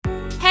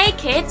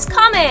Kids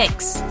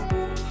Comics.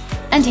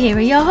 And here are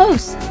your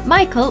hosts,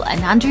 Michael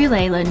and Andrew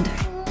Leyland.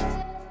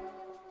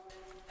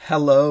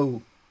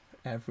 Hello,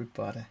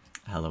 everybody.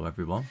 Hello,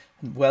 everyone.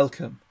 And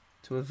welcome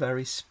to a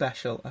very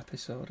special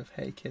episode of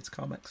Hey Kids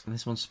Comics. And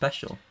this one's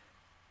special.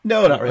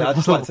 No, not really. I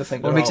just like to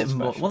think what they're makes all it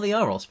special. well, they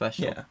are all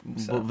special. Yeah,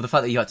 so- But the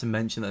fact that you had to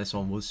mention that this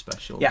one was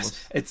special.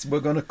 Yes,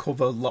 we're going to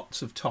cover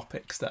lots of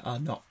topics that are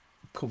not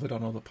covered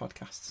on other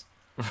podcasts.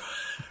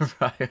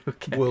 Right,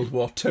 okay. World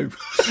War II.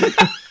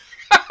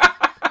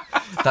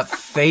 That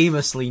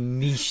famously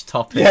niche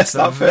topic. Yes,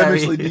 that very-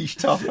 famously niche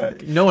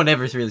topic. No one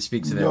ever really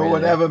speaks of it. No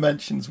one really. ever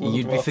mentions World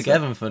You'd War be II.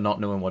 forgiven for not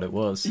knowing what it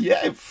was.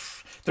 Yeah,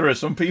 there are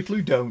some people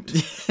who don't.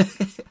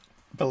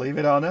 Believe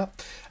it or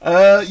not.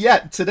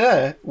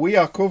 Today we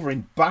are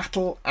covering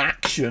Battle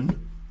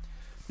Action,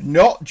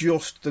 not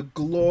just the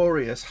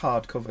glorious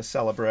hardcover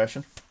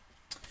celebration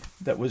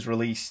that was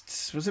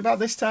released, was it about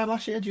this time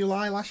last year,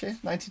 July last year?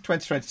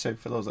 2022,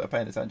 for those that are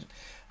paying attention.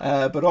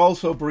 But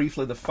also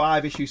briefly the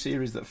 5-issue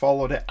series that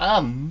followed it,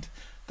 and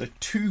the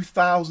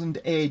 2000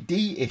 AD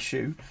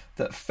issue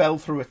that fell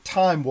through a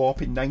time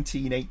warp in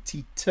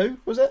 1982,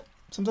 was it?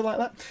 Something like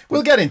that?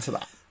 We'll get into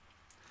that.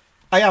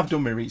 I have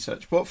done my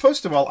research, but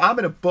first of all, I'm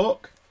in a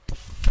book.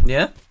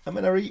 Yeah? I'm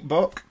in a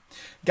book.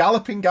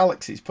 Galloping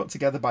Galaxies, put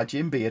together by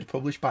Jim Beard,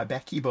 published by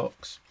Becky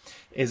Books,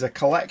 is a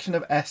collection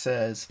of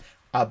essays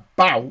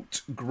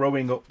about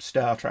growing up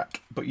Star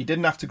Trek. But you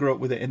didn't have to grow up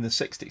with it in the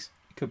 60s. It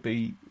could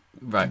be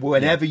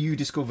whenever you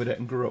discovered it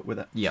and grew up with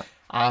it. Yeah.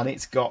 And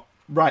it's got,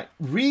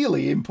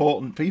 really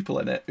important people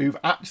in it who've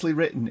actually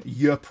written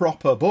your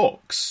proper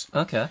books.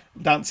 Okay.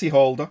 Nancy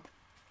Holder,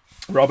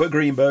 Robert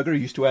Greenberger, who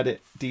used to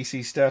edit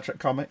DC's Star Trek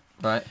comic.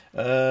 Right.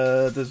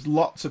 There's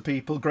lots of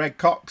people. Greg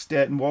Cox,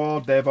 Dayton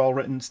Ward, they've all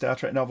written Star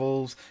Trek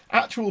novels.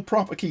 Actual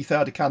proper Keith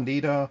Hardy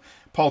Candido.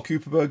 Paul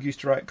Kuperberg used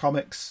to write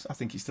comics. I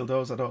think he still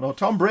does, I don't know.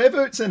 Tom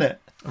Brevoort's in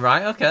it.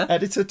 Right, okay.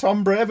 Editor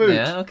Tom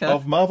Brevoort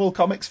of Marvel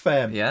Comics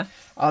fame. Yeah.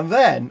 And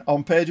then,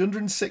 on page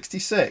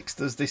 166,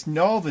 there's this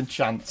Northern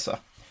Chancer.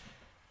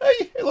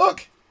 Hey,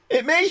 look,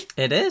 it me.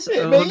 It is.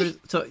 It me.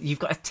 So you've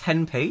got a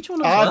 10-page one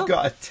as well? I've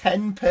got a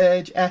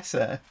 10-page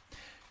essay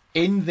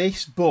in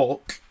this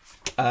book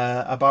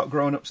about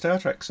growing up Star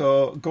Trek.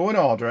 So go and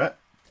order it.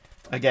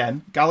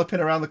 Again, Galloping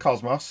Around the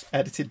Cosmos,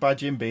 edited by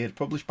Jim Beard,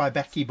 published by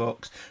Becky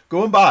Books.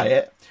 Go and buy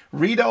it.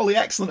 Read all the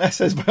excellent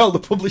essays by all the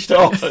published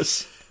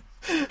authors.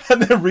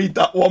 And then read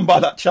that one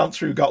by that Chancer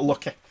who got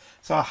lucky.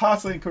 So I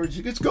heartily encourage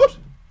you. It's good.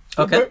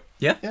 Okay. Good.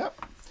 Yeah.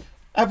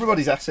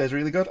 Everybody's essay is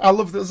really good. I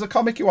love there's a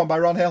comic one by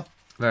Ron Hill,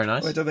 Very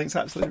nice. which I think is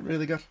actually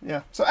really good.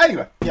 Yeah. So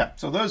anyway,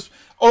 so those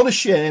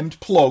unashamed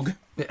plug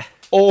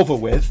over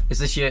with. Is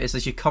this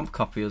your comp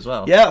copy as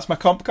well? Yeah, that's my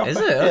comp copy. Is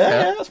it? Okay.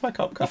 Yeah, that's my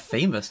comp You're copy.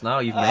 famous now.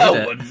 You've made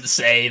I it. wouldn't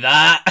say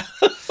that.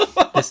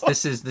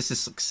 This is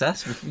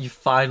success. You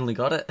finally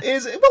got it.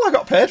 Is it? Well, I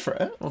got paid for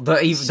it. Well,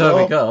 there we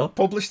So, go.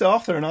 Published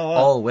author and all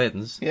that. All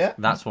wins. Yeah.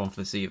 That's one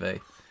for the CV.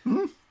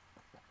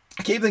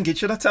 I keep thinking,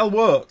 should I tell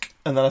work?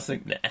 And then I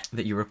think, nah.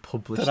 That you're a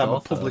published That I'm a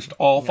author. published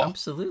author. Yeah,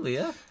 absolutely,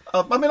 yeah.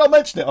 I mean, I'll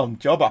mention it on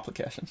job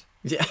applications.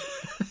 Yeah.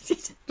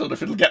 Don't know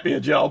if it'll get me a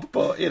job,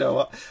 but you know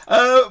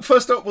what.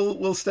 First up,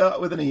 we'll start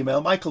with an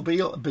email. Michael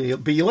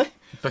Bealey.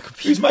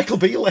 Who's Michael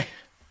Bealey?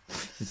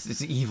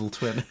 It's an evil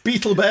twin.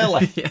 Beetle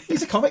Bailey. Yeah.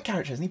 He's a comic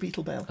character, isn't he,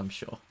 Beetle Bailey? I'm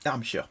sure.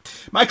 I'm sure.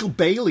 Michael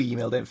Bailey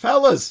emailed in.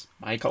 Fellas,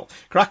 Michael,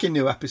 cracking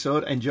new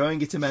episode,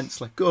 enjoying it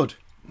immensely. Good.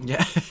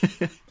 Yeah.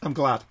 I'm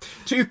glad.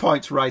 2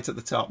 points right at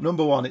the top.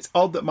 Number one, it's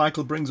odd that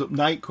Michael brings up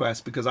Night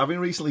Quest because having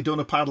recently done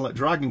a panel at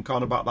Dragon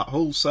Con about that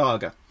whole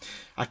saga,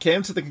 I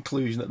came to the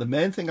conclusion that the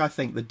main thing I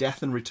think the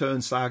Death and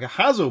Return saga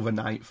has over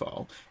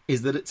Nightfall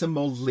is that it's a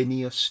more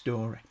linear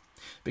story.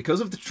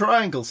 Because of the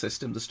triangle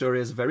system, the story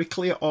has a very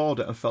clear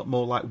order and felt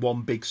more like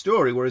one big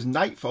story, whereas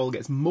Nightfall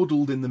gets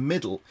muddled in the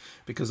middle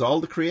because all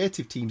the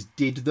creative teams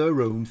did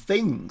their own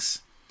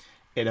things.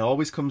 It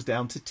always comes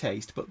down to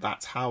taste, but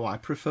that's how I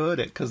preferred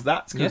it.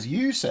 Because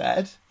you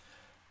said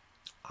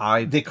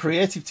the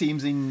creative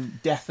teams in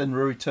Death and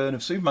Return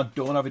of Superman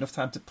don't have enough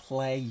time to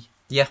play.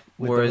 Yeah,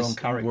 with their own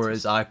characters.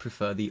 whereas I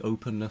prefer the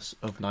openness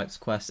of Knight's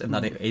Quest and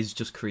that it is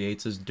just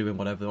creators doing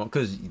whatever they want.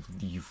 Because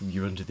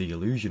you're under the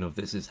illusion of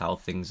this is how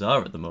things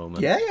are at the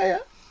moment. Yeah.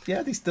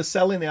 They're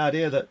selling the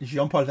idea that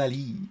Jean-Paul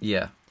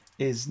Vallée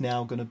is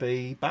now going to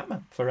be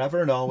Batman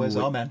forever and always.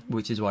 Amen.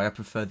 Which is why I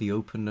prefer the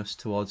openness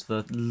towards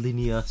the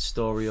linear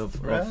story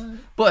of. Right.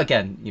 But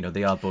again,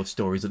 they are both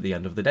stories at the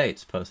end of the day.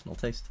 It's personal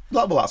taste.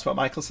 Well, that's what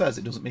Michael says.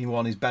 It doesn't mean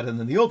one is better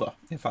than the other.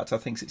 In fact, I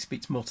think it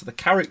speaks more to the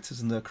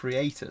characters and their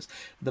creators.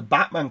 The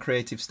Batman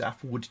creative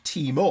staff would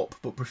team up,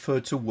 but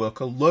preferred to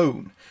work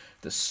alone.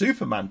 The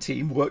Superman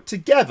team worked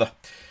together.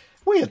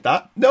 Weird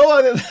that. No,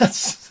 I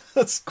think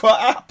that's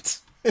quite apt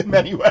in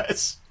many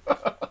ways.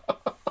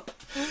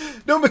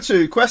 Number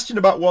two, question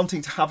about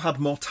wanting to have had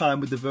more time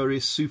with the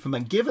various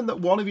Supermen. Given that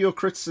one of your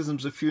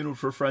criticisms of Funeral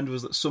for a Friend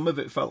was that some of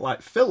it felt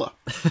like filler,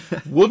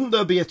 wouldn't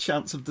there be a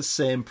chance of the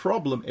same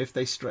problem if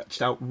they stretched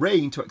out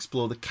Reign to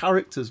explore the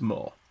characters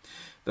more?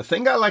 The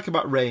thing I like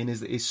about Reign is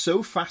that it's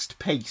so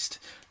fast-paced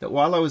that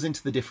while I was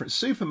into the different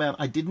Supermen,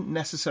 I didn't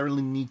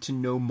necessarily need to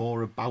know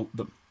more about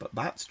them. But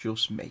that's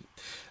just me.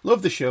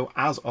 Love the show,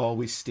 as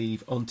always,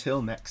 Steve.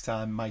 Until next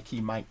time,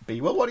 Mikey might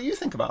be. Well, what do you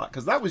think about that?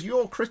 Because that was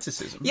your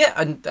criticism. Yeah,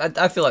 and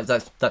I feel like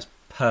that's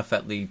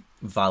perfectly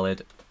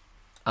valid,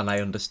 and I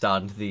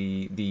understand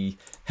the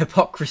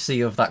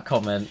hypocrisy of that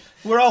comment.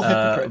 We're all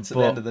hypocrites at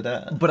the end of the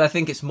day. But I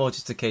think it's more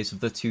just a case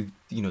of the two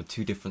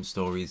different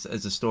stories.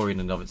 As a story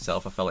in and of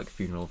itself, I felt like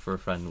Funeral for a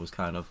Friend was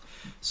kind of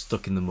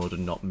stuck in the mud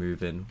and not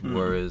moving,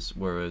 whereas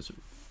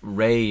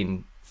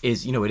Reign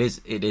is,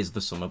 it is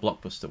the summer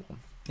blockbuster one.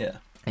 Yeah.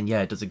 And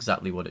yeah, it does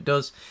exactly what it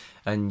does,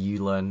 and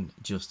you learn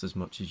just as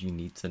much as you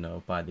need to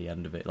know by the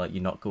end of it. Like,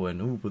 you're not going,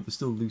 oh, but there's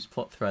still loose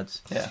plot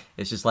threads. Yeah.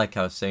 It's just like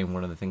I was saying,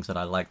 one of the things that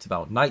I liked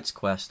about Knight's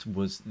Quest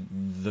was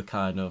the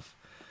kind of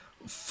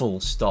full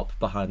stop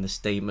behind the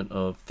statement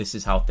of, this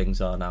is how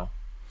things are now.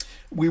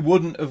 We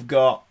wouldn't have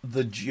got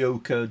the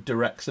Joker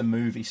directs a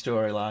movie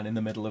storyline in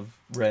the middle of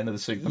Reign of the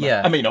Superman.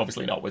 Yeah. I mean,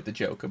 obviously not with the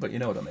Joker, but you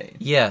know what I mean.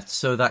 Yeah,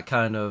 so that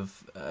kind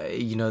of,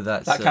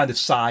 that's... That kind of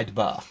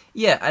sidebar.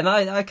 Yeah, and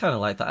I kind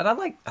of like that.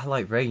 And I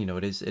like Reign,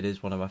 it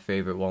is one of my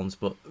favourite ones,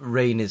 but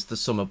Reign is the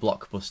summer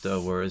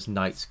blockbuster, whereas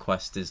Knight's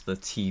Quest is the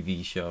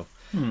TV show.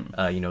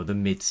 The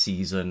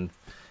mid-season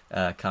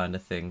kind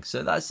of thing.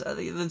 So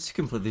that's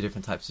completely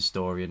different types of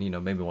story,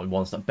 and maybe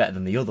one's not better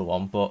than the other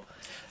one, but...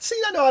 See,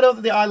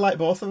 I like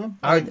both of them.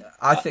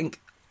 I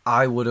think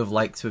I would have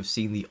liked to have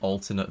seen the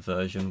alternate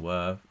version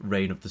where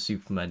Reign of the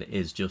Supermen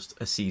is just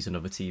a season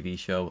of a TV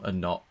show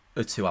and not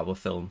a 2-hour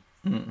film.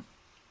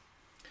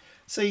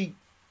 See,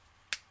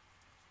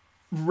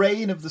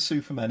 Reign of the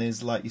Supermen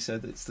is, like you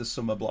said, it's the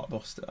summer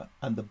blockbuster,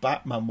 and the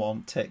Batman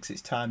one takes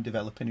its time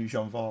developing who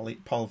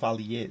Jean-Paul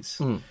Valley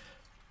is.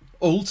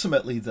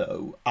 Ultimately,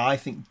 though, I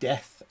think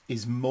Death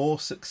is more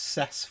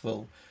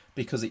successful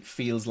because it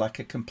feels like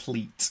a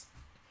complete...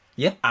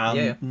 Yeah.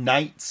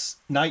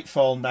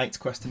 Nightfall, Knight's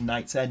Quest, and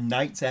Knight's End.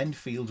 Knight's End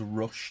feels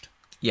rushed.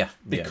 Yeah.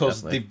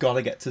 Because they've got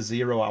to get to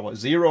 0 Hour.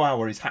 0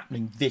 Hour is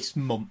happening this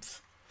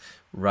month.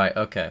 Right,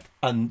 okay.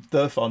 And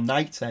therefore,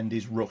 Knight's End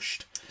is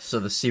rushed. So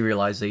the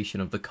serialization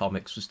of the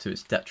comics was to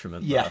its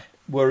detriment. Yeah. There.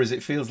 Whereas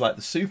it feels like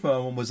the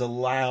Superman one was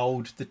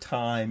allowed the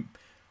time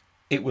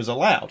it was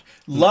allowed.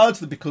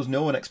 Largely because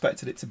no one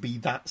expected it to be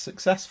that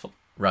successful.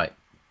 Right.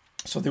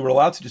 So they were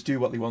allowed to just do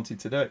what they wanted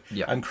to do.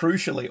 Yeah. And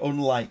crucially,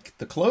 unlike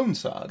the Clone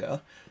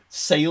Saga,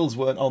 sales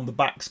weren't on the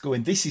backs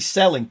going, this is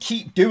selling,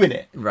 keep doing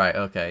it. Right,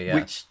 okay, yeah.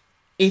 Which,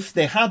 if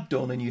they had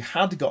done and you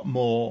had got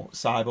more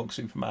Cyborg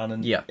Superman,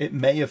 and it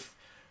may have,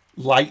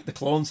 like the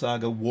Clone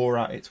Saga, wore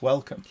out its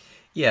welcome.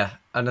 Yeah,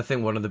 and I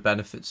think one of the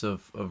benefits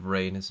of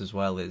Reign is as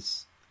well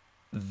is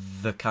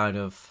the kind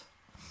of...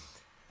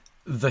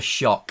 the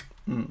shock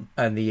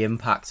and the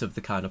impact of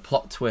the kind of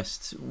plot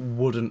twists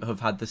wouldn't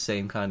have had the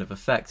same kind of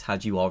effect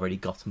had you already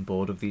gotten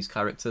bored of these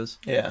characters.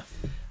 Yeah.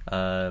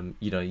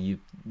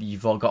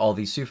 You've all got all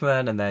these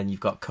Supermen, and then you've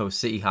got Coast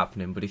City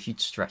happening, but if you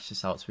stretch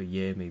this out to a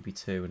year, maybe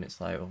 2, and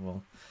it's like, oh,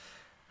 well,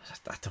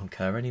 I don't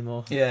care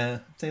anymore. Yeah,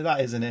 see,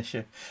 that is an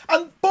issue.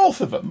 And both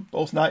of them,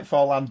 both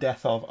Nightfall and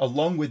Death of,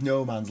 along with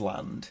No Man's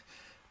Land,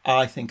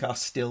 I think are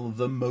still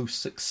the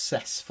most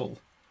successful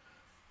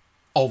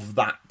of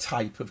that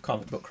type of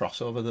comic book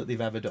crossover that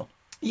they've ever done.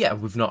 Yeah,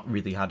 we've not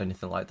really had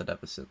anything like that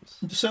ever since.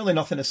 Certainly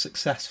nothing as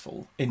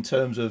successful in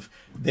terms of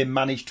they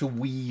managed to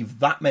weave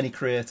that many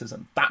creators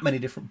and that many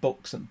different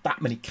books and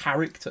that many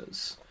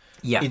characters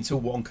into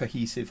one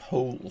cohesive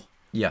whole.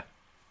 Yeah.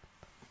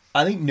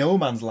 I think No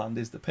Man's Land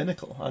is the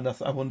pinnacle, and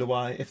I wonder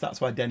if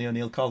that's why Denny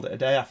O'Neil called it a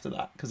day after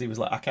that, because he was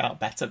like, I can't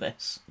better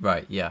this.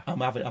 Right, yeah. I've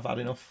had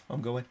enough.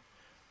 I'm going.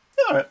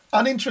 All right.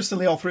 And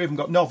interestingly, all three of them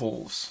got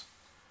novels.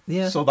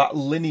 Yeah. So that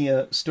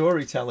linear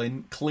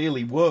storytelling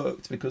clearly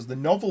worked, because the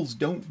novels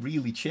don't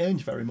really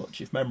change very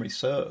much if memory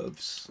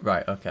serves.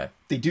 Right, okay.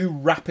 They do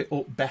wrap it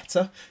up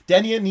better.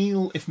 Denny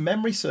O'Neil, if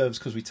memory serves,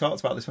 because we talked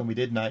about this when we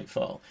did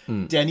Nightfall,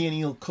 Denny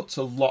O'Neil cuts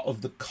a lot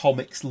of the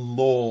comics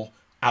lore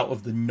out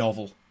of the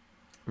novel.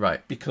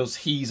 Right. Because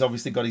he's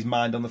obviously got his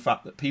mind on the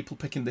fact that people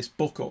picking this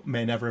book up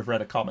may never have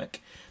read a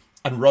comic.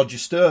 And Roger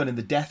Stern, in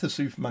The Death of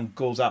Superman,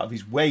 goes out of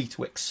his way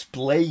to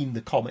explain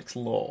the comics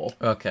lore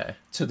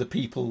to the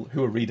people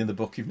who are reading the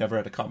book who've never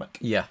read a comic.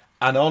 Yeah.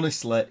 And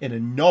honestly, in a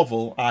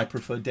novel, I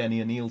prefer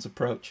Denny O'Neil's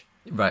approach.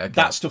 Right, okay.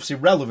 That stuff's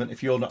irrelevant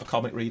if you're not a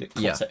comic reader.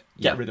 Cut it.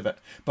 Get rid of it.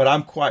 But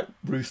I'm quite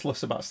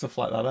ruthless about stuff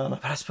like that, aren't I?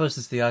 But I suppose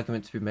there's the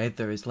argument to be made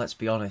there is, let's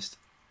be honest,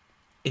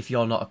 if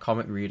you're not a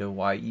comic reader,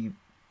 why are you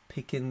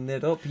picking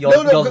it up?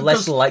 You're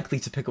less likely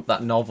to pick up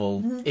that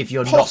novel if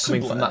you're not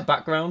coming from that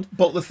background.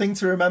 But the thing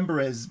to remember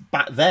is,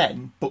 back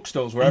then,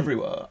 bookstores were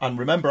everywhere. And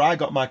remember, I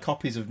got my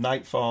copies of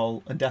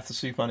Nightfall and Death of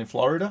Superman in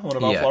Florida, one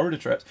of our Florida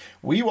trips.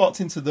 We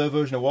walked into their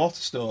version of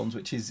Waterstones,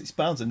 which is, it's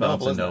Barnes &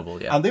 Noble, isn't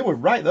it? Yeah. And they were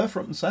right there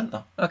front and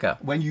centre. Okay.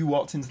 When you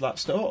walked into that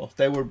store,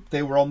 they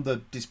were on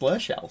the display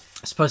shelf.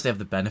 I suppose they have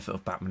the benefit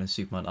of Batman and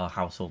Superman are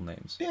household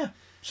names. Yeah.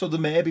 So there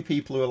may be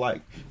people who are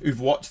like, who've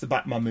watched the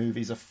Batman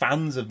movies, are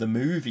fans of the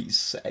movies,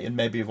 say, and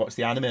maybe have watched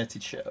the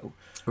animated show,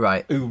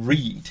 Right. who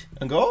read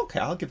and go, okay,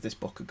 I'll give this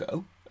book a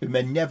go, who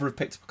may never have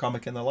picked up a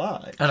comic in their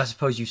lives. And I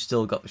suppose you've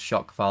still got the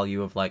shock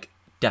value of, like,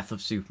 Death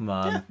of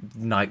Superman,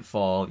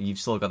 Nightfall. You've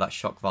still got that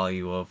shock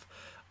value of,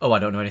 oh, I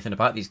don't know anything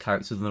about these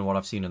characters other than what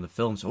I've seen in the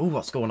films. Oh,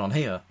 what's going on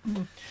here?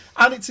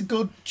 And it's a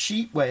good,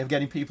 cheap way of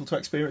getting people to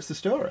experience the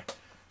story.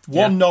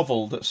 One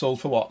novel that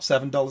sold for what,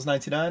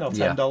 $7.99 or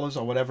 $10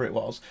 or whatever it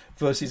was,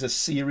 versus a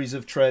series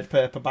of trade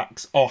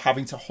paperbacks or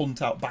having to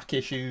hunt out back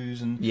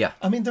issues. And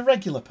I mean, the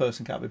regular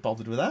person can't be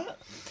bothered with that.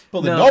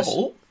 But the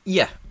novel...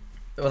 Yeah.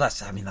 Well,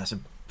 that's a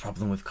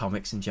problem with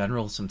comics in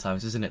general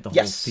sometimes, isn't it? The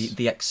whole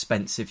the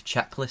expensive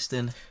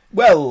checklisting.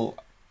 Well,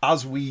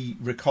 as we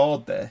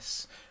record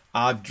this,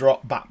 I've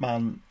dropped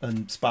Batman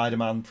and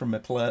Spider-Man from my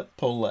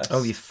pull list.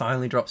 Oh, you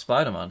finally dropped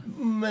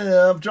Spider-Man?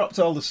 I've dropped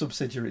all the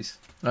subsidiaries.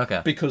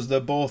 Okay. Because they're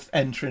both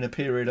entering a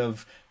period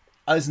of...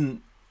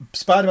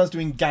 Spider-Man's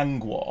doing Gang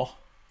War.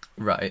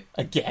 Right.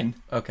 Again.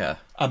 Okay.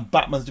 And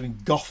Batman's doing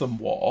Gotham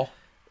War.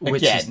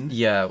 Again.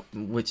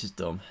 Which is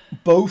dumb.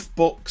 Both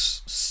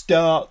books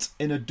start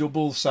in a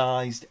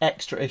double-sized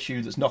extra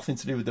issue that's nothing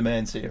to do with the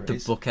main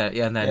series. The bookend,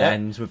 and then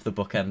ends with the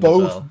bookend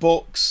Both as well.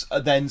 books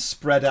are then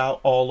spread out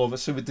all over.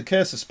 So with the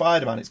Curse of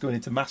Spider-Man, it's going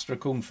into Master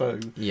of Kung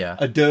Fu,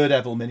 a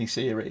Daredevil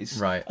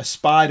miniseries, a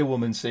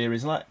Spider-Woman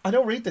series. And I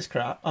don't read this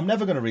crap. I'm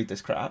never going to read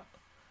this crap.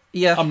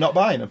 Yeah. I'm not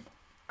buying them.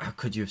 How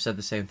could you have said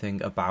the same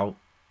thing about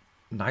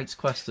Knight's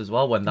Quest as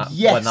well when that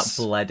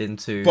bled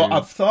into... But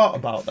I've thought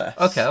about this.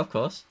 Okay, of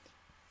course.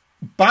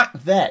 Back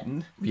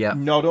then,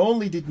 not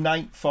only did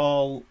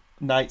Nightfall,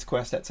 Knight's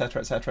Quest, etc.,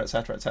 etc.,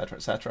 etc., etc.,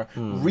 etc.,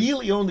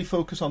 really only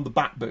focus on the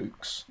Bat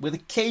books, with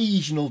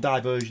occasional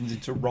diversions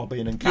into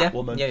Robin and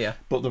Catwoman.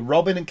 But the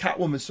Robin and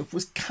Catwoman stuff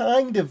was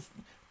kind of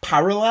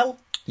parallel.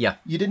 Yeah.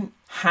 You didn't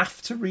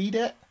have to read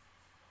it.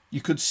 You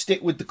could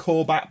stick with the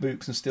core Bat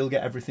books and still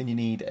get everything you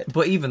needed.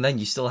 But even then,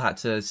 you still had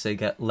to, say,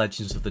 get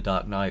Legends of the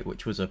Dark Knight,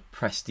 which was a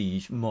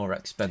prestige, more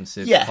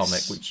expensive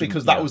comic.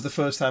 Because that was the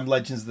first time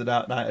Legends of the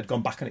Dark Knight had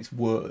gone back on its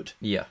word.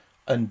 Yeah.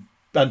 And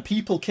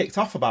people kicked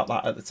off about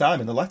that at the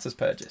time in the letters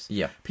pages.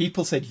 Yeah.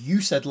 People said,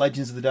 you said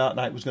Legends of the Dark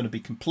Knight was going to be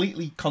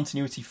completely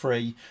continuity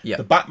free. Yeah.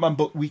 The Batman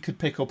book we could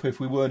pick up if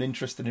we weren't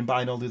interested in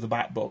buying all the other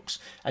Bat books.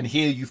 And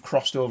here you've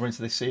crossed over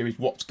into this series.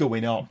 What's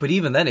going on? But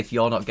even then, if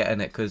you're not getting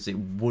it because it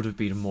would have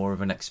been more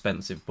of an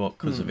expensive book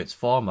because of its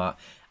format,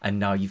 and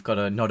now you've got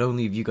to, not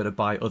only have you got to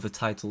buy other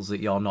titles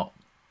that you're not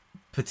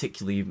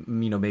particularly,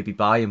 maybe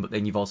buying, but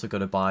then you've also got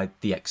to buy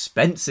the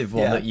expensive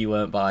one that you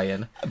weren't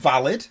buying.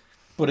 Valid.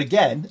 But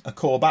again, a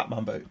core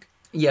Batman book.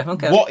 Yeah,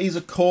 okay. What is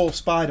a core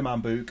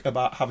Spider-Man book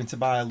about having to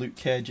buy a Luke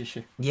Cage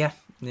issue? Yeah.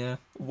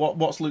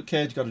 What's Luke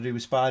Cage got to do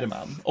with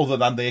Spider-Man? Other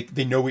than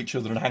they know each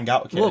other and hang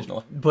out occasionally.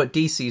 Well, but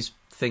DC's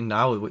thing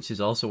now, which is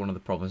also one of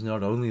the problems,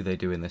 not only are they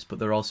doing this, but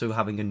they're also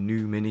having a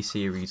new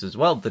miniseries as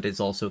well that is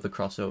also the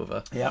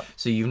crossover. Yeah.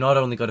 So you've not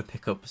only got to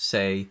pick up,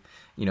 say,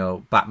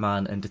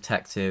 Batman and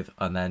Detective,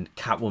 and then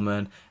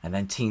Catwoman, and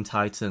then Teen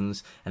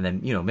Titans, and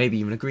then, maybe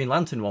even a Green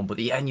Lantern one, but at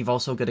the end you've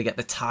also got to get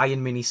the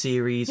tie-in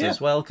miniseries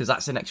as well, because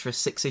that's an extra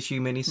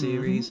 6-issue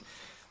miniseries. Mm-hmm.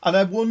 And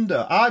I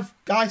wonder,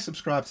 I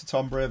subscribe to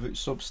Tom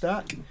Brevoort's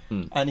Substack,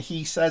 and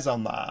he says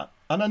on that,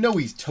 and I know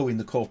he's towing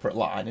the corporate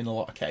line in a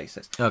lot of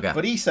cases,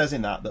 but he says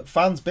in that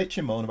fans bitch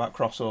and moan about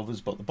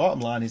crossovers, but the bottom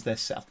line is they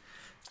sell.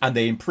 And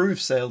they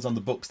improve sales on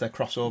the books they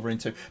cross over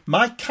into.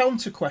 My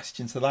counter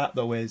question to that,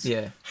 though, is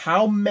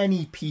how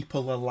many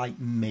people are like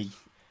me?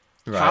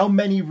 Right. How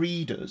many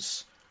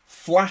readers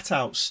flat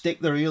out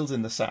stick their heels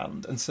in the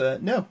sand and say,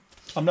 no,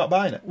 I'm not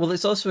buying it? Well,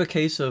 it's also a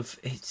case of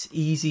it's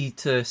easy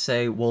to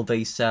say, well,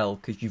 they sell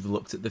because you've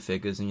looked at the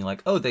figures and you're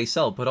like, oh, they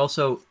sell. But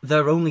also,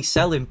 they're only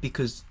selling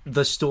because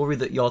the story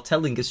that you're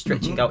telling is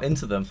stretching out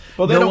into them.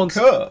 But they don't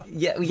care.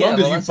 Yeah, as long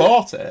as you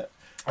bought it.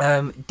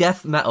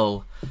 Death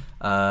Metal,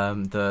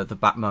 the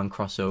Batman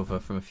crossover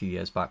from a few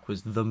years back,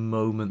 was the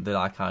moment that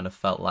I kind of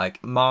felt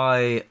like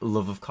my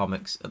love of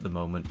comics at the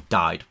moment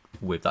died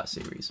with that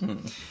series.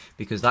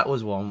 Because that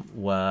was one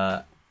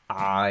where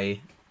I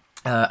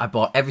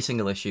bought every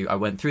single issue. I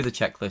went through the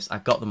checklist. I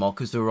got them all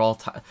because they were all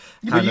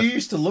But you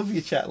used to love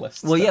your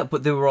checklists. Well, yeah,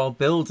 but they were all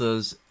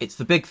builders. It's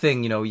the big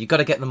thing, you got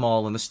to get them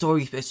all, and the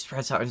story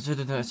spreads out.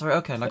 Sorry,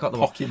 okay, and I got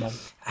them all.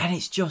 And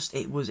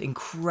it was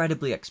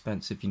incredibly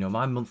expensive.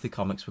 My monthly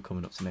comics were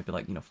coming up to maybe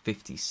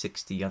 50,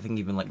 60, I think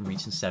even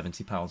reaching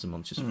 £70 a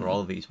month just for all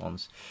of these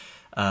ones.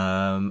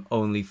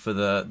 Only for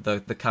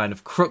the kind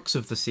of crux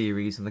of the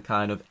series and the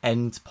kind of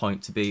end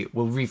point to be,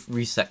 we'll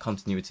reset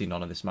continuity,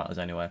 none of this matters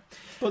anyway.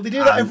 But they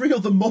do that every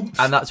other month.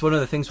 And that's one of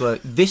the things where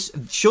this,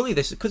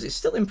 because it's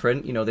still in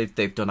print,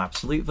 they've done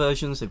absolute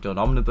versions, they've done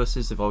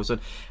omnibuses, they've always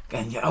done,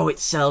 and it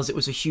sells, it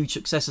was a huge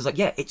success. It's like,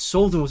 yeah, it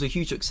sold and was a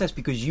huge success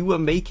because you were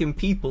making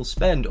people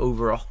spend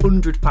over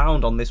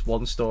 £100 on this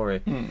one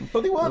story.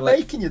 But they weren't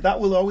making you, that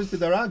will always be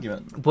their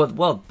argument. But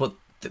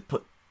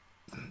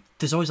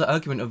there's always that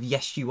argument of,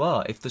 yes, you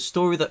are.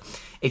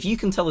 If you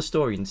can tell a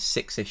story in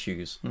 6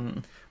 issues,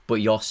 but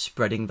you're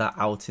spreading that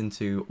out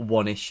into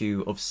 1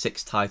 issue of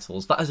 6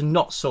 titles, that has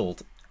not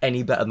sold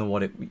any better than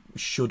what it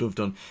should have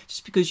done.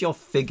 Just because your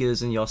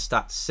figures and your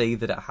stats say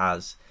that it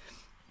has,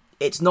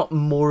 it's not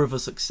more of a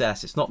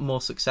success. It's not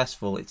more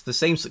successful. It's the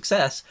same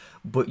success,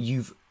 but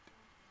you've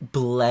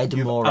bled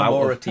more out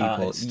of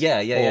people.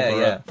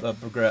 Yeah.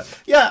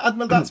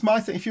 That's my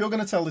thing. If you're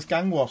going to tell this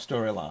Gang War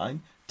storyline,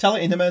 tell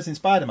it in Amazing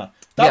Spider-Man.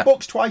 That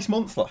book's twice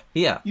monthly.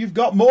 Yeah. You've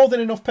got more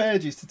than enough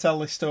pages to tell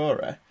this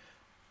story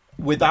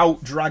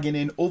without dragging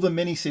in other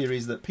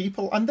miniseries that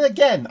people... And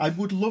again, I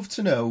would love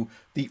to know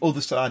the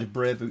other side of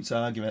Brave Boots'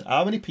 argument.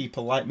 How many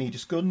people like me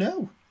just go,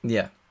 no?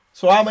 Yeah.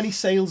 So how many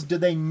sales do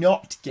they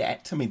not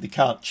get? I mean, they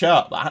can't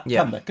chart that,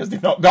 can they? Because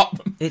they've not got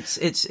them. It's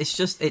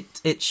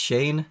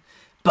Shane.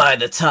 By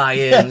the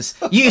tie-ins,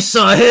 you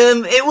saw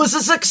him. It was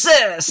a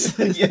success.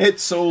 Yeah,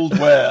 it sold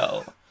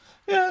well.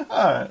 Yeah,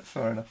 all right,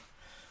 fair enough.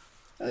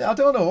 I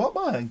don't know what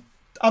mine.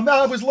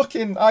 I was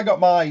looking. I got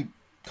my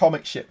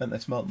comic shipment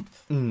this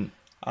month,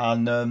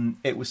 and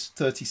it was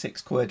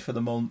 36 quid for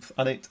the month.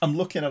 And I'm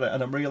looking at it,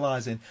 and I'm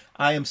realising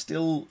I am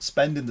still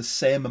spending the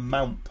same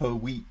amount per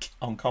week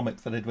on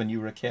comics that I did when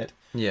you were a kid.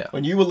 Yeah.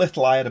 When you were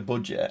little, I had a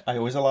budget. I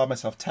always allowed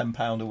myself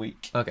 £10 a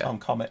week on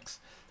comics.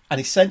 And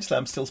essentially,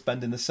 I'm still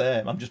spending the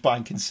same. I'm just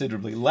buying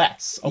considerably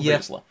less,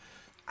 obviously.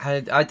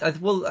 Yeah.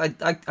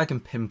 I can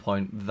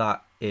pinpoint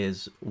that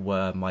is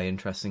where my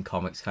interest in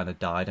comics kind of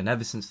died. And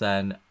ever since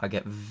then, I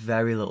get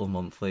very little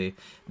monthly.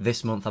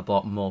 This month, I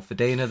bought more for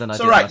Dana than I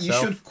did myself. You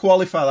should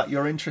qualify that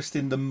you're interested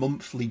in the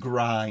monthly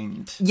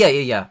grind.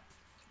 Yeah.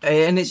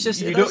 And it's just...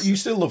 You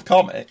still love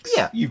comics.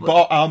 Yeah. You've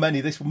bought how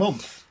many this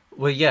month?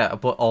 Well, yeah,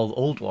 but all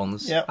old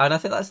ones. Yeah. And I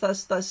think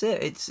that's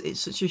it.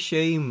 It's such a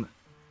shame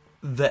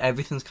that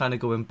everything's kind of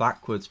going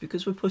backwards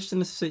because we're pushed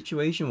in a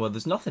situation where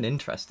there's nothing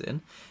interesting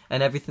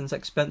and everything's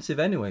expensive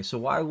anyway. So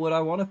why would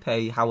I want to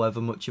pay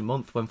however much a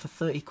month when for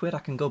 30 quid I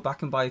can go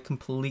back and buy a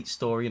complete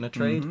story in a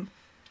trade? Mm-hmm.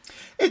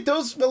 It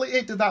does. Well,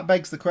 that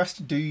begs the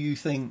question, do you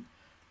think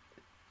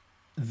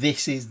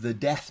this is the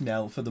death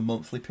knell for the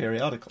monthly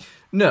periodical?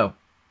 No,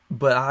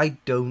 but I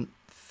don't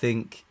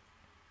think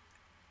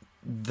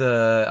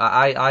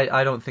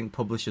I don't think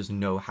publishers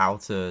know how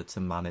to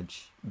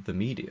manage the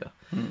media.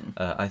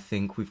 I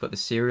think we've got the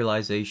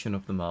serialization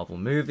of the Marvel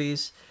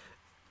movies,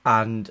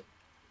 and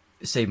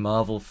say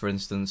Marvel, for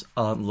instance,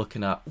 aren't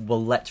looking at,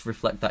 well, let's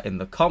reflect that in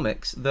the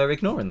comics. They're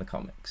ignoring the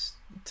comics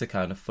to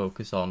kind of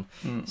focus on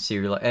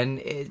serial, and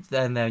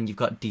then you've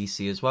got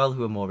DC as well,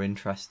 who are more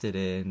interested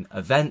in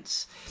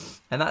events,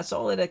 and that's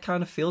all it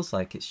kind of feels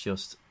like. It's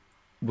just,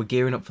 we're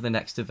gearing up for the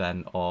next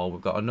event, or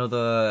we've got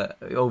another.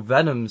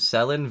 Venom's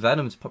selling.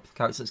 Venom's a popular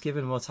character. Let's give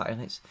him more time.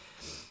 And it's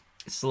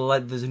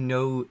like there's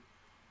no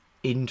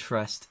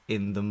interest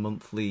in the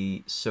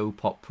monthly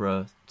soap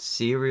opera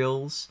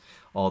serials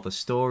or the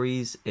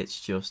stories.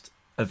 It's just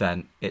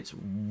event. It's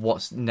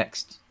what's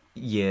next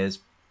year's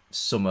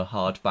summer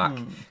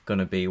hardback going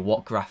to be.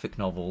 What graphic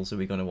novels are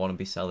we going to want to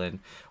be selling?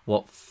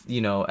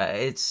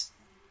 It's.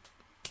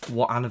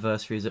 What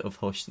anniversary is it of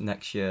Hush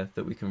next year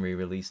that we can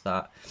re-release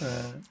that?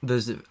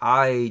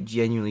 I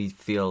genuinely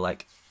feel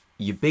like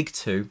your big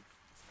two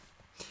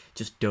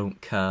just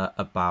don't care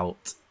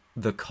about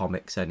the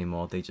comics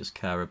anymore. They just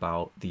care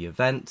about the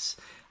events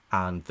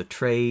and the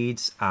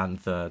trades and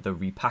the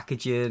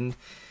repackaging.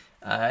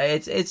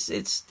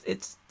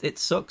 It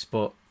sucks,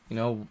 but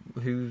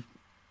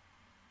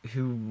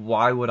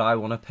why would I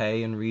want to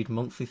pay and read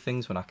monthly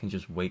things when I can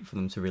just wait for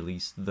them to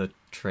release the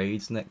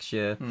trades next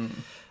year?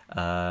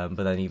 But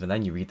then even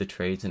then you read the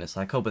trades and it's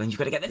like, but then you've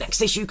got to get the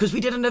next issue because we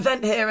did an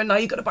event here and now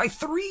you've got to buy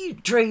 3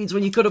 trades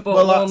when you could have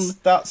bought one.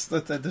 That's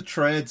the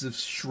trades have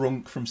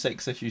shrunk from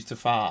 6 issues to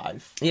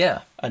 5.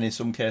 Yeah. And in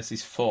some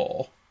cases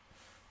 4.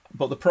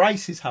 But the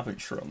prices haven't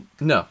shrunk.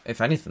 No,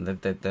 if anything,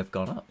 they've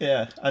gone up.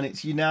 Yeah,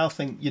 and you're now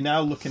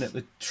looking at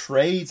the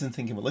trades and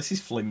thinking, well, this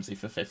is flimsy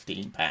for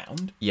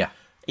 £15. Yeah.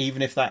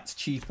 Even if that's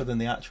cheaper than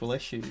the actual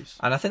issues.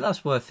 And I think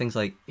that's where things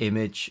like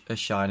Image are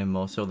shining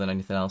more so than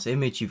anything else.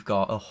 Image, you've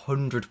got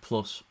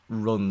 100+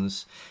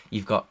 runs.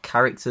 You've got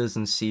characters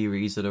and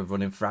series that are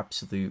running for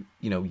absolute,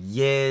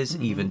 years,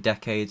 even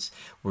decades,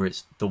 where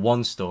it's the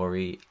one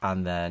story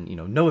and then,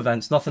 no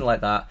events, nothing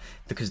like that,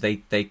 because they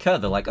care.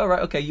 They're like, all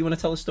right, okay, you want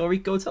to tell a story?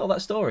 Go tell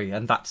that story.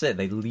 And that's it.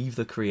 They leave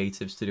the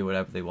creatives to do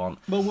whatever they want.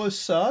 Well, where's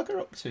Saga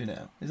up to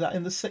now? Is that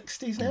in the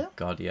 60s now? Oh,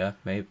 God, yeah,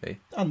 maybe.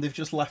 And they've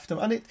just left them.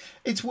 And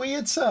it's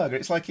weird, Saga.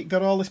 It's like it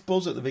got all this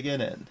buzz at the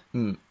beginning.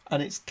 And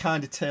it's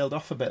kind of tailed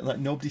off a bit, like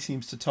nobody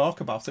seems to talk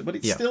about it, but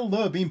it's still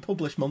there being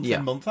published month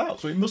in, month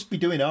out, so it must be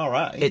doing all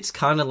right. It's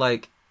kind of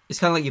like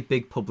your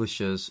big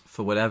publishers,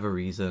 for whatever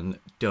reason,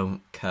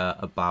 don't care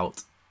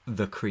about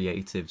the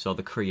creatives or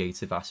the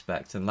creative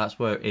aspect, and that's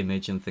where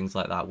Image and things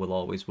like that will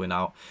always win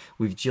out.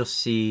 We've just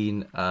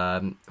seen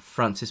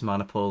Francis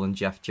Manapul and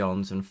Jeff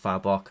Johns and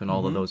Fabok and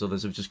all of those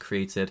others have just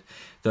created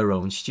their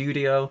own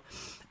studio,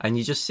 and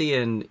you're just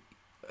seeing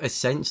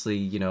essentially,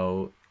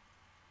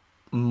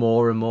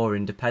 more and more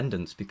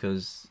independence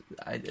because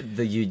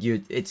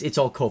it's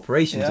all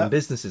corporations Yeah. and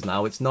businesses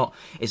now. It's not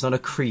a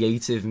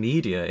creative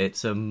media.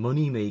 It's a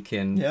money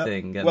making Yeah.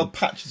 thing. And Well,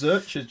 Patch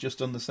Zurch has just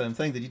done the same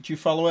thing. Did you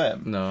follow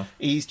him? no,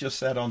 He's just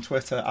said on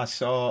Twitter, I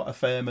saw a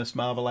famous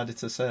Marvel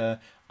editor say,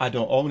 I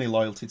don't owe any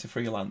loyalty to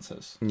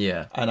freelancers.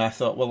 yeah, And I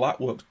thought, well,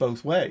 that works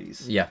both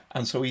ways. yeah,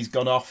 And so he's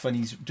gone off and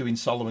he's doing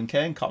Solomon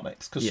Kane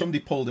comics because Yeah. somebody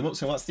pulled him up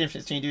saying, what's the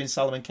difference between doing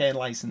Solomon Kane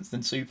licensed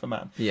and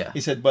Superman? Yeah.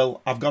 He said, well,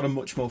 I've got a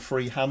much more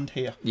free hand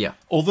here. yeah,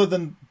 Other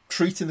than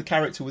treating the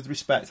character with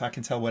respect, I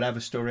can tell whatever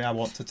story I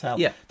want to tell.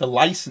 Yeah. The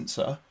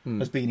licensor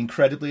has been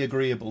incredibly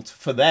agreeable.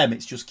 For them,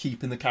 it's just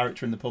keeping the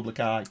character in the public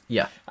eye.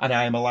 yeah, And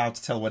I am allowed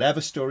to tell whatever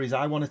stories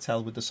I want to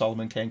tell with the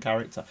Solomon Kane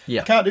character.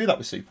 Yeah. I can't do that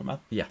with Superman.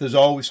 Yeah. There's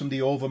always somebody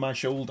over my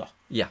shoulder.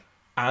 yeah,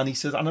 And he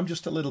says, and I'm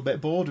just a little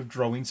bit bored of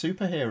drawing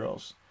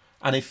superheroes.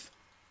 And if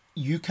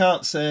you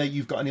can't say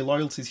you've got any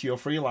loyalty to your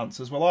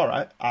freelancers, well, all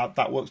right,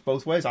 that works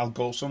both ways. I'll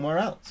go somewhere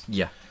else.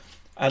 yeah.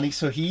 And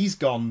so he's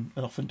gone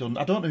and off and done.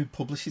 I don't know who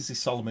publishes this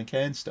Solomon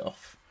Kane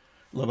stuff,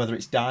 whether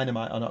it's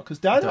Dynamite or not, because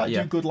Dynamite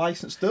Yeah. do good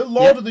license. The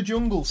Lord of the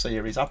Jungle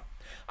series,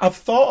 I've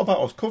thought about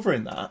us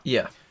covering that.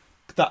 Yeah.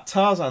 That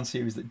Tarzan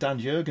series that Dan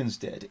Jurgens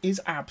did is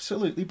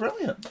absolutely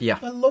brilliant. Yeah.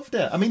 I loved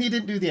it. I mean, he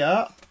didn't do the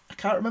art. I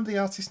can't remember the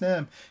artist's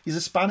name. He's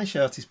a Spanish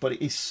artist, but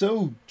it is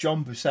so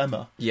John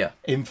Buscema Yeah.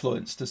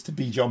 influenced as to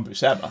be John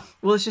Buscema.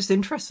 Well, it's just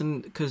interesting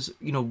because,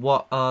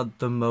 what are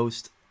the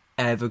most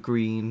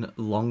evergreen,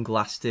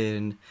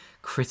 long-lasting,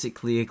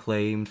 critically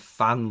acclaimed,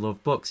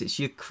 fan-loved books? It's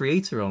your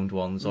creator-owned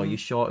ones or your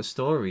shorter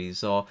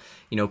stories or,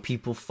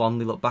 people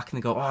fondly look back and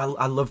they go, oh,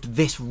 I loved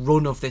this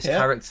run of this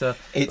character.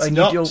 It's And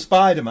not you'll-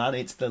 Spider-Man,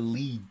 it's the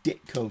Lee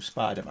Ditko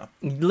Spider-Man.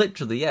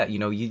 Literally, yeah.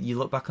 You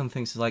look back on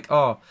things like,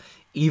 oh,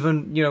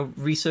 even,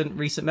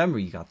 recent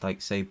memory. You got,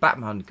 like, say,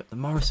 Batman, you got the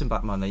Morrison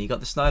Batman, then you got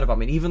the Snyder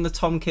Batman, even the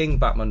Tom King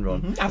Batman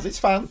run. As its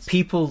fans.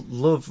 People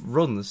love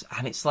runs,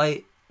 and it's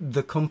like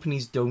the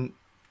companies don't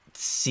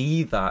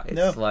see that. It's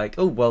No. like,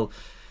 oh, well,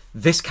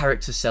 this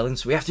character's selling,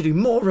 so we have to do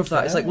more of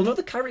that. It's Yeah. like, well, no,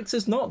 the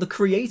character's not. The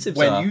creatives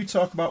When are. you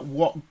talk about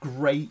what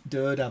great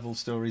Daredevil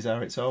stories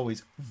are, it's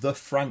always the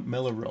Frank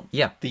Miller run.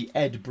 Yeah. The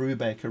Ed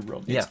Brubaker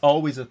run. Yeah. It's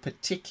always a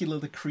particular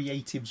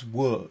creative's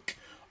work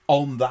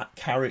on that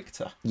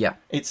character. Yeah,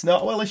 It's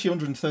not, well, issue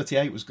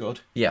 138 was good.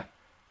 yeah,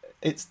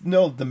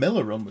 The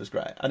Miller run was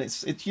great. And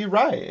it's you're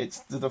right, it's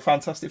the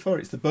Fantastic Four,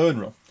 it's the Byrne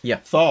run. yeah,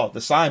 Thor, the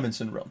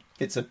Simonson run.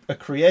 It's a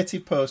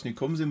creative person who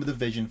comes in with a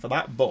vision for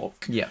that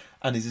book yeah,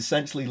 and is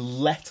essentially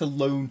let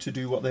alone to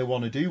do what they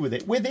want to do with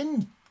it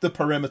within the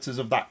perimeters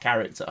of that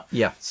character.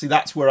 yeah, See,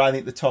 that's where I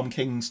think the Tom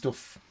King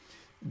stuff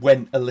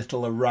went a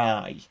little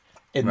awry.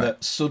 In Right.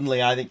 that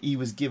suddenly I think he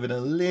was given a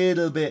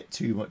little bit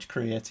too much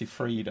creative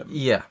freedom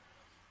yeah.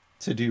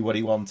 to do what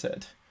he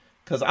wanted.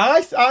 Because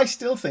I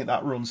still think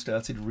that run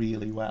started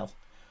really well.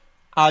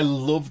 I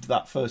loved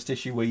that first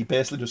issue where he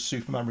basically does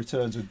Superman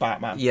Returns with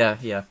Batman. Yeah,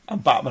 yeah,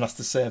 And Batman has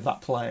to save that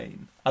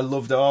plane. I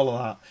loved all of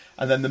that.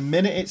 And then the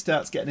minute it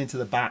starts getting into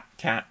the bat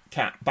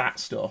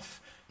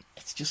stuff,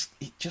 it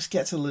just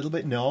gets a little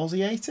bit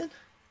nauseating.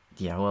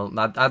 yeah. Well,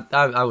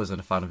 I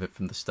wasn't a fan of it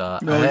from the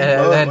start. No,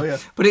 yeah.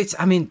 But it's,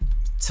 I mean,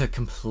 to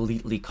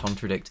completely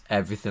contradict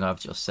everything I've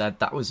just said,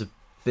 that was a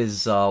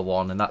bizarre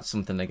one, and that's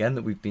something again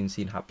that we've been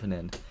seeing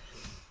happening.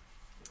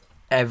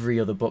 Every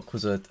other book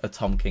was a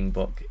Tom King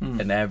book,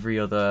 and every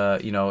other,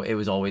 it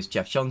was always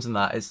Jeff Johns, and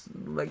that is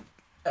like,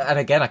 and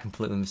again, I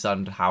completely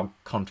understand how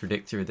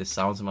contradictory this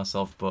sounds to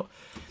myself, but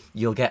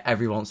you'll get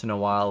every once in a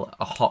while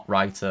a hot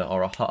writer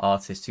or a hot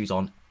artist who's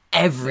on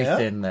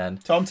everything. Then,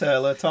 Tom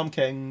Taylor, Tom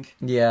King,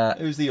 yeah,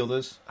 who's the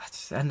others?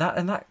 and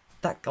that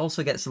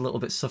also gets a little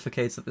bit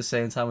suffocated at the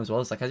same time as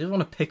well. It's like I just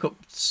want to pick up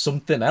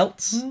something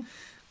else.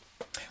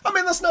 I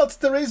mean,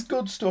 there is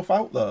good stuff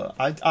out there.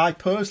 I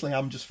personally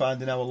am just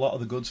finding out a lot of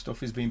the good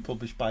stuff is being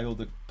published by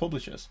other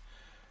publishers.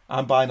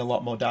 I'm buying a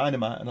lot more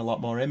Dynamite and a lot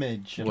more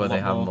Image. And Where a they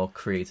lot have more, more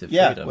creative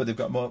yeah, freedom. where they've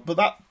got more.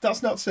 But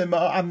that's not saying.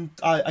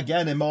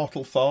 Again,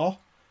 Immortal Thor,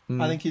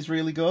 I think is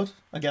really good.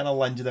 Again, I'll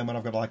lend you them when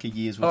I've got like a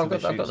year's worth of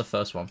issues. I've got the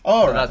first one.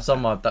 Oh, right.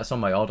 That's on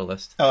my order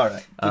list. All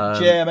right. But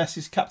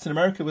JMS's Captain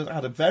America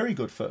had a very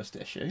good first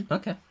issue.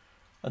 Okay,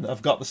 And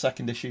I've got the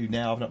second issue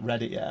now. I've not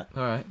read it yet.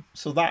 all right.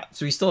 So that...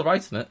 So he's still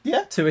writing it?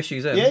 Yeah. 2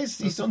 issues in? Yeah,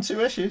 he's done 2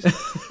 issues.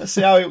 Let's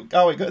see how it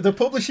goes. They're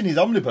publishing his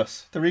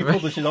omnibus. They're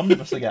republishing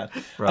omnibus again.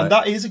 Right. And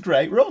that is a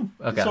great run.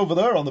 Okay. It's over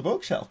there on the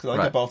bookshelf, because I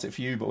think I Right. bought it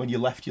for you, but when you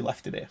left it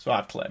here, so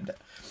I've claimed it.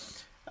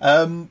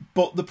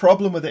 But the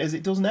problem with it is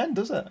it doesn't end,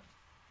 does it?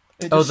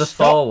 It Oh, just the stops.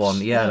 Thor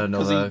one. Yeah,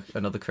 'cause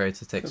another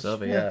creator takes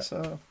over, yeah.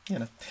 So,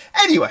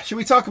 Anyway, should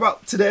we talk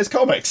about today's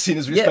comics, seeing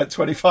as we Yeah. spent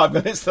 25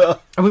 minutes there?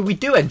 I mean, we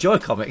do enjoy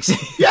comics.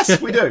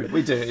 Yes, we do.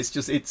 We do. It's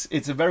just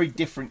it's a very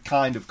different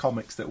kind of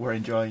comics that we're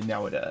enjoying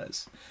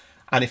nowadays.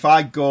 And if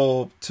I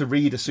go to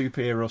read a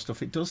superhero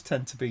stuff, it does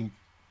tend to be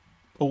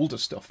older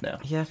stuff now.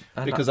 Yeah.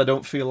 Because I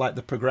don't feel like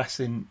they're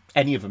progressing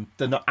any of them.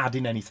 They're not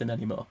adding anything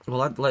anymore. Well,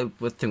 like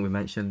the thing we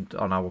mentioned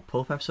on our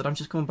Pulp episode, I'm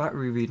just going back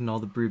rereading all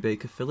the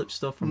Brubaker Phillips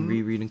stuff and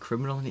rereading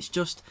Criminal, and it's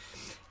just,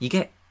 you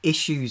get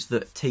issues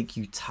that take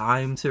you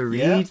time to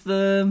read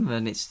them,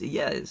 and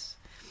it's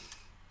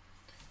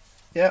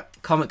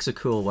comics are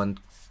cool when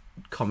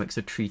comics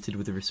are treated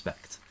with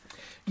respect.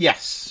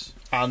 Yes,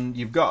 and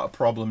you've got a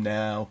problem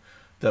now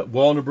that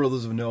Warner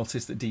Brothers have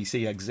noticed that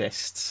DC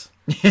exists.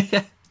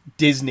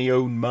 Disney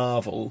own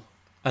Marvel,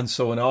 and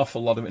so an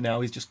awful lot of it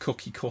now is just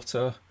cookie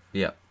cutter,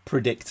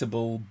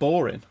 predictable,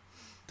 boring.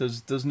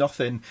 There's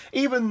nothing.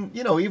 Even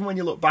when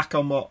you look back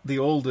on what the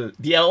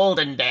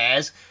olden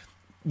days,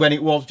 when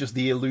it was just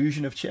the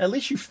illusion of change, at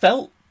least you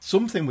felt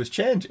something was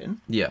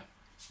changing. Yeah.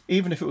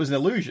 Even if it was an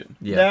illusion.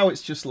 Yeah. Now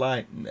it's just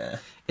like, nah.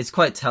 It's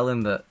quite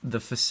telling that the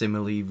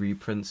facsimile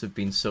reprints have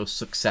been so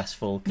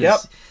successful.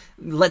 Cause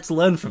let's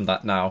learn from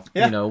that now.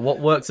 Yeah. You know, what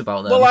works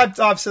about them. Well,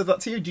 I've said that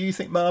to you. Do you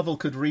think Marvel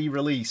could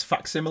re-release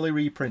facsimile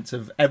reprints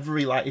of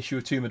every issue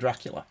of Tomb of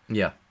Dracula?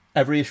 Yeah.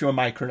 Every issue of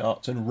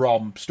Micronauts and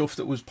ROM, stuff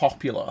that was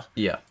popular.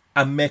 Yeah.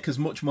 And make as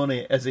much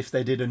money as if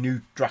they did a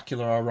new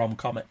Dracula or ROM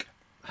comic?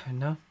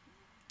 No.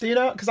 Do you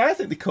know? Because I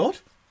think they could.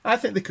 I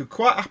think they could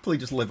quite happily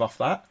just live off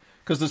that.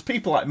 Because there's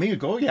people like me who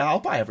go, yeah, I'll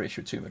buy every issue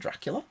of Tomb of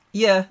Dracula.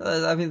 Yeah,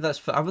 I mean,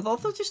 that's... I would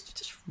also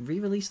just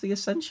re-release the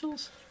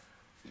essentials.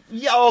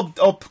 Yeah,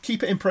 or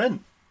keep it in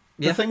print.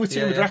 The thing with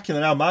Tomb of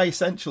Dracula now, my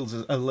essentials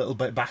are a little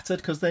bit battered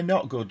because they're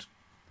not good.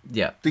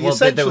 Yeah, they were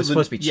supposed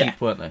to be cheap,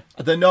 weren't they?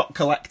 They're not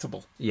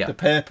collectible. Yeah. The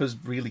paper's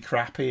really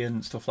crappy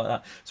and stuff like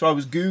that. So I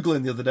was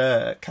Googling the other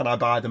day, can I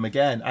buy them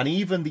again? And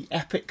even the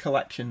Epic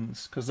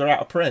collections, because they're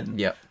out of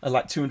print, are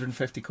like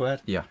 250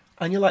 quid. Yeah.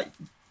 And you're like,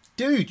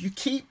 dude, you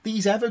keep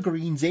these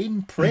evergreens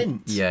in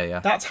print. Yeah.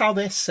 That's how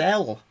they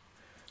sell.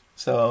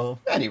 So,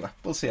 anyway,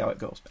 we'll see how it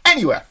goes.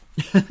 Anyway,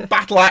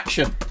 Battle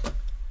Action.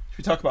 Should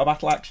we talk about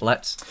Battle Action?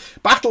 Let's.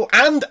 Battle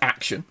and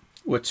Action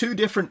were two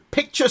different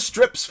picture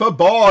strips for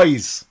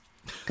boys.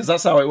 Because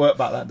that's how it worked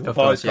back then. There were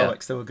boys'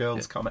 comics, there were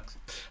girls' comics.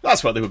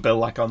 That's what they were billed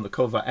like on the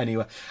cover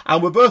anyway.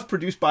 And were both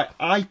produced by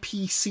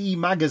IPC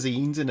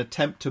magazines in an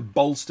attempt to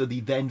bolster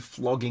the then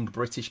flogging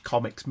British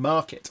comics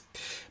market.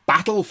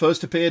 Battle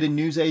first appeared in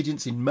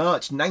newsagents in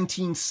March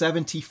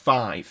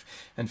 1975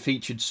 and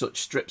featured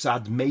such strips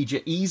as Major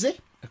Easy,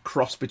 a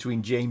cross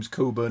between James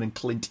Coburn and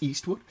Clint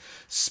Eastwood,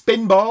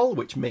 Spinball,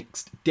 which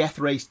mixed Death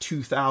Race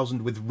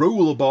 2000 with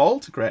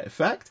Rollerball to great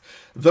effect,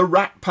 The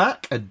Rat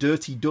Pack, a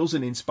Dirty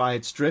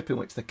Dozen-inspired strip in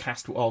which the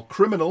cast were all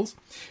criminals,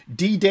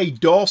 D-Day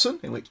Dawson,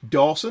 in which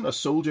Dawson, a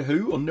soldier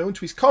who, unknown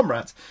to his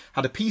comrades,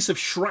 had a piece of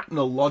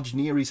shrapnel lodged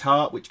near his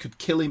heart which could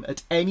kill him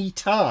at any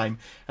time,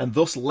 and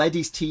thus led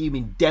his team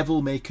in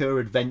Devil May Cur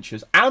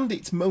adventures, and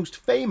its most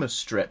famous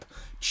strip,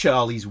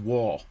 Charlie's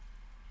War.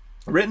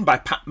 Written by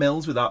Pat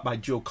Mills with art by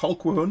Joe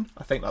Colquhoun,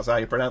 I think that's how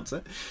you pronounce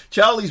it,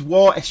 Charlie's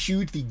War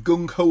eschewed the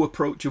gung-ho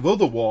approach of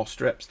other war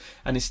strips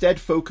and instead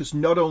focused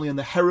not only on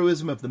the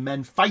heroism of the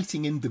men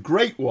fighting in the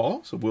Great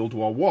War, so World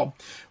War I,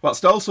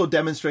 whilst also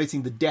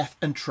demonstrating the death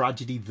and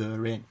tragedy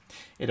therein.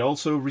 It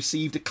also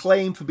received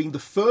acclaim for being the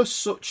first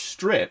such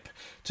strip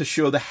to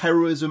show the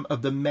heroism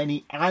of the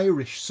many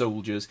Irish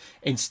soldiers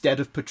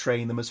instead of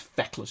portraying them as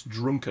feckless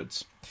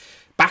drunkards.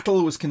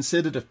 Battle was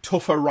considered a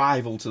tougher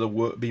rival to the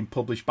work being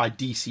published by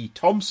DC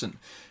Thomson,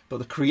 but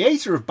the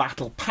creator of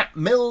Battle, Pat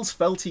Mills,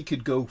 felt he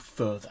could go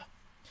further.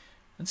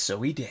 And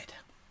so he did.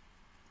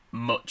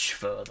 Much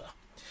further.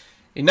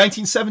 In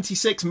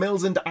 1976,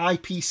 Mills and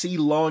IPC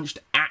launched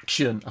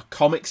Action, a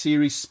comic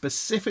series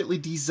specifically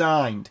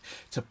designed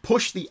to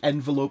push the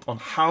envelope on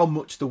how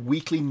much the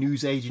weekly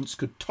newsagents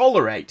could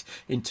tolerate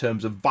in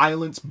terms of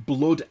violence,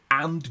 blood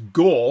and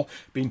gore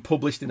being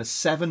published in a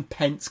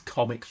 7p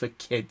comic for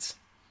kids.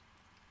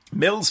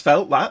 Mills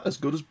felt that, as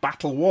good as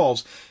Battle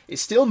was, it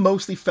still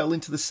mostly fell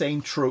into the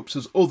same tropes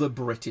as other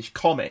British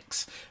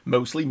comics,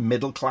 mostly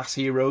middle-class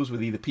heroes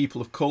with either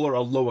people of colour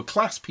or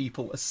lower-class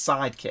people as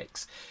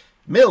sidekicks.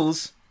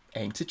 Mills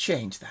aimed to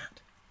change that.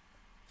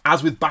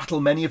 As with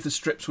Battle, many of the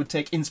strips would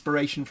take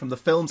inspiration from the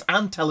films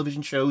and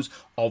television shows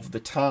of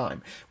the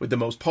time, with the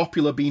most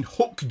popular being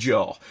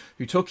Hookjaw,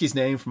 who took his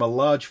name from a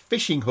large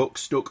fishing hook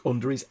stuck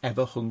under his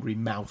ever-hungry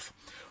mouth.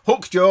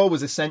 Hookjaw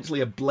was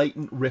essentially a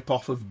blatant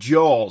rip-off of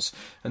Jaws,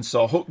 and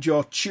saw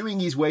Hookjaw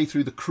chewing his way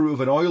through the crew of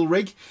an oil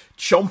rig,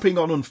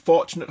 chomping on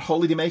unfortunate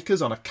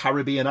holidaymakers on a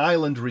Caribbean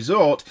island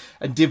resort,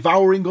 and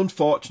devouring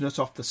unfortunates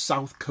off the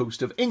south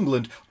coast of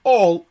England,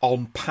 all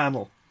on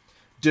panel.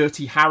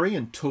 Dirty Harry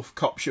and tough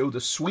cop show The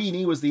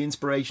Sweeney was the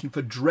inspiration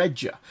for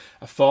Dredger,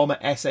 a former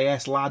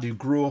SAS lad who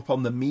grew up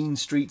on the mean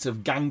streets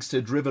of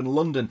gangster-driven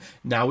London,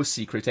 now a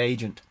secret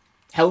agent.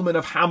 Hellman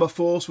of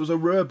Hammerforce was a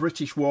rare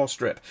British war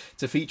strip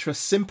to feature a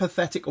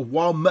sympathetic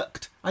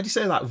Wehrmacht. How do you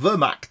say that?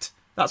 Wehrmacht.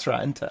 That's right,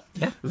 isn't it?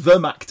 Yeah.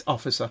 Wehrmacht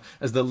officer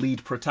as the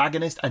lead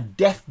protagonist, and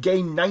Death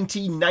Game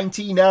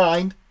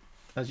 1999,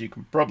 as you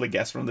can probably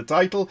guess from the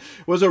title,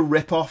 was a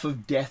rip-off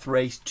of Death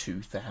Race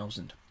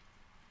 2000.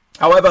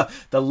 However,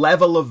 the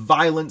level of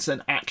violence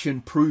and action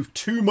proved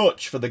too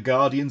much for the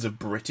guardians of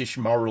British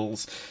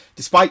morals.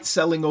 Despite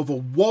selling over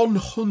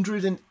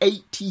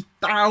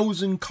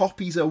 180,000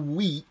 copies a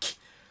week,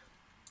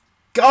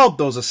 God,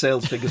 those are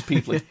sales figures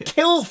people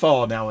kill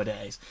for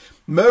nowadays.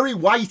 Murray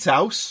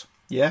Whitehouse,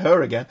 Yeah,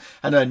 her again.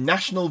 And her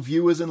National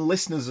Viewers and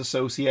Listeners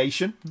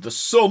Association, The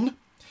Sun,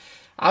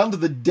 and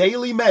the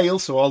Daily Mail,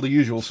 so all the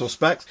usual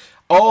suspects,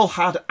 all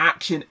had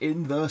Action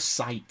in their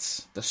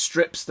sights. The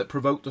strips that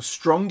provoked the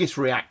strongest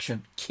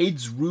reaction,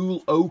 Kids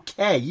Rule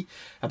OK,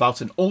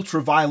 about an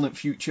ultra-violent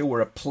future where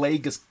a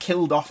plague has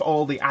killed off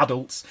all the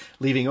adults,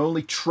 leaving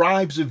only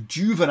tribes of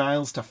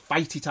juveniles to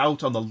fight it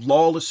out on the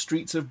lawless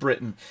streets of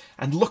Britain,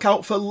 and Look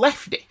Out for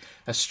Lefty,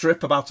 a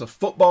strip about a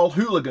football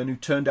hooligan who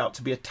turned out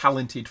to be a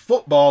talented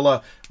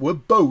footballer, were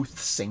both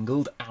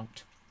singled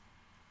out.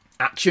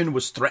 Action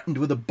was threatened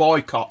with a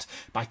boycott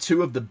by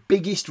two of the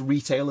biggest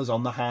retailers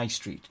on the high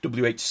street,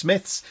 W.H.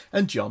 Smith's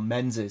and John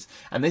Menzies,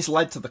 and this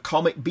led to the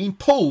comic being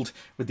pulled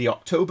with the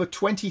October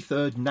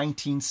 23rd,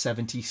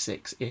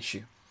 1976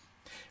 issue.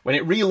 When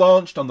it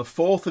relaunched on the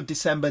 4th of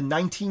December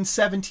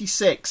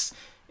 1976,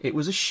 it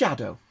was a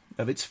shadow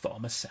of its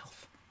former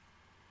self.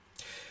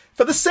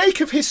 For the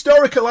sake of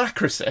historical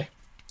accuracy,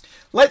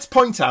 let's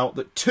point out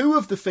that two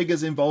of the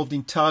figures involved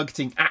in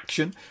targeting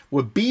Action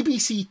were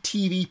BBC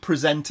TV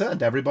presenter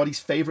and everybody's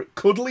favourite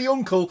cuddly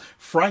uncle,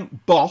 Frank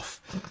Boff,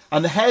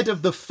 and the head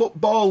of the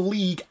Football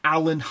League,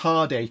 Alan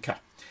Hardacre.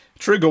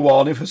 Trigger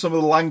warning for some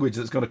of the language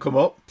that's going to come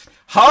up.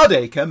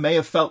 Hardacre may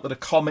have felt that a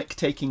comic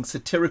taking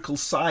satirical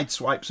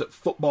sideswipes at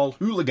football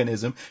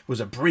hooliganism was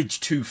a bridge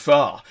too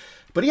far,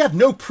 but he had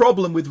no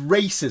problem with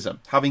racism,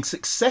 having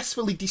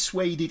successfully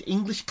dissuaded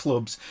English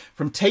clubs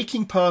from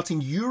taking part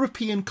in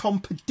European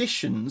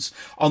competitions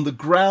on the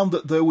ground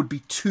that there would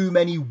be too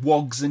many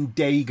wogs and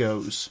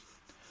dagos.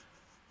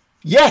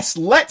 Yes,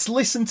 let's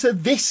listen to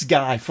this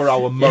guy for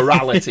our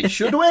morality,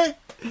 should we?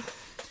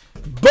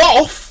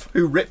 Boff,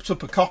 who ripped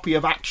up a copy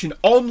of Action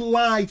on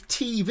live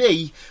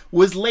TV,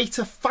 was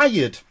later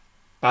fired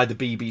by the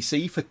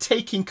BBC for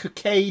taking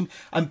cocaine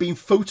and being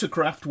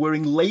photographed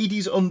wearing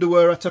ladies'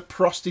 underwear at a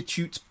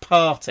prostitute's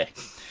party.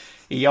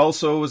 He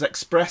also has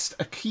expressed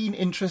a keen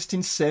interest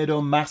in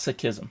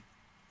sadomasochism.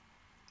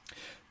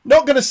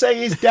 Not going to say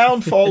his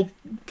downfall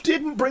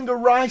didn't bring a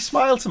wry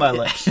smile to my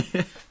lips.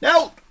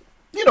 Now,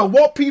 you know,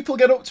 what people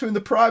get up to in the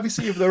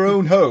privacy of their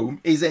own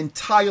home is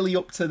entirely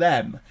up to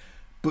them,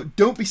 but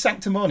don't be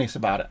sanctimonious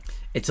about it.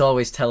 It's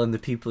always telling the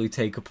people who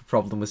take up a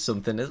problem with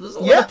something. There's a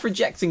lot of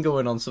projecting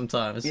going on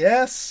sometimes.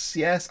 Yes.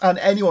 And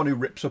anyone who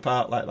rips up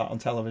art like that on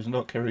television, I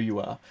don't care who you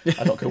are.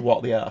 I don't care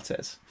what the art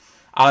is.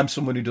 I'm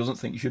someone who doesn't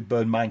think you should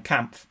burn Mein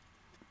Kampf.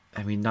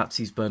 I mean,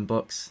 Nazis burn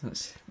books.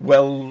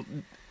 Well,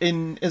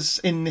 in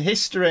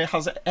history,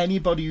 has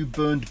anybody who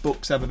burned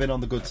books ever been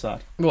on the good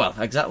side? Well,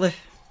 exactly.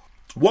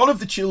 One of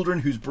the children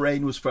whose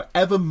brain was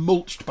forever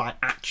mulched by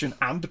action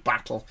and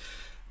battle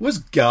was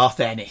Garth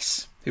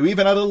Ennis, who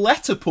even had a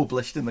letter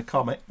published in the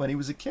comic when he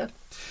was a kid.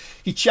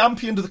 He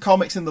championed the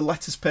comics in the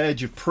letters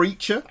page of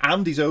Preacher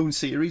and his own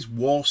series,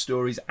 War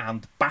Stories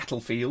and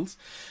Battlefields,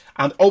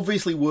 and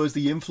obviously wears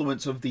the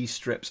influence of these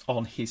strips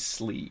on his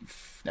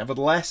sleeve.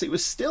 Nevertheless, it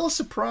was still a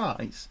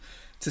surprise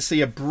to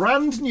see a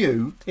brand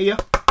new, here,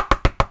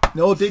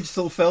 no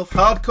digital filth,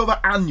 hardcover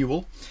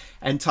annual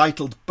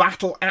entitled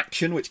Battle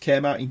Action, which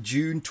came out in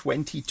June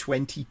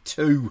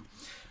 2022.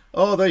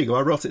 Oh, there you go,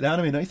 I wrote it down.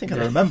 I mean, I think I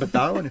remembered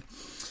that one.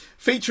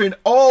 Featuring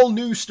all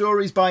new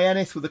stories by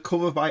Ennis with a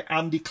cover by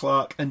Andy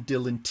Clark and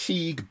Dylan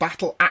Teague,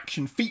 Battle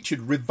Action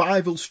featured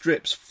revival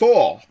strips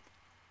for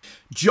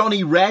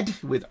Johnny Red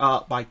with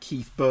art by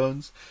Keith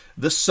Burns,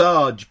 The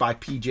Sarge by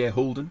PJ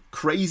Holden,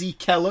 Crazy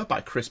Keller by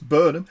Chris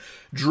Burnham,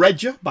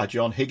 Dredger by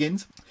John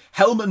Higgins,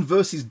 Hellman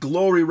vs.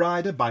 Glory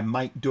Rider by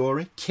Mike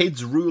Dory,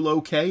 Kids Rule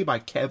OK by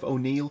Kev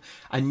O'Neill,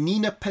 and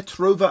Nina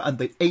Petrova and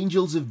the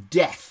Angels of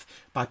Death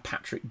by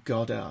Patrick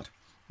Goddard.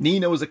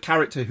 Nina was a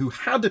character who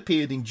had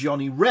appeared in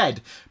Johnny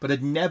Red, but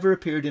had never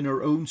appeared in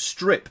her own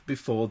strip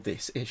before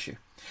this issue.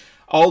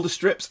 All the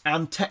strips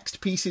and text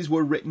pieces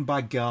were written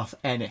by Garth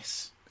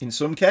Ennis. In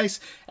some case,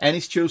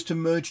 Ennis chose to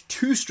merge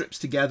two strips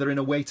together in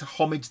a way to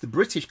homage the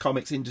British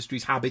comics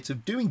industry's habit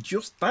of doing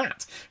just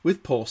that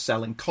with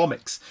poor-selling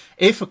comics.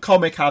 If a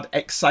comic had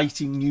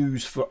exciting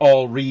news for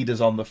all readers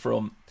on the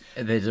front,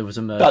 there was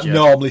a merger. That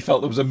normally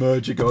felt there was a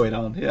merger going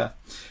on, yeah.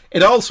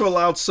 It also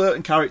allowed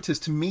certain characters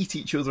to meet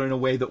each other in a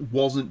way that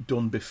wasn't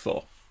done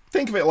before.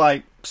 Think of it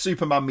like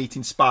Superman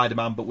meeting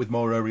Spider-Man, but with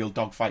more aerial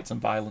dogfights and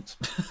violence.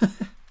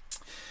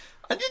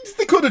 And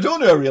they could have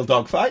done aerial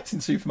dogfights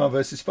in Superman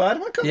vs.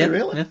 Spider-Man, couldn't they,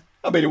 really? Yeah.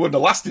 I mean, it wouldn't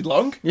have lasted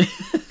long,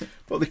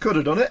 but they could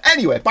have done it.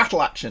 Anyway,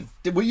 Battle Action.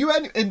 Were you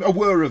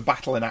aware of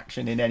Battle in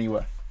Action in any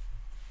way?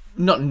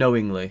 Not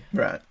knowingly.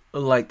 Right.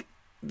 Like,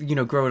 you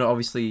know, growing up,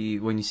 obviously,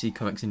 when you see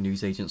comics in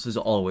newsagents, there's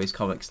always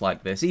comics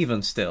like this,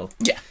 even still.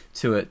 Yeah.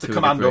 The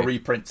Commando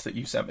reprints that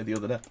you sent me the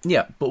other day.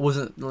 Yeah, but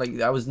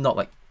I was not,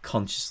 like,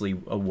 consciously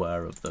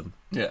aware of them.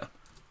 Yeah.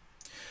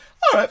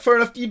 All right, fair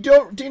enough. Do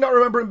you not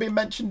remember him being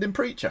mentioned in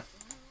Preacher?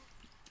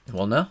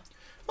 Well, no.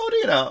 Oh, do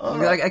you know?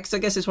 Right. I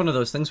guess it's one of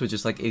those things where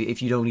just, like,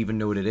 if you don't even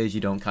know what it is, you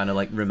don't kind of,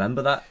 like,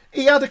 remember that.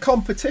 He had a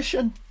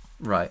competition.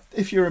 Right.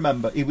 If you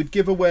remember. He would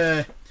give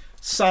away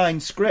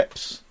signed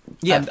scripts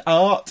and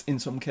art, in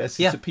some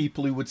cases, to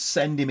people who would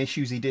send him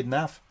issues he didn't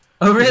have.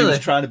 Oh, really? He was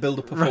trying to build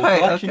up a full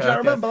collection. Do you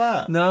remember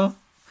that? No.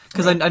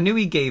 Because I knew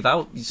he gave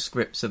out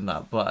scripts and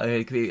that, but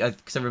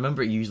because I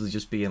remember it usually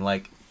just being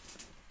like,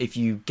 if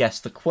you guess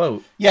the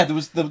quote. Yeah, there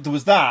was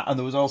that, and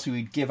there was also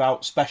he'd give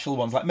out special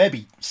ones, like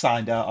maybe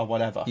signed out or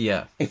whatever.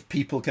 Yeah. If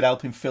people could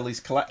help him fill his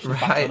collection of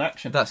Battle in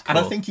Action. That's cool.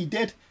 And I think he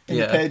did. In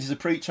the Pages of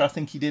Preacher, I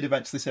think he did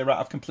eventually say, right,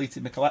 I've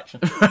completed my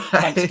collection.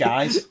 Thanks,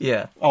 guys.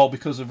 Yeah. All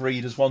because of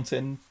readers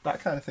wanting that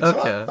kind of thing.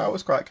 Okay. So that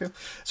was quite cool.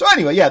 So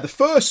anyway, yeah, the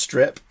first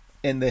strip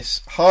in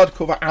this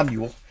hardcover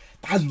annual,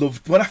 I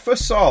loved when I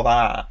first saw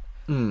that,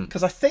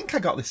 because I think I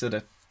got this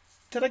did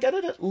I get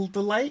it at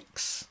the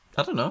Lakes?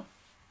 I don't know.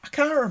 I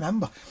can't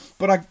remember,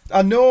 but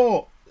I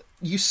know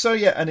you saw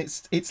it, and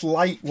it's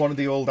like one of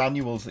the old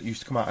annuals that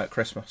used to come out at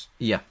Christmas.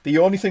 Yeah. The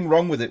only thing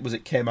wrong with it was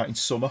it came out in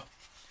summer,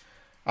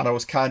 and I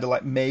was kind of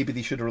like, maybe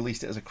they should have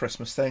released it as a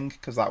Christmas thing,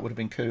 because that would have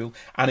been cool,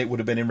 and it would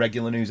have been in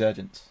regular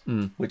newsagents,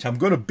 which I'm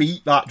going to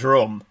beat that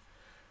drum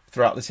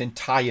throughout this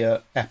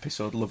entire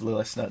episode, lovely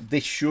listener.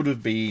 This should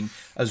have been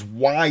as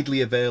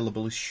widely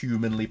available as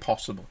humanly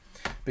possible,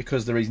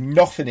 because there is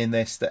nothing in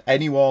this that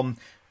anyone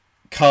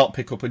can't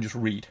pick up and just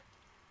read.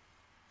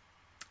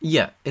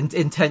 Yeah,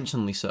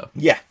 intentionally so.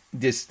 Yeah,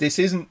 this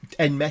isn't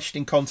enmeshed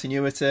in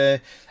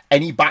continuity.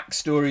 Any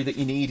backstory that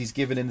you need is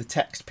given in the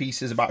text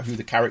pieces about who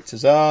the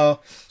characters are.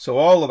 So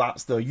all of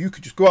that's there. You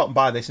could just go out and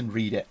buy this and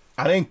read it.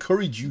 And I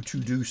encourage you to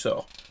do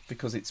so,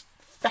 because it's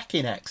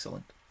fucking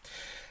excellent.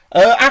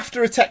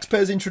 After a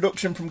taxpayer's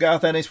introduction from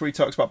Garth Ennis, where he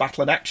talks about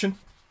Battle in Action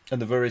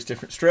and the various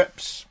different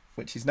strips,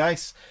 which is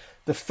nice.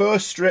 The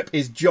first strip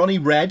is Johnny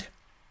Red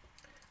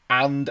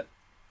and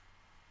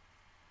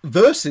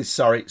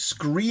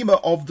Screamer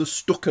of the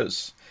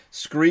Stuckers.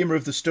 Screamer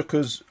of the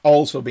Stuckers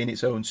also being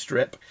its own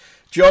strip.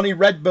 Johnny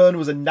Redburn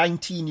was a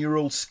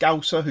 19-year-old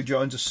Scouser who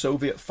joins a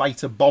Soviet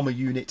fighter bomber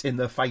unit in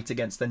their fight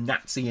against the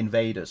Nazi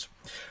invaders.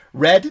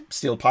 Red,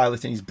 still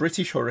piloting his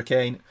British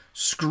Hurricane.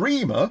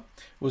 Screamer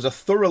was a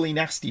thoroughly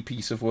nasty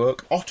piece of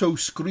work. Otto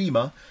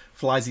Screamer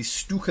flies his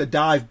Stuka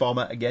dive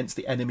bomber against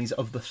the enemies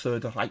of the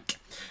Third Reich.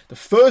 The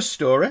first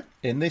story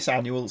in this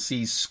annual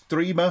sees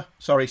Screamer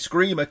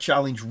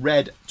challenge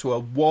Red to a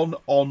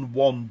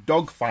one-on-one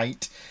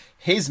dogfight.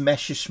 His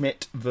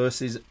Messerschmitt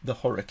versus the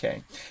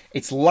Hurricane.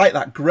 It's like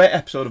that great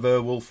episode of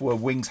Airwolf where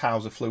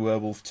Wingshauser flew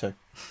Airwolf 2.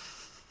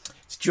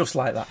 It's just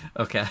like that.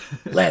 Okay.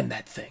 Learn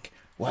that thing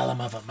while I'm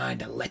of a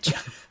mind to let you.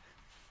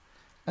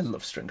 I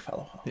love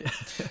Stringfellow.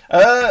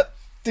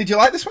 Did you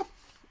like this one?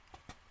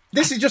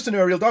 This is just an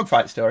aerial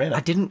dogfight story, isn't it? I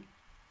didn't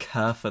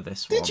care for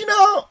this one. Did you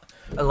not?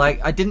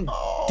 Like, I didn't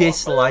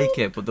dislike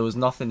it, but there was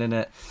nothing in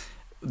it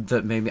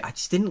that made me... I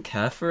just didn't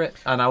care for it,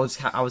 and I was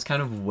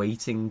kind of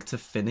waiting to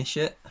finish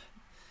it.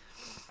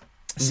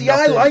 See,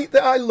 nothing. I liked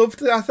it. I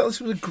loved it. I thought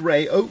this was a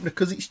great opener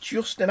because it's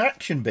just an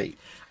action beat.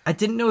 I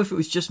didn't know if it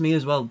was just me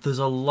as well. There's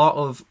a lot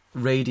of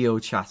radio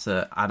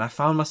chatter, and I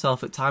found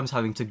myself at times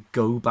having to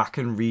go back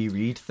and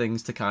reread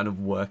things to kind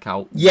of work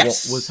out what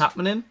was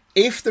happening.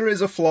 If there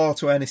is a flaw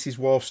to Ennis's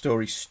War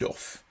Story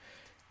stuff,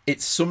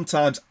 it's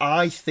sometimes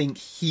I think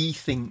he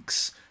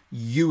thinks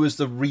you as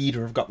the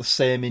reader have got the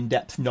same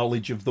in-depth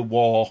knowledge of the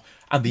war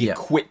and the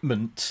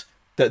equipment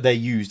that they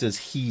used as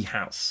he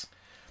has.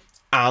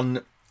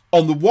 And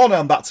on the one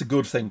hand, that's a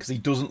good thing, because he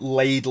doesn't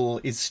ladle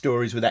his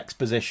stories with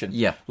exposition.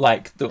 Yeah.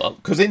 Like,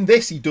 because in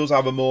this, he does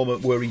have a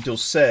moment where he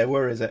does say,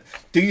 where is it?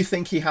 Do you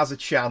think he has a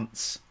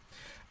chance?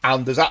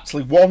 And there's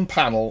actually one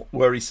panel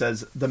where he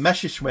says, the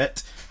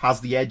Messerschmitt has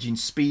the edge in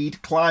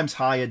speed, climbs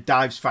higher,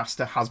 dives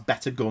faster, has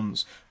better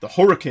guns. The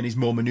Hurricane is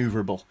more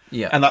manoeuvrable.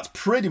 Yeah. And that's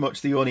pretty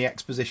much the only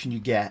exposition you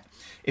get.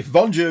 If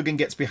Von Jurgen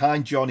gets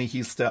behind Johnny,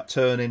 he'll start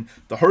turning.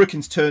 The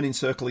Hurricane's turning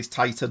circle is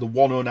tighter. The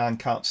 109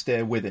 can't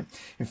stay with him.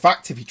 In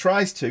fact, if he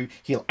tries to,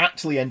 he'll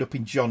actually end up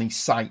in Johnny's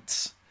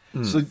sights.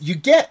 So you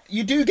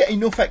do get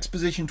enough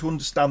exposition to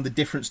understand the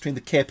difference between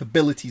the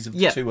capabilities of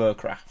the two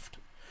aircraft.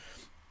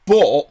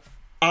 But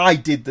I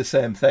did the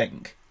same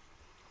thing.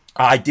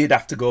 I did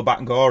have to go back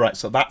and go, all right,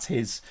 so that's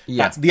his...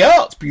 Yeah. The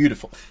art's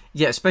beautiful.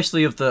 Yeah,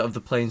 especially of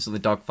the planes and the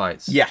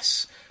dogfights.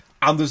 Yes.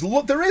 And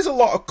there is a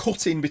lot of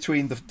cutting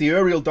between the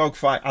aerial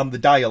dogfight and the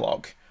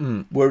dialogue,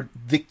 where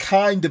they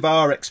kind of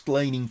are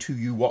explaining to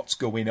you what's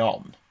going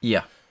on.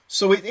 Yeah.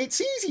 So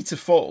it's easy to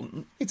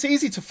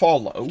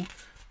follow,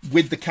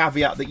 with the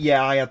caveat that,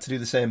 I had to do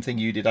the same thing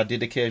you did. I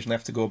did occasionally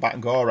have to go back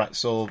and go, all right,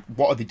 so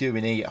what are they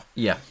doing here?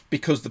 Yeah.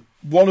 Because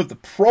one of the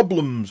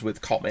problems with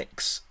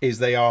comics is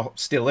they are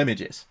still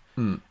images.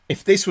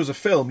 If this was a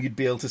film, you'd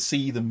be able to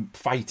see them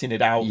fighting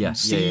it out and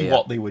see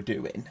what they were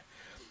doing.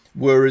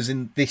 Whereas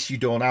in this, you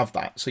don't have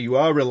that. So you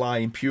are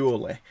relying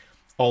purely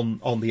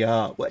on the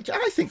art, which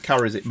I think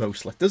carries it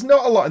mostly. There's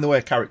not a lot in the way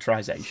of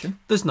characterization.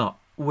 There's not,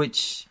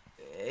 which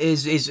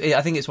is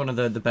I think it's one of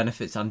the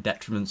benefits and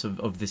detriments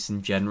of this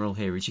in general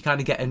here, is you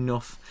kind of get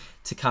enough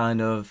to kind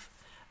of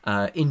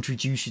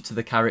introduce you to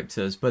the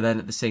characters, but then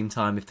at the same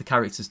time, if the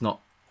character's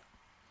not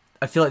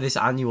I feel like this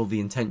annual, the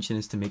intention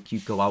is to make you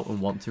go out and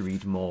want to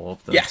read more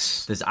of them.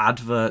 Yes. There's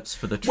adverts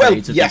for the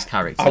trades of these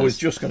characters. I was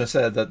just going to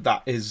say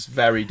that is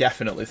very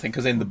definitely a thing,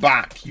 because in the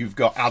back you've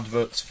got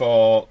adverts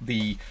for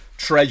the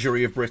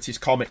Treasury of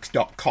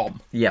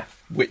BritishComics.com. Yeah.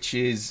 Which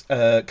is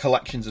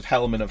collections of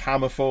Hellman of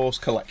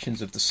Hammerforce,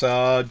 collections of The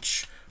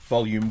Surge,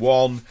 Volume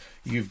 1.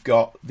 You've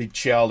got the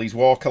Charlie's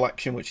War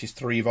collection, which is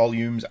 3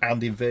 volumes,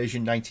 and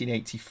Invasion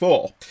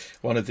 1984.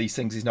 One of these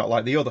things is not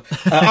like the other.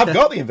 I've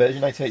got the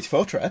Invasion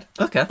 1984 trade.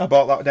 Okay. I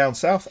bought that down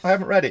south. I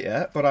haven't read it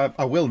yet, but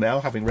I will now,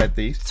 having read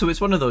these. So it's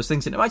one of those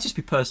things, and it might just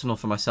be personal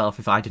for myself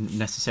if I didn't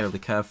necessarily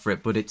care for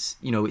it, but it's,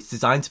 you know, it's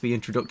designed to be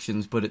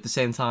introductions, but at the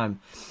same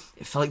time,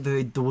 it felt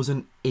like there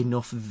wasn't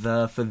enough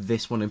there for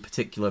this one in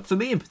particular, for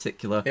me in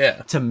particular,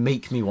 to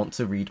make me want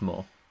to read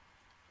more.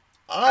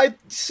 I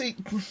see...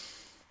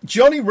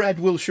 Johnny Red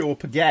will show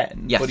up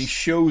again, yes. but he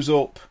shows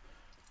up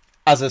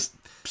as a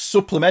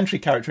supplementary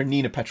character in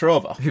Nina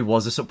Petrova. Who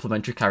was a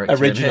supplementary character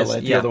originally,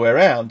 the other way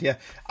around, yeah.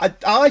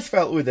 I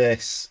felt with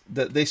this,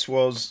 that this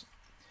was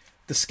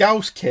the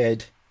Scouse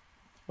kid.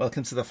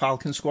 Welcome to the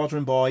Falcon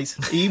Squadron, boys.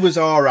 He was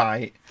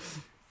alright,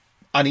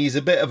 and he's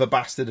a bit of a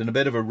bastard and a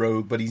bit of a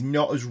rogue, but he's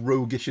not as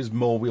roguish as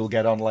more we'll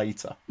get on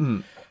later.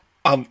 Mm.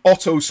 And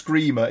Otto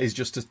Screamer is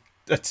just a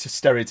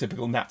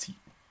stereotypical Nazi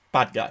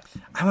bad guy.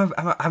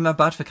 I'm a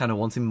bad for kind of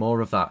wanting more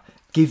of that.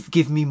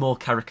 Give me more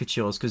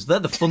caricatures, because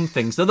they're the fun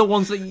things. They're the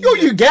ones that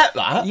you get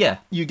that. Yeah.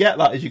 You get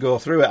that as you go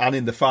through it, and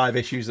in the 5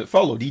 issues that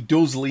followed, he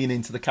does lean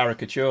into the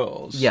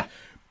caricatures. Yeah.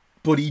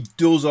 But he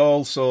does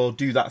also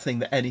do that thing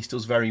that Ennis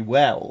does very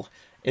well,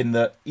 in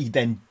that he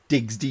then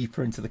digs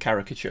deeper into the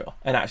caricature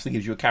and actually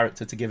gives you a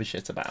character to give a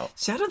shit about.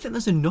 See, I don't think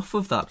there's enough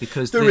of that,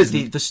 because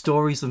the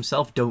stories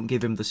themselves don't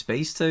give him the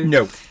space to.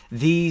 No.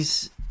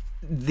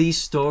 These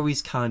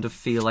stories kind of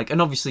feel like,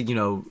 and obviously, you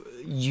know,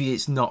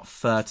 it's not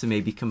fair to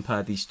maybe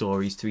compare these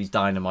stories to his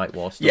Dynamite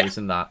War stories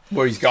and that.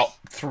 Where he's got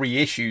 3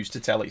 issues to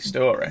tell his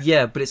story.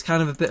 Yeah, but it's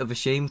kind of a bit of a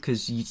shame,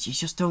 because you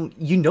just don't...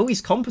 You know he's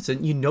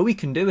competent, you know he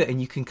can do it, and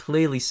you can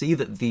clearly see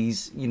that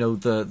these, you know,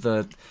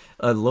 the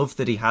love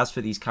that he has for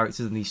these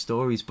characters and these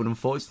stories, but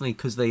unfortunately,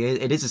 because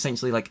it is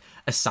essentially like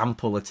a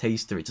sample, a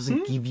taster, it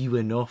doesn't give you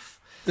enough.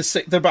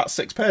 They're about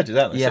 6 pages,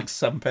 aren't they?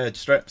 6-7 page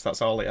strips,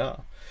 that's all they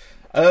are.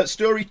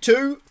 Story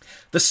 2.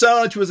 The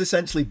Surge was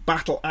essentially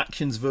Battle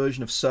Action's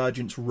version of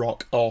Sergeant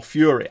Rock or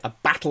Fury. A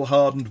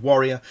battle-hardened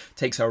warrior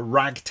takes a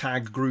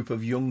ragtag group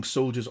of young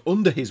soldiers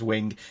under his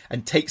wing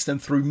and takes them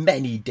through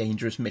many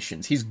dangerous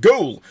missions. His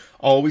goal,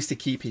 always to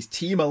keep his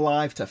team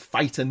alive to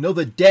fight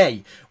another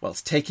day,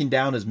 whilst taking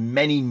down as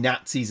many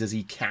Nazis as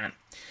he can.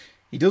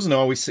 He doesn't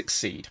always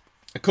succeed.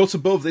 A cut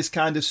above this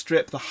kind of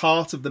strip, the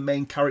heart of the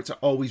main character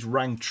always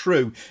rang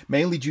true,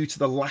 mainly due to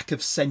the lack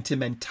of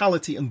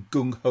sentimentality and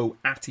gung-ho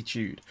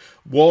attitude.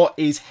 War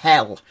is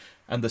hell,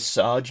 and the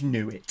Sarge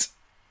knew it.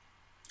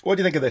 What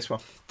do you think of this one?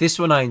 This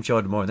one I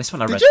enjoyed more. This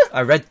one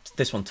I read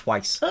this one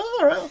twice. Oh,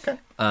 all right, okay.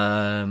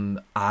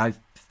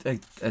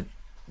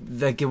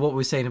 What we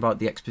were saying about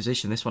the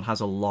exposition, this one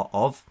has a lot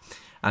of.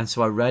 And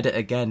so I read it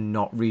again,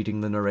 not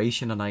reading the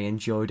narration, and I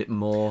enjoyed it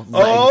more,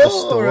 letting the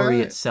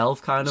story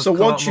itself kind of. So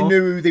once you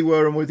knew who they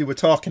were and what they were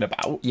talking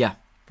about, yeah,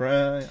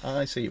 right,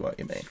 I see what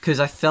you mean.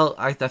 Because I felt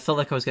like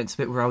I was getting to a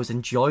bit where I was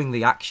enjoying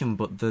the action,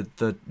 but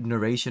the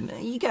narration.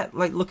 You get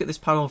like, look at this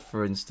panel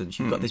for instance.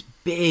 You've got this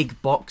big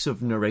box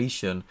of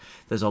narration.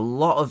 There's a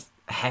lot of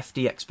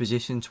hefty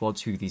exposition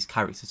towards who these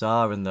characters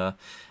are, and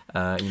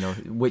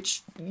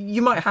which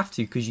you might have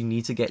to, because you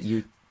need to get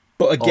you.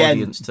 But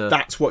again,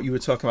 that's what you were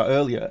talking about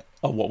earlier,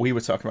 or what we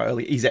were talking about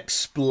earlier. He's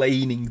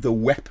explaining the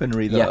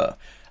weaponry there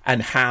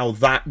and how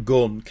that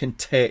gun can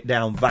take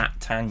down that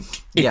tank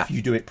if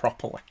you do it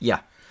properly.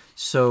 Yeah.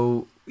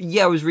 So,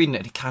 I was reading it,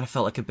 and it kind of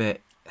felt like a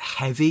bit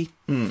heavy.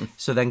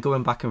 So then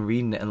going back and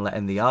reading it and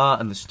letting the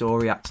art and the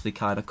story actually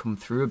kind of come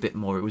through a bit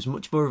more, it was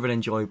much more of an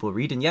enjoyable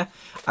read.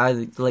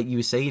 And like you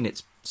were saying,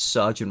 it's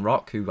Sergeant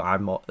Rock, who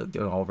I'm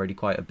already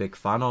quite a big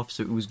fan of,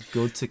 so it was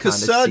good to kind of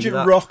see that. Because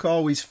Sergeant Rock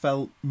always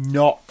felt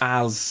not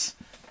as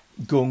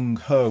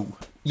gung-ho,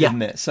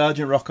 didn't it?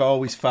 Sergeant Rock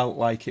always felt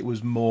like it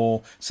was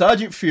more...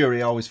 Sergeant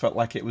Fury always felt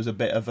like it was a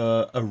bit of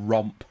a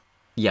romp.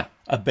 Yeah.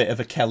 A bit of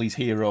a Kelly's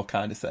Hero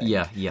kind of thing.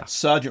 Yeah.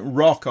 Sergeant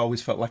Rock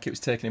always felt like it was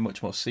taking it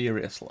much more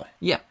seriously.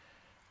 Yeah.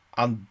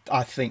 And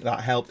I think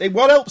that helped.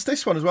 What helps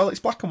this one as well, it's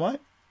black and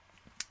white.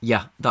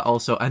 Yeah, that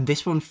also. And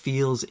this one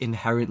feels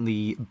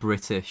inherently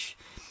British.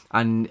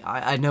 And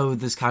I know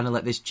there's kind of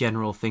like this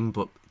general thing,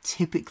 but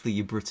typically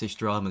your British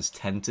dramas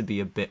tend to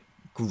be a bit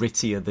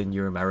grittier than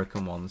your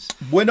American ones.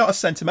 We're not as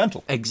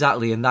sentimental.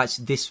 Exactly, and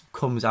this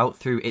comes out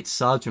through it's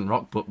Sergeant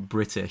Rock, but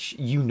British.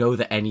 You know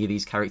that any of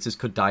these characters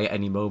could die at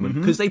any moment,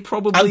 because they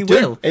probably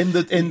will. In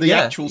the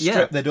actual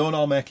strip, they don't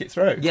all make it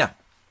through. Yeah.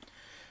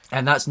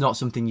 And that's not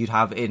something you'd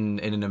have in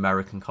an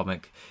American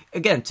comic.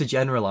 Again, to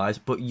generalise,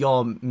 but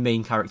your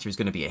main character is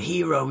going to be a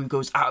hero who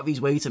goes out of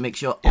his way to make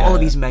sure all of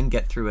these men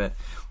get through it.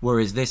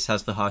 Whereas this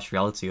has the harsh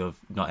reality of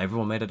not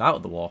everyone made it out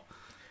of the war.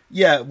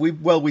 Yeah,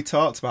 we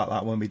talked about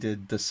that when we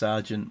did the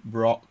Sergeant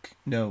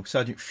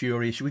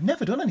Fury issue. We've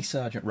never done any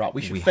Sergeant Rock.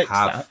 We should fix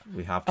that.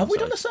 We have. Have we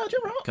done a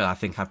Sergeant Rock? I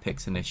think I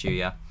picked an issue,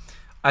 yeah.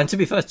 And to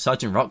be fair,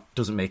 Sergeant Rock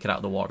doesn't make it out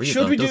of the war either.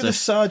 Should we do the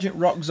Sergeant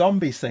Rock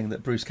Zombies thing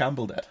that Bruce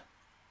Campbell did?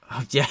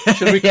 Oh, yeah.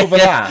 Should we cover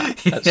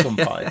that at some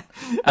point?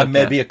 And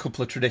maybe a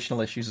couple of traditional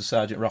issues of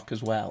Sergeant Rock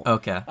as well.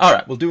 Okay. All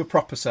right, we'll do a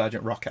proper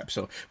Sergeant Rock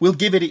episode. We'll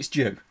give it its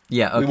due.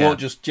 Yeah, okay. We won't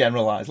just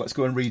generalise. Let's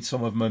go and read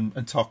some of them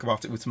and talk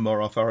about it with some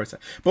more authority.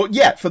 But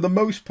yeah, for the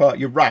most part,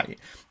 you're right.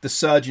 The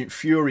Sergeant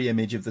Fury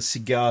image of the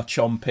cigar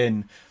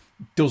chomping,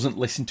 doesn't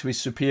listen to his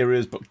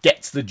superiors but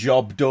gets the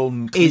job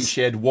done,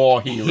 cliched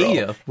war hero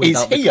here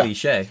without the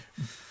cliche.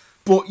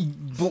 But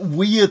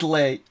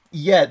weirdly,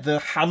 yeah, the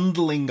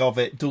handling of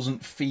it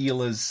doesn't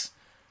feel as...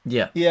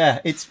 Yeah,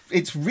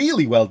 it's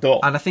really well done.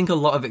 And I think a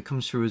lot of it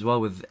comes through as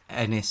well with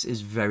Ennis is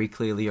very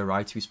clearly a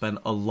writer who spent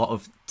a lot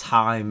of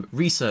time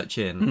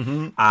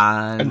researching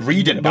and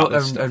reading about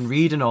this stuff. And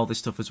reading all this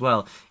stuff as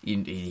well.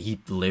 He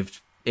lived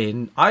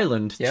in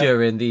Ireland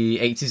during the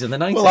 80s and the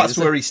 90s. Well, that's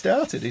where he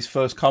started. His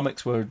first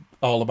comics were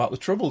all about the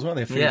Troubles, weren't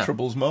they? A few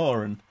Troubles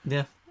more. And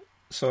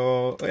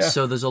So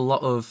there's a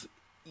lot of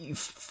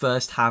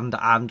first-hand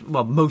and,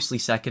 well, mostly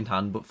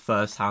second-hand, but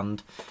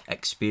first-hand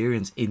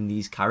experience in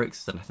these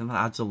characters, and I think that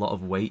adds a lot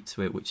of weight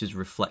to it, which is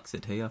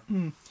reflected here.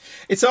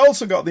 It's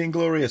also got the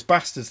Inglourious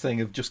Basterds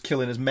thing of just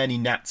killing as many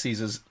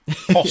Nazis as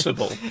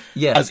possible,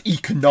 as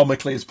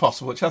economically as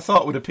possible, which I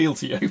thought would appeal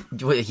to you.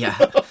 Yeah.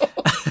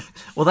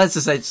 Well, that's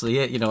essentially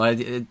it. You know,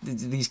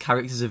 these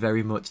characters are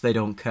very much, they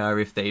don't care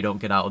if they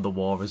don't get out of the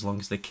war as long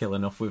as they kill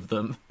enough with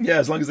them. Yeah,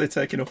 as long as they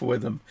take enough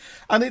with them.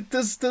 And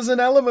there's an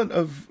element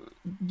of...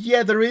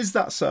 Yeah, there is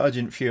that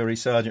Sergeant Fury,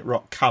 Sergeant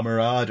Rock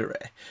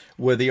camaraderie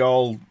where they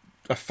all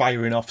are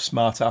firing off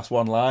smart-ass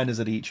one-liners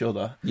at each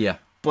other. Yeah.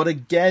 But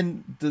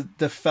again,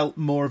 there felt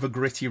more of a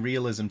gritty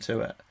realism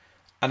to it.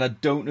 And I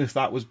don't know if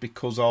that was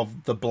because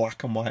of the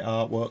black and white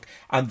artwork.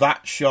 And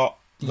that shot,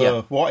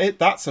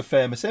 that's a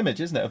famous image,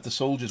 isn't it, of the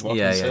soldiers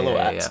walking in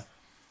silhouette. Yeah.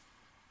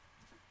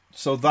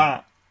 So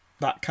that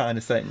kind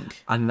of thing.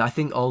 And I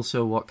think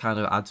also what kind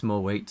of adds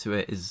more weight to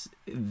it is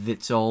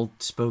it's all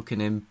spoken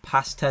in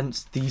past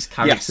tense. These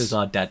characters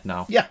are dead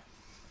now. Yeah,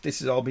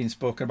 this is all being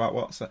spoken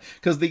about.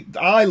 Because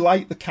I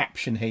like the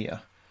caption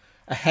here.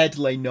 Ahead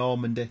lay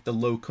Normandy, the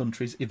Low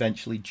Countries,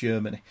 eventually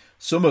Germany.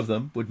 Some of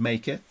them would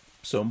make it,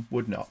 some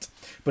would not.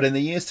 But in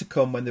the years to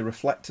come, when they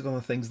reflected on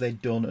the things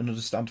they'd done and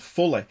understand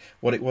fully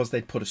what it was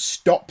they'd put a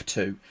stop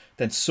to,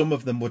 then some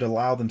of them would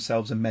allow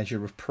themselves a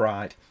measure of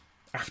pride.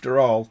 After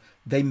all,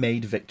 they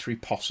made victory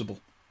possible.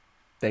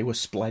 They were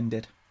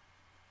splendid.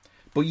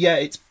 But yeah,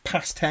 it's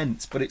past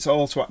tense, but it's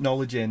also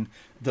acknowledging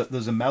that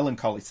there's a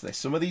melancholy to this.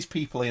 Some of these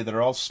people here that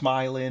are all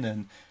smiling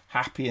and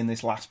happy in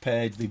this last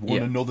page, they've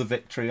won another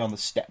victory on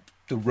the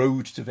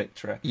road to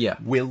victory,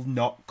 will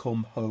not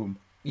come home.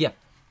 Yeah.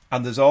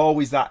 And there's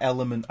always that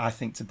element, I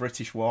think, to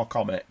British war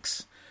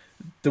comics.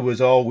 There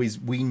was always,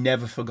 we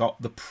never forgot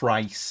the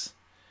price.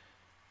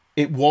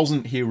 It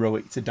wasn't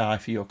heroic to die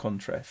for your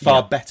country.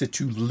 Far better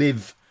to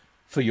live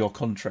for your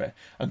country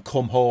and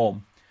come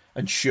home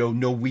and show,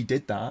 no, we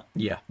did that.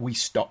 Yeah. We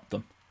stopped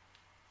them.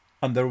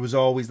 And there was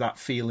always that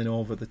feeling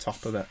over the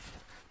top of it.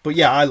 But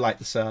yeah, I like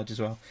the Sarge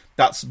as well.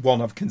 That's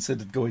one I've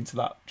considered going to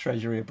that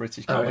Treasury of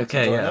British Comics.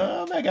 Okay,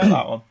 I may get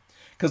that one.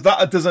 Because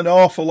there's an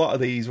awful lot of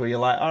these where you're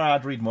like, all right,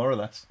 I'd read more of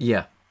this.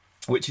 Yeah.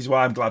 Which is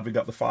why I'm glad we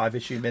got the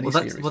 5-issue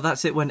miniseries. Well,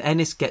 that's it. When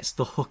Ennis gets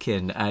the hook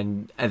in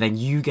and then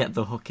you get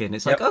the hook in,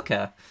 it's like,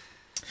 okay.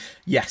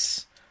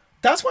 Yes.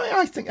 That's why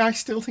I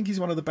still think he's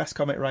one of the best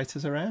comic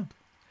writers around.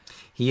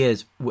 He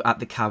is, at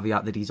the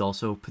caveat that he's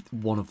also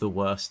one of the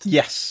worst.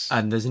 Yes.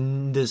 And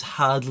there's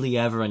hardly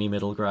ever any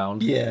middle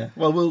ground. Yeah.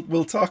 Well,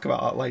 we'll talk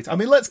about that later. I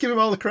mean, let's give him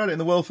all the credit in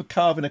the world for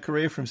carving a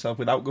career for himself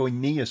without going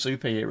near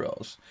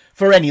superheroes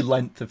for any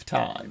length of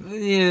time.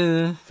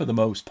 Yeah. For the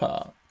most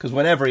part. Because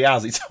whenever he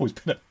has, it's always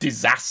been a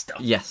disaster.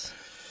 Yes.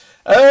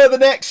 The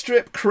next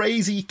strip,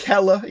 Crazy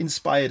Keller,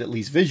 inspired at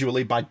least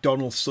visually by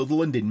Donald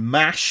Sutherland in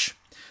MASH,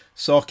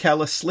 saw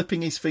Keller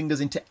slipping his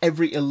fingers into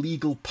every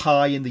illegal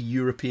pie in the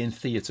European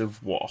theatre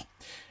of war.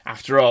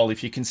 After all,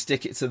 if you can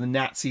stick it to the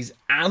Nazis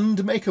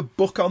and make a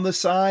buck on the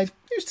side,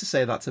 who's to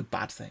say that's a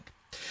bad thing?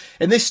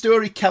 In this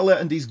story, Keller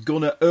and his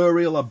gunner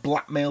Uriel are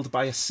blackmailed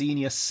by a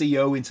senior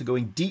CO into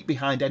going deep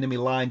behind enemy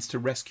lines to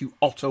rescue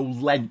Otto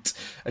Lent,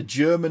 a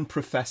German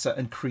professor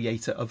and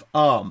creator of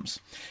arms.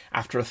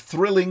 After a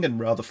thrilling and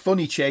rather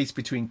funny chase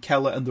between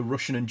Keller and the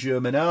Russian and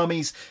German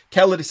armies,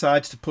 Keller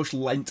decides to push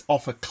Lent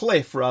off a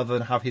cliff rather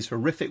than have his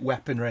horrific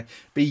weaponry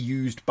be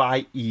used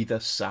by either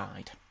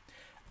side.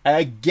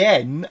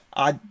 Again,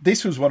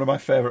 this was one of my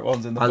favourite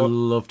ones in the book. I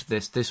loved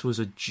this. This was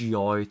a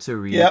joy to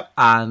read. Yep.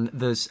 And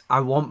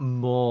I want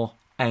more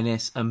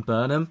Ennis and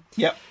Burnham.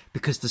 Yep.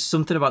 Because there's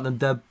something about them.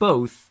 They're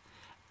both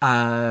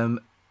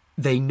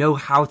they know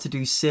how to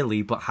do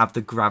silly, but have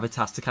the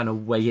gravitas to kind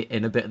of weigh it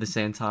in a bit at the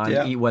same time.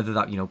 Yeah. Whether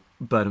that,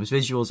 Burnham's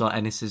visuals or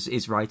Ennis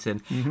is writing.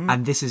 Mm-hmm.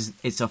 And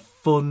it's a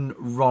fun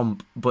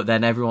romp, but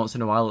then every once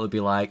in a while it'll be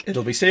like...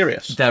 It'll be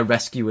serious. They're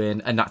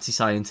rescuing a Nazi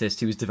scientist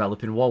who was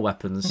developing war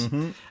weapons.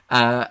 Mm-hmm.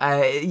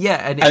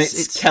 And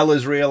it's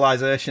Keller's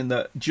realisation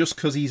that just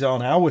because he's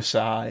on our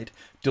side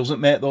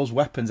doesn't make those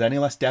weapons any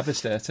less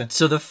devastating.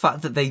 So the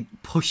fact that they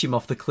push him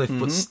off the cliff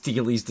but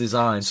steal his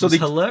designs was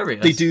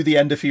hilarious. They do the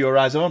End of For Your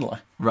Eyes Only.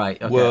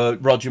 Right, okay. Where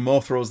Roger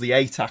Moore throws the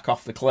ATAC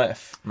off the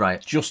cliff. Right.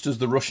 Just as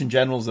the Russian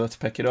general's there to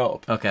pick it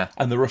up. Okay.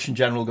 And the Russian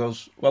general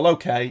goes, well,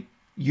 okay,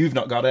 you've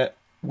not got it,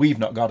 we've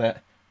not got it.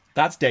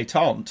 That's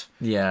détente.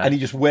 Yeah. And he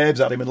just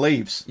waves at him and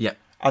leaves. Yeah.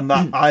 And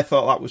that I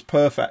thought that was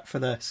perfect for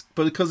this.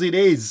 But because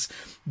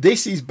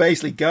this is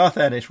basically Garth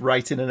Ennis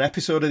writing an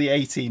episode of The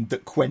A-Team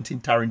that Quentin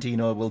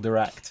Tarantino will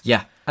direct.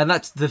 Yeah. And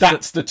that's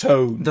the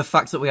tone. The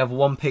fact that we have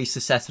one piece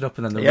to set it up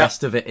and then the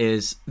rest of it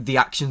is the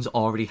action's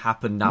already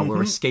happened now.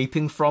 We're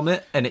escaping from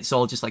it and it's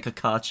all just like a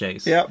car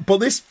chase. Yeah, but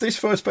this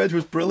first page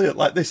was brilliant.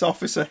 Like, this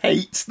officer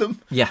hates them.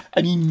 Yeah.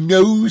 And he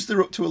knows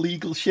they're up to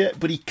illegal shit,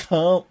 but he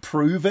can't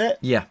prove it.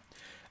 Yeah.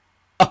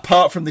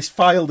 Apart from this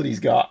file that he's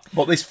got.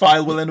 But this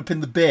file will end up in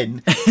the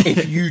bin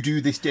if you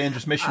do this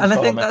dangerous mission And for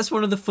I think me. that's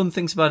one of the fun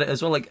things about it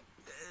as well. Like,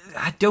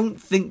 I don't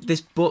think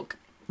this book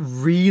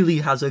really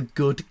has a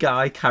good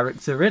guy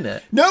character in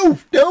it. No.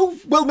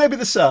 Well, maybe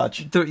the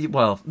Sarge.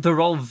 They're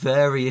all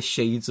various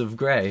shades of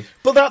grey.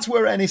 But that's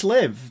where Ennis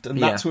lived,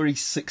 and that's Yeah. where he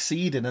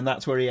succeeded, and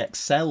that's where he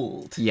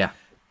excelled. Yeah.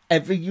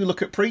 You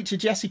look at Preacher,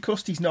 Jesse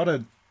Custy's not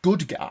a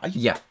good guy.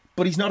 Yeah.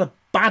 But he's not a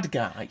bad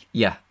guy.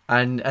 Yeah.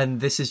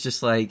 And this is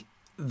just like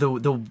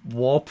the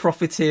war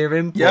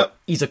profiteering, but Yep.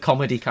 he's a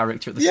comedy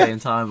character at the Yeah. same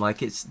time.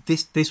 Like, it's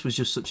this was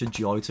just such a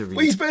joy to read.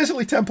 Well, he's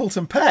basically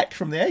Templeton Peck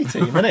from the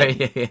A-Team,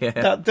 isn't he?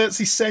 Yeah. That's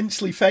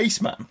essentially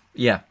Faceman.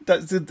 Yeah.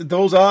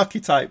 Those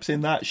archetypes in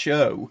that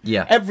show.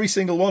 Yeah. Every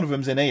single one of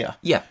them's in here.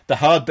 Yeah. The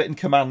hard-bitten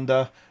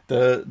commander,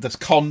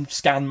 the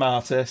scan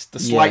artist, the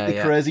slightly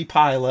Yeah. crazy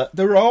pilot.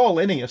 They're all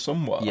in here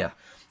somewhere. Yeah.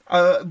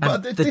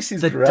 But And this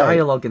is the great.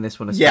 dialogue in this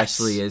one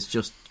especially Yes. is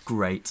just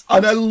great.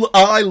 And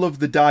I love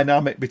the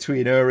dynamic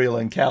between Uriel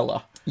and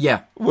Keller.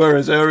 Yeah.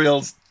 Whereas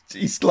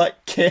he's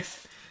like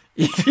Kith,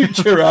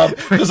 Futurama.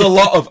 There's a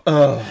lot of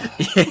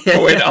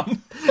going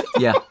on.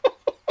 Yeah.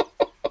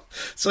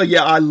 So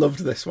yeah, I loved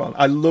this one.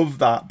 I love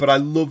that, but I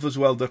love as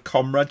well the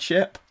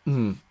comradeship.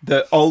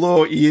 That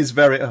although he is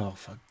very,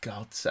 for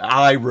God's sake,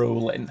 eye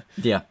rolling.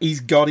 Yeah.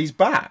 He's got his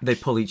back. They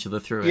pull each other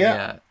through it. Yeah.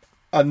 Yeah.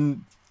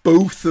 And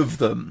both of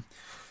them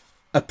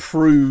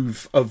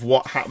approve of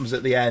what happens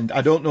at the end.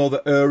 I don't know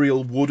that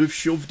Uriel would have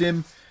shoved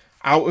him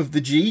out of the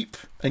Jeep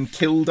and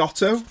killed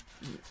Otto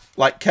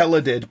like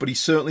Keller did, but he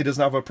certainly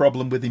doesn't have a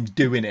problem with him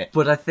doing it.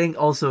 But I think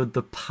also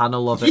the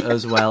panel of it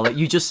as well. Like,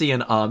 you just see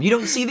an arm. You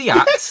don't see the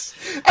axe.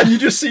 And you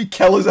just see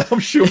Keller's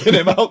arm shoving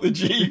him out the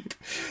Jeep.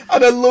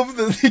 And I love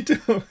that they do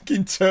a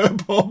fucking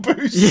turbo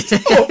boost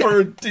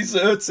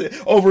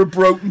over a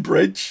broken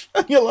bridge.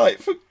 And you're like,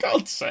 for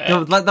God's sake.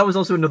 No, like, that was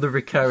also another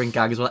recurring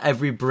gag as well.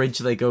 Every bridge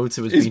they go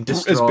to has been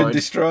destroyed. Has been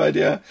destroyed,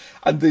 yeah.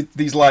 And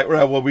these like,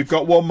 well, we've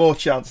got one more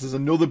chance. There's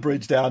another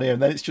bridge down here.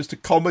 And then it's just a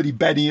comedy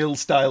Benny Hill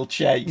style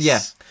chase.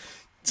 Yeah.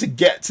 To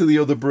get to the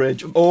other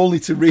bridge, only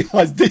to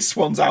realise this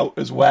one's out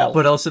as well.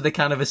 But also they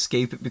kind of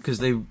escape it because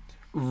they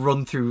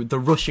run through the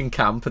Russian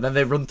camp and then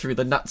they run through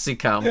the Nazi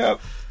camp. Yeah.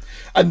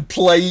 And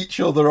play each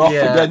other off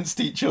against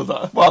each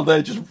other while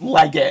they just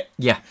leg it.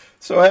 Yeah.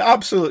 So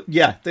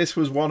this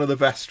was one of the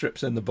best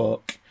strips in the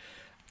book.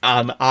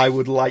 And I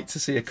would like to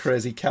see a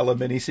Crazy Keller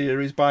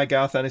miniseries by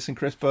Garth Ennis and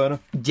Chris Burnham.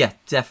 Yeah,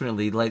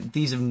 definitely. Like,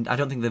 these have, I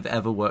don't think they've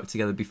ever worked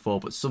together before,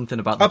 but something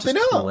about them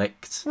just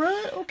clicked.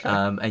 Right, okay.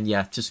 And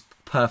yeah, just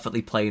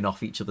perfectly playing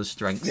off each other's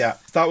strengths. Yeah,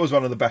 that was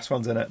one of the best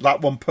ones in it.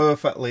 That one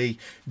perfectly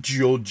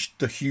judged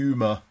the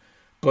humour,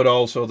 but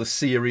also the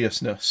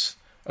seriousness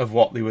of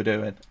what they were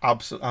doing.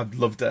 Absolutely, I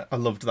loved it. I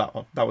loved that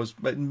one. That was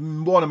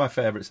one of my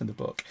favourites in the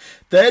book.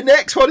 The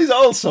next one is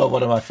also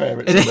one of my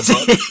favourites in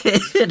the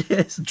book. It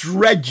is.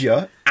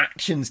 Dredger,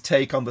 action's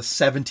take on the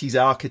 70s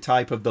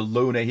archetype of the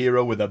loner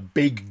hero with a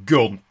big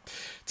gun.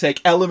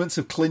 Take elements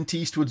of Clint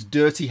Eastwood's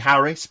Dirty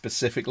Harry,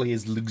 specifically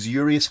his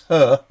luxurious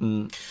hair,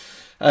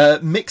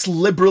 mix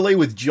liberally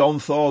with John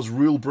Thor's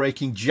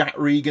rule-breaking Jack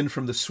Regan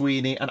from The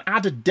Sweeney, and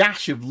add a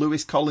dash of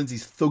Lewis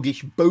Collins'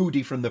 thuggish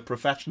Bodie from The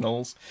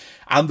Professionals,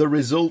 and the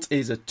result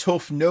is a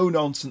tough,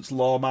 no-nonsense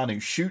lawman who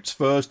shoots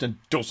first and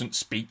doesn't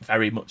speak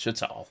very much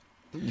at all.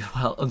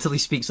 Well, until he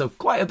speaks so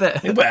quite a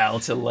bit. Well,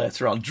 till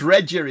later on.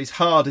 Dredger is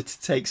harder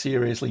to take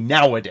seriously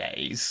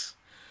nowadays.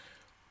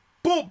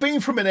 But being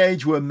from an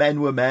age where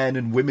men were men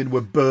and women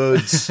were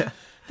birds...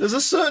 There's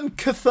a certain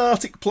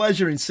cathartic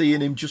pleasure in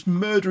seeing him just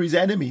murder his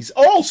enemies,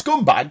 all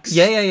scumbags.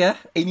 Yeah.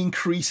 In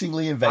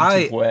increasingly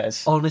inventive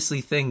ways. I honestly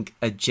think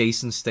a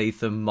Jason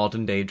Statham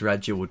modern day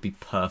Dredger would be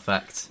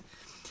perfect.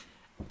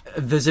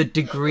 There's a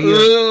degree of...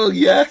 Oh,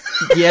 yeah.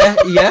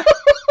 Yeah.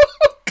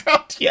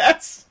 God,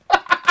 yes.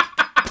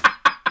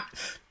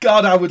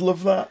 God, I would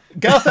love that.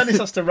 Garth Ennis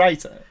has to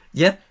write it.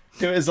 Yeah.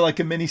 Do it as like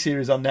a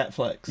miniseries on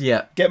Netflix.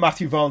 Yeah. Get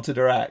Matthew Vaughn to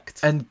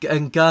direct. And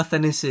Garth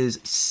Ennis's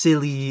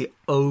silly,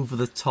 over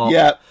the top.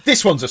 Yeah,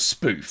 this one's a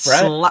spoof, right?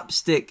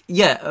 Slapstick.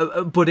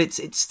 Yeah, but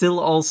it's still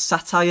all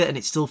satire and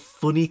it's still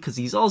funny because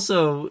he's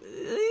also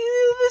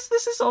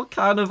this is all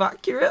kind of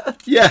accurate.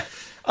 Yeah.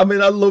 I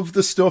mean, I love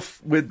the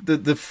stuff with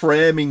the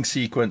framing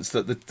sequence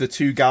that the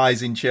two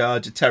guys in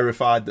charge are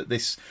terrified that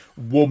this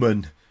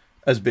woman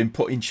has been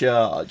put in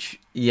charge.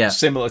 Yeah.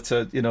 Similar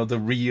to, the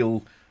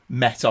real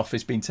Met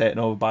Office being taken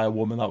over by a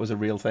woman. That was a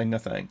real thing, I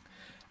think.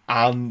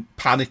 And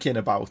panicking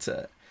about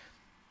it.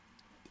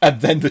 And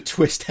then the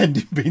twist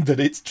ending being that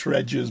it's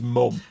Dredger's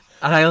mum.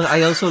 And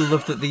I also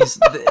love that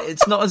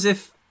it's not as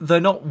if they're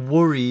not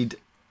worried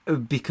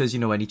because,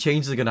 any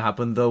changes are going to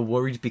happen. They're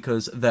worried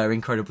because they're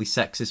incredibly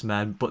sexist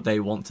men, but they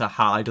want to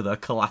hide their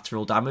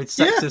collateral damage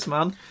sexist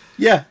man.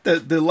 Yeah, they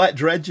let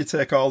Dredger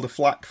take all the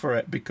flack for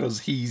it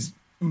because he's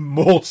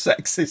more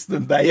sexist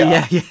than they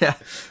are. Yeah.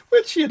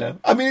 Which,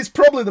 I mean, it's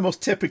probably the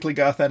most typically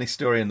Garth Ennis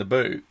story in the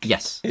book.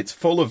 Yes. It's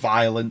full of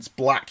violence,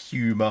 black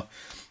humour,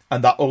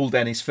 and that old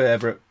Ennis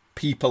favourite,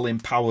 people in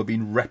power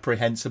being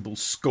reprehensible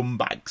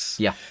scumbags.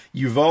 Yeah.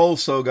 You've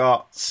also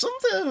got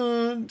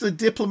something, the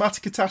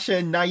diplomatic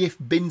attaché Naif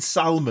bin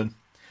Salman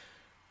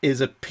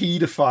is a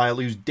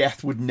paedophile whose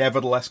death would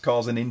nevertheless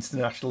cause an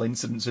international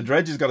incident. So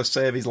Dredger's got to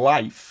save his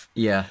life.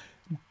 Yeah.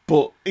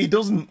 But he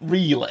doesn't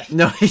really.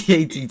 No,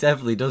 he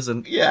definitely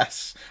doesn't.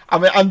 Yes. I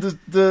mean, and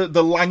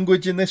the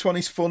language in this one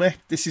is funny.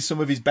 This is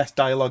some of his best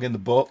dialogue in the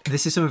book.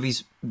 This is some of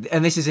his...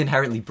 And this is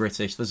inherently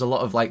British. There's a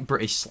lot of,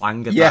 British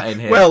slang and that in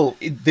here. Well,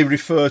 they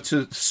refer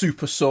to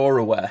Super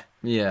Soraway.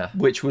 Yeah.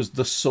 Which was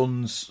the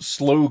Sun's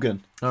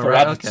slogan for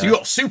right, adverts. okay.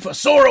 You're Super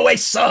Soraway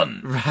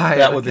Sun! Right,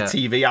 That were the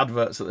okay. TV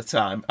adverts at the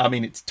time. I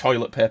mean, it's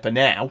toilet paper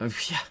now.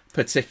 Yeah.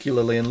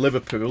 Particularly in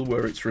Liverpool,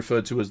 where it's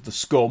referred to as the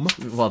scum.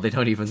 Well, they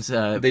don't even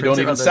They don't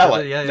even sell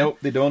it. Yeah. Nope,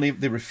 they don't even.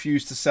 They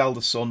refuse to sell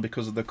the Sun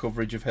because of the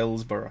coverage of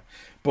Hillsborough.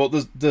 But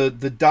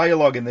the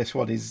dialogue in this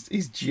one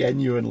is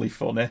genuinely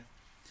funny.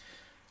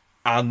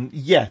 And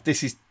yeah,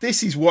 this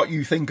is what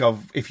you think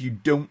of if you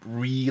don't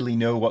really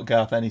know what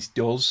Garth Ennis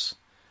does.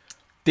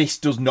 This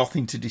does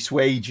nothing to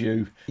dissuade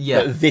you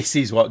that this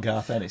is what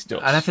Garth Ennis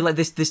does. And I feel like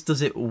this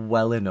does it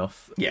well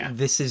enough. Yeah.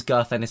 This is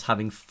Garth Ennis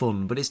having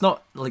fun, but it's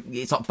not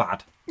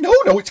bad. No,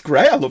 it's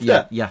great. I loved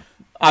it. Yeah.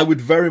 I would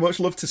very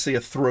much love to see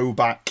a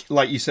throwback,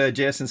 like you said,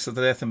 Jason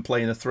Statham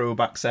playing a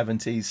throwback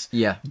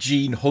 70s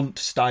Gene Hunt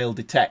style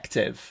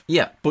detective.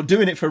 Yeah. But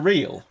doing it for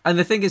real. And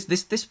the thing is,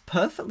 this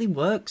perfectly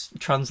works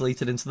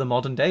translated into the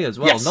modern day as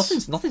well.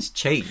 Yes. Nothing's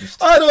changed.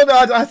 I don't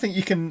know. I think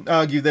you can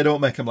argue they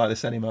don't make them like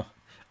this anymore.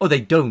 Oh, they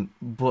don't.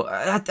 But,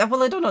 I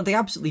don't know. They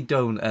absolutely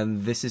don't.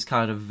 And this is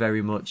kind of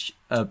very much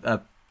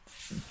a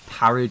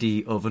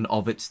parody of an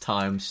of its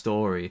time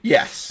story.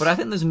 Yes. But I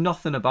think there's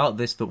nothing about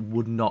this that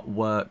would not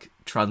work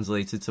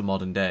translated to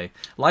modern day.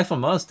 Life on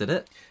Mars did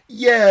it.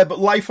 Yeah, but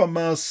Life on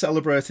Mars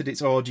celebrated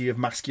its orgy of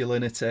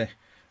masculinity,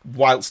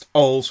 whilst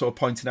also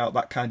pointing out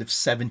that kind of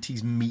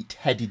 70s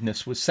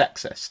meat-headedness was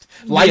sexist.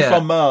 Life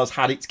on Mars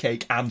had its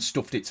cake and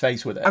stuffed its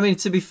face with it. I mean,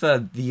 to be fair,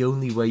 the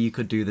only way you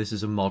could do this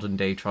as a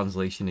modern-day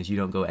translation is you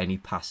don't go any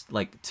past,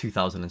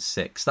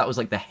 2006. That was,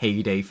 the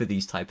heyday for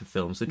these type of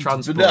films. The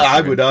transport.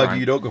 I would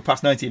argue you don't go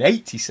past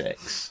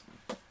 1986.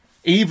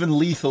 Even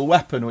Lethal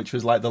Weapon, which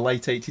was the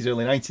late 80s,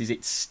 early 90s,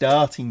 it's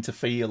starting to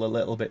feel a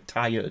little bit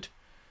tired.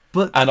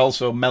 And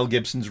also Mel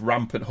Gibson's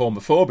rampant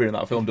homophobia in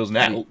that film doesn't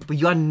help. But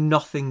you had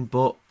nothing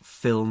but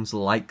films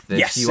like this.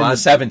 Yes, you in had,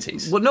 the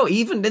 70s. Well, no,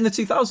 even in the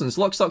 2000s.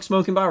 Lock, Stock,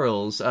 Smoking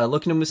Barrels,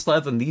 Looking at Miss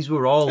Slevin, these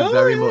were all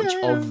very much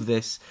of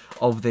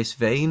this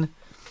vein.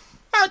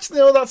 Actually,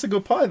 no, that's a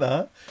good point,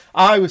 that.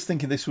 I was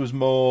thinking this was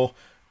more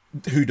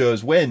Who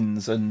Does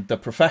Wins and The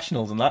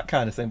Professionals and that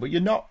kind of thing, but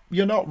you're not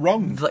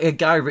wrong. A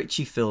Guy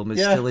Ritchie film is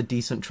still a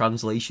decent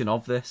translation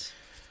of this.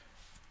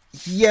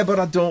 Yeah, but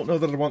I don't know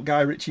that I want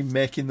Guy Ritchie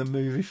making the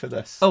movie for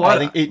this. I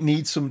think it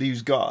needs somebody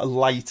who's got a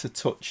lighter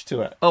touch to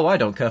it. Oh, I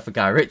don't care for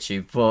Guy Ritchie,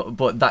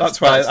 but that's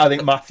why I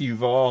think Matthew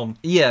Vaughn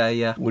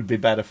would be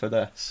better for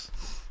this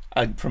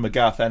from a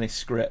Garth Ennis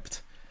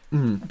script.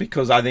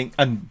 Because I think,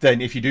 and then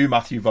if you do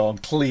Matthew Vaughn,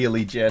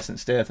 clearly Jason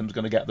Statham's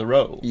going to get the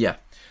role. Yeah.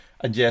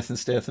 And Jason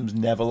Statham's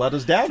never let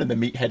us down in the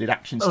meat-headed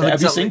action star.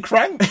 Exactly. Have you seen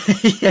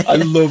Crank? I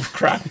love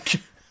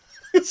Crank.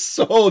 It's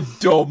so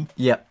dumb,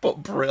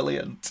 but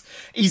brilliant.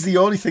 He's the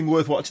only thing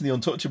worth watching the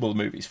Untouchable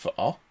movies for.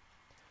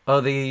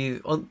 Oh, the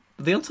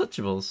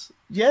Untouchables?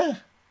 Yeah.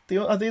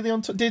 Are they the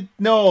Untouchables?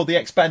 No, the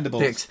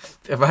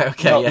Expendables. Right,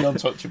 okay, Not the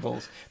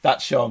Untouchables.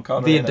 That's Sean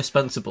Connery. The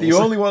Indispensables. The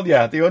only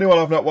one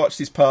I've not watched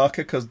is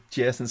Parker, because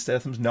Jason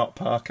Statham's not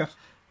Parker.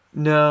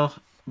 No,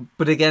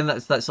 but again,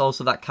 that's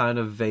also that kind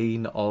of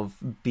vein of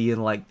being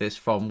like this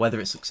from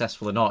whether it's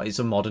successful or not. It's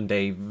a modern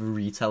day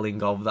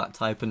retelling of that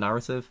type of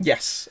narrative.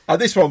 Yes.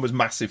 This one was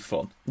massive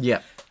fun.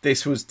 Yeah.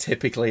 This was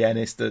typically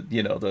Ennis, the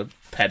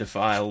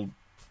pedophile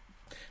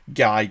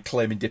guy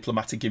claiming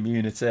diplomatic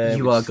immunity.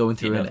 You are going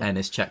through an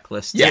Ennis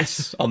checklist.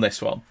 Yes, on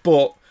this one.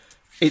 But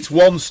it's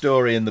one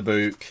story in the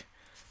book,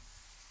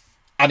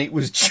 and it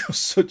was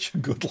just such a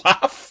good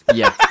laugh.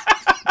 Yeah.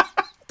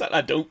 that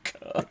I don't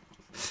care.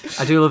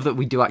 I do love that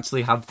we do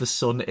actually have the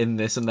sun in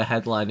this, and the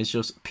headline is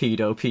just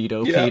pedo,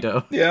 pedo, Yeah,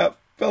 pedo. yeah.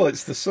 Well,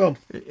 it's the sun,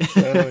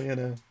 so, you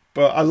know.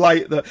 But I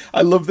like that.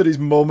 I love that his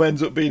mum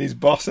ends up being his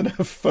boss, and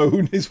her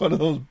phone is one of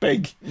those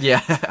big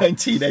Yeah.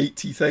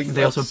 1980 things.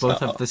 They also both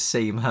have the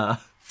same hair.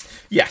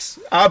 Yes,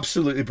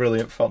 absolutely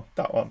brilliant fun.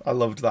 That one, I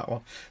loved that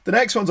one. The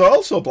next one's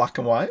also black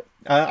and white,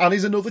 and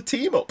is another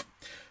team up,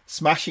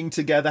 smashing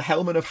together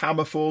Hellman of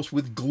Hammerforce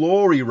with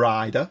Glory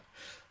Rider.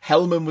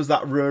 Hellman was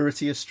that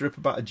rarity, a strip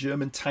about a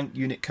German tank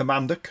unit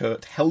commander,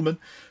 Kurt Hellman,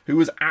 who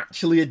was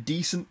actually a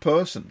decent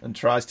person and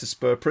tries to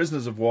spur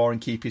prisoners of war and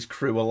keep his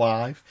crew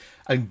alive.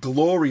 And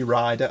Glory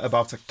Rider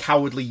about a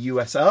cowardly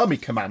US Army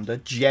commander,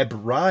 Jeb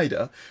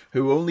Rider,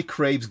 who only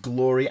craves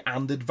glory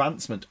and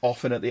advancement,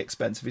 often at the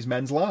expense of his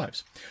men's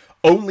lives.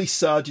 Only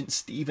Sergeant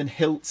Stephen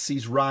Hilt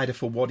sees Rider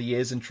for what he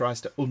is and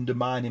tries to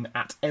undermine him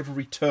at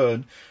every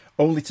turn,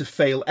 only to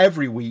fail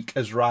every week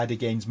as Rider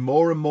gains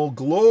more and more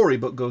glory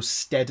but goes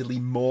steadily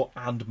more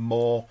and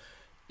more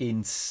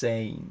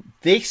insane.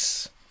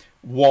 This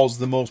was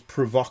the most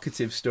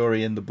provocative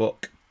story in the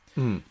book,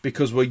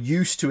 because we're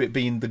used to it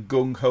being the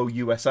gung-ho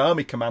US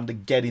Army commander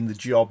getting the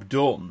job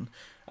done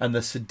and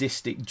the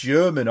sadistic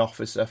German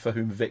officer for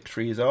whom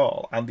victory is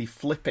all, and they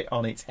flip it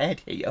on its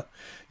head here.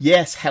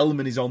 Yes,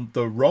 Hellman is on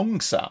the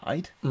wrong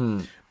side,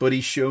 but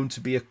he's shown to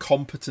be a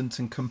competent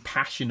and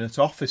compassionate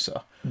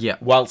officer,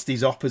 whilst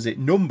his opposite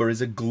number is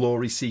a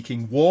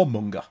glory-seeking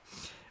warmonger.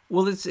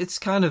 Well, it's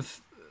kind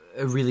of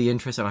really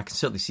interesting. I can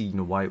certainly see,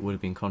 why it would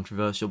have been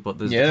controversial, but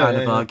there's the kind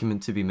of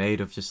argument to be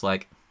made of just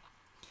like,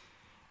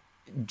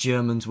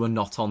 Germans were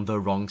not on the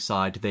wrong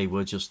side, they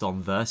were just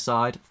on their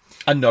side.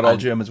 And not all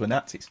Germans were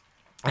Nazis.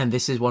 And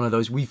this is one of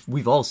those,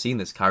 we've all seen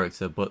this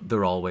character, but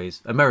they're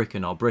always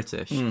American or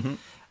British.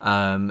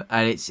 And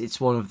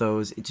it's one of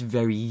those, it's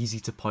very easy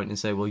to point and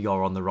say, well,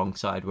 you're on the wrong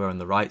side, we're on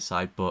the right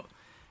side, but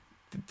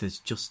there's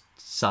just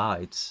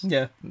sides.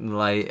 Yeah.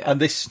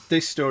 And this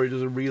story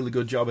does a really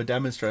good job of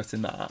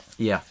demonstrating that.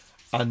 Yeah.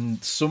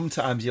 And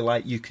sometimes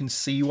you can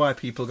see why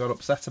people got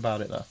upset about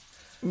it, though.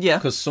 Yeah.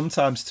 Because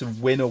sometimes to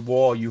win a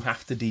war, you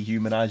have to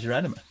dehumanize your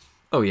enemy.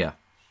 Oh, yeah.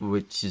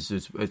 Which is,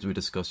 as we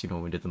discussed,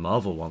 when we did the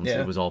Marvel ones,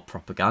 it was all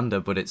propaganda,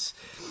 but it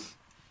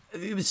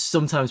was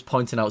sometimes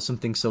pointing out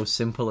something so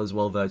simple as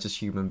well. They're just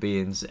human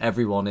beings.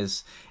 Everyone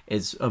is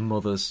a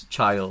mother's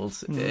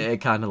child. It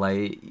kind of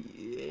like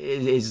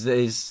is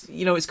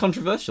it's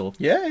controversial.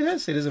 Yeah, it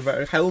is. It is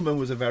Hellman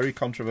was a very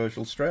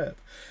controversial strip.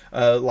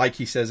 Like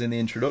he says in the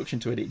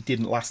introduction to it, it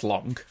didn't last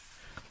long.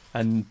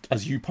 And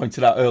as you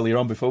pointed out earlier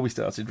on before we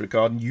started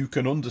recording, you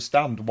can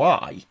understand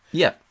why.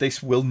 Yeah,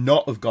 this will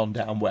not have gone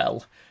down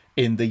well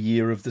in the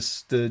year of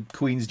the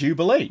Queen's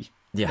Jubilee,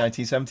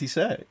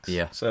 1976.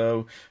 Yeah.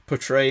 So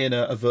portraying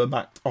a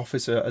Wehrmacht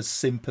officer as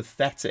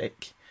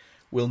sympathetic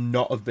will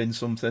not have been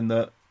something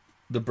that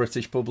the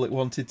British public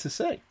wanted to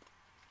see.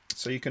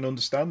 So you can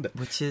understand it.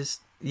 Which is,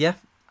 yeah.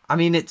 I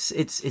mean, it's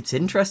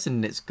interesting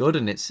and it's good,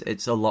 and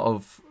it's a lot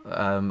of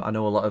I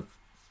know a lot of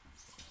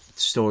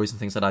stories and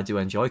things that I do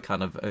enjoy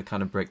kind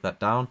of break that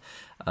down.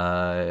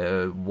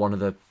 One of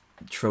the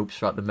tropes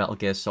throughout the Metal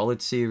Gear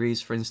Solid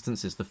series, for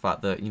instance, is the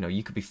fact that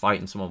you could be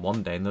fighting someone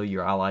one day and they're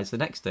your allies the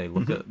next day.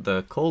 Look at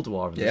the Cold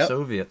War and the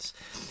Soviets.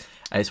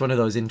 And it's one of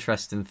those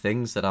interesting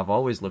things that I've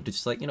always loved. It's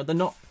just like, they're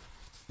not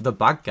the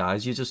bad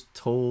guys. You're just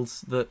told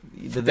that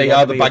they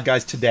are the bad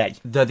guys today.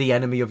 They're the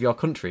enemy of your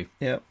country.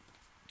 Yeah.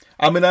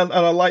 I mean, and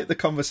I like the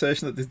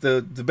conversation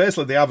that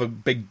basically they have a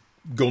big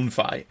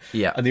gunfight.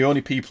 Yeah. And the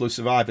only people who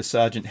survive are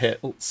Sergeant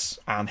Hiltz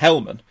and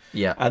Hellman.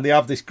 Yeah. And they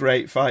have this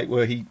great fight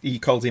where he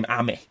calls him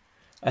Ammy.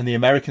 And the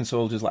American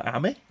soldier's like,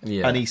 Ammy?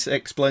 Yeah. And he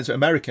explains to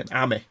American,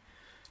 Ammy,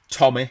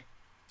 Tommy,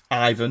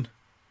 Ivan,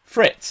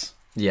 Fritz.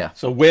 Yeah.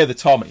 So we're the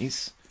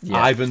Tommies.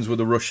 Yeah. Ivans were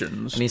the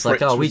Russians. And he's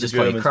Fritz like, we was just the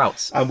call you Germans,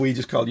 Krauts. And we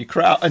just call you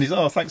Kraut. And he's,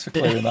 thanks for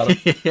clearing that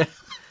up. Yeah.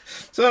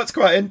 So that's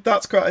quite,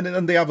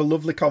 and they have a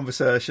lovely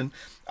conversation.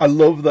 I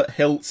love that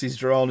Hiltz is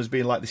drawn as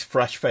being like this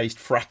fresh-faced,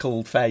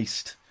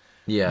 freckled-faced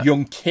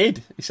young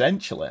kid,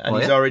 essentially. And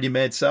he's already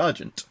made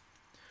sergeant.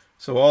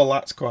 So all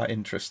that's quite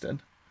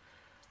interesting.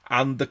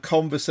 And the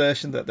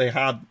conversation that they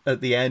had at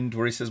the end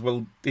where he says,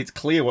 well, it's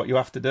clear what you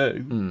have to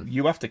do.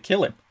 You have to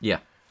kill him. Yeah.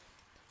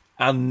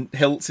 And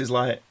Hiltz is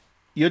like,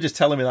 you're just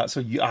telling me that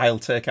so I'll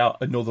take out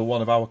another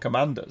one of our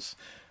commanders.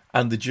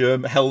 And the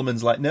German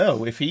Hellman's like,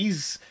 no,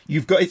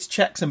 you've got its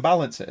checks and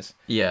balances.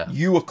 Yeah.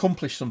 You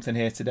accomplished something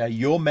here today.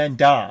 Your men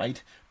died,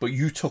 but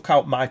you took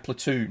out my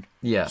platoon.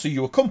 Yeah. So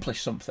you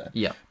accomplished something.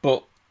 Yeah.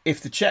 But if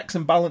the checks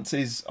and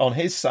balances on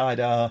his side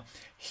are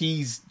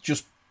he's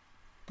just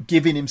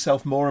giving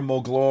himself more and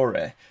more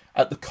glory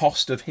at the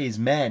cost of his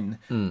men,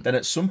 then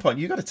at some point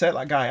you've got to take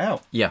that guy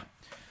out. Yeah.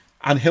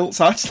 And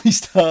Hiltz actually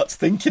starts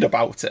thinking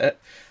about it,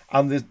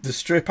 and the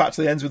strip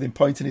actually ends with him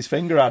pointing his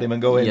finger at him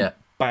and going,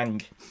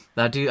 bang.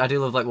 I do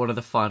love like one of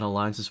the final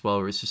lines as well,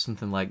 where it's just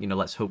something like,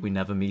 let's hope we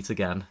never meet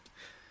again.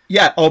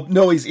 Yeah, or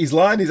no, his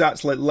line is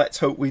actually, let's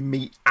hope we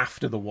meet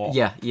after the war.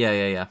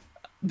 Yeah.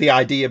 The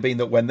idea being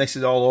that when this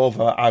is all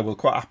over, I will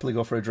quite happily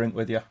go for a drink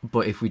with you.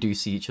 But if we do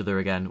see each other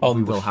again,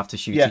 we will have to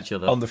shoot each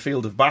other. On the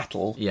field of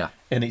battle, Yeah.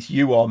 and it's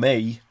you or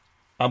me,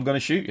 I'm going to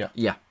shoot you.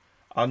 Yeah.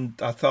 And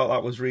I thought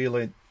that was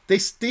really...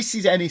 This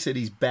is Ennis at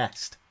his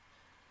best.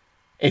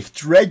 If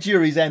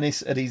Dredger is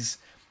Ennis at his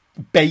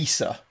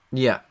baser,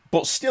 Yeah.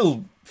 but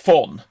still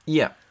fun,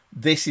 Yeah.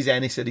 this is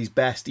Ennis at his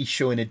best. He's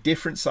showing a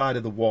different side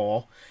of the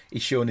war.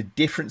 He's showing a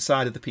different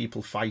side of the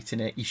people fighting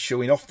it. He's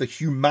showing off the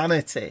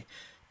humanity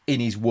in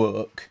his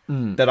work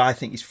that I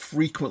think is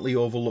frequently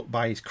overlooked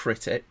by his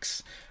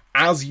critics.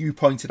 As you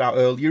pointed out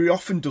earlier, he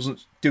often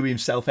doesn't do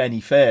himself any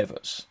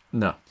favours.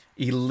 No.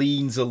 He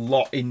leans a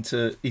lot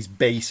into his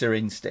baser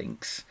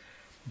instincts.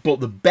 But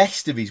the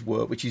best of his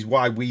work, which is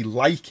why we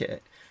like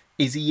it,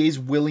 is he is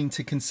willing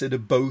to consider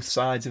both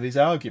sides of his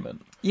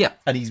argument. Yeah.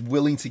 And he's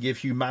willing to give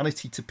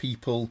humanity to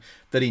people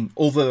that in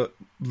other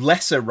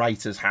lesser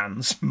writers'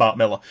 hands, Mark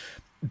Miller,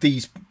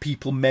 these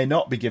people may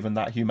not be given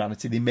that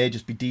humanity. They may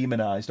just be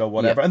demonised or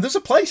whatever. Yeah. And there's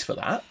a place for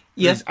that.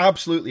 Yeah. There's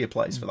absolutely a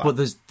place for that. But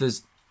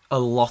there's a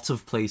lot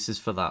of places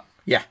for that.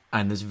 Yeah.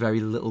 And there's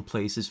very little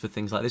places for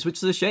things like this, which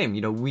is a shame.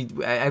 You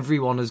know,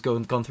 everyone has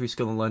gone through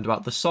school and learned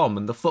about the Somme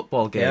and the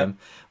football game,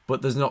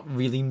 but there's not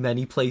really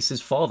many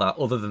places for that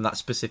other than that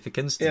specific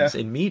instance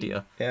in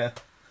media. Yeah.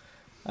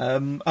 I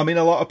mean,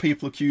 a lot of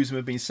people accuse him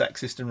of being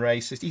sexist and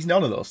racist. He's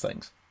none of those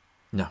things.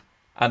 No.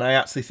 And I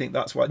actually think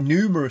that's why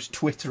numerous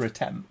Twitter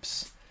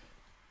attempts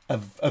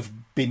have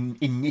been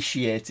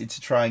initiated to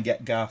try and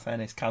get Garth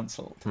Ennis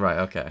cancelled. Right,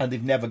 okay. And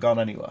they've never gone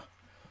anywhere.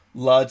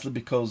 Largely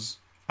because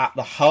at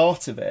the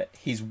heart of it,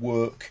 his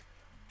work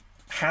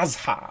has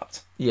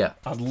heart. Yeah.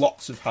 Has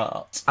lots of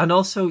heart. And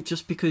also,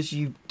 just because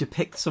you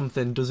depict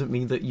something doesn't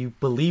mean that you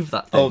believe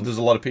that thing. Oh, there's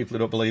a lot of people who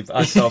don't believe that.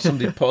 I saw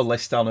somebody put a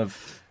list on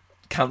of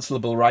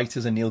cancelable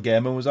writers and Neil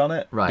Gaiman was on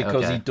it. Right,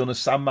 because okay. he'd done a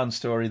Sandman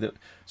story that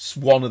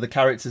one of the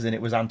characters in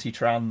it was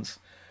anti-trans.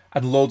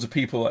 And loads of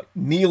people like,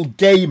 Neil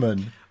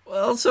Gaiman...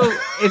 Well, so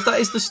if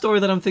that is the story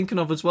that I'm thinking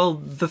of as well,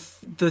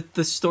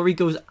 the story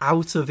goes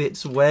out of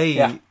its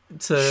way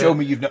to show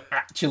me you've not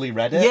actually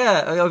read it.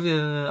 Yeah,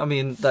 I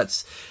mean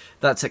that's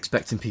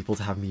expecting people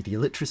to have media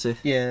literacy.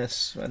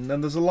 Yes, and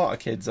then there's a lot of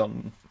kids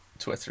on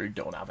Twitter who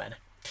don't have any.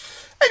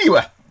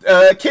 Anyway,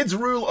 Kids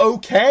Rule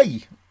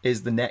OK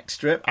is the next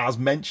strip. As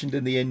mentioned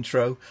in the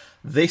intro,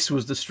 this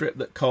was the strip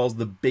that caused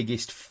the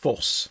biggest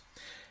fuss.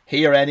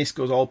 Here Ennis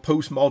goes all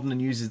postmodern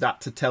and uses that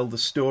to tell the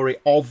story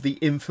of the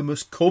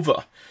infamous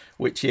cover,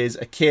 which is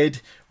a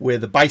kid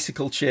with a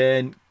bicycle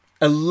chain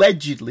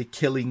allegedly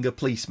killing a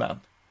policeman.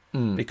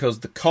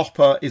 Because the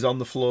copper is on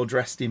the floor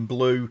dressed in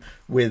blue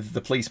with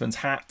the policeman's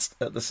hat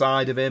at the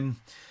side of him.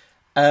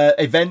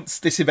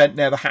 This event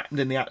never happened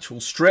in the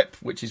actual strip,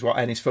 which is what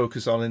Ennis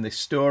focused on in this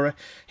story.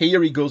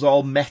 Here he goes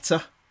all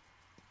meta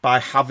by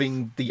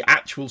having the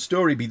actual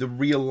story be the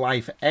real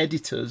life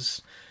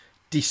editors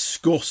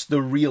discuss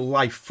the real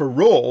life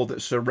furore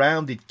that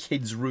surrounded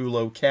Kids Rule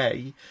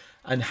OK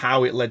and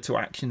how it led to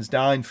Action's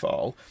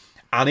downfall.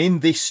 And in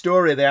this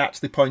story, they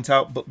actually point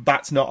out, but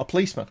that's not a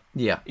policeman.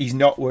 Yeah. He's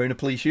not wearing a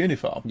police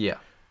uniform. Yeah.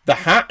 The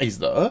hat is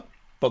there,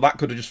 but that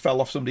could have just fell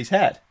off somebody's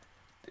head.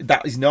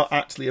 That is not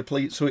actually a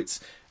police... So it's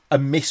a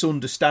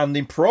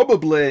misunderstanding,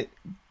 probably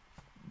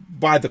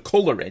by the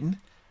colouring,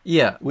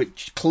 Yeah.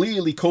 which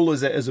clearly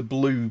colours it as a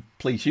blue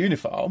police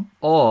uniform.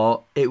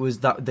 Or it was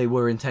that they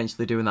were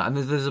intentionally doing that. And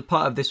there's a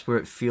part of this where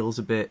it feels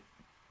a bit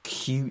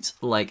cute,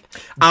 like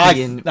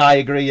being... I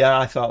agree, yeah,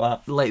 I thought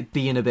that. Like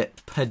being a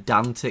bit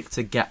pedantic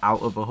to get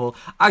out of a hole.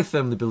 I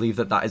firmly believe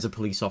that is a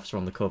police officer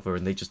on the cover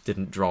and they just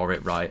didn't draw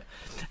it right.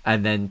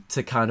 And then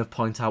to kind of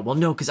point out, well,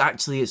 no, because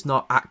actually it's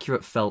not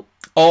accurate felt.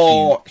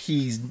 Or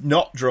he's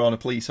not drawn a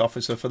police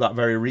officer for that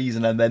very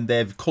reason, and then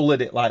they've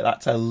coloured it like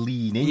that to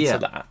lean into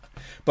that.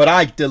 But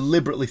I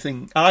deliberately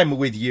think, I'm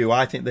with you,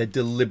 I think they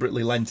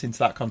deliberately lent into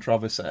that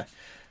controversy,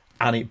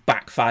 and it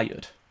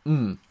backfired.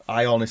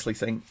 I honestly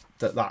think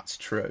that that's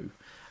true.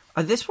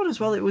 And this one as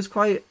well, it was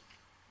quite...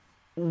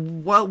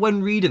 Well,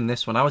 when reading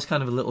this one, I was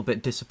kind of a little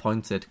bit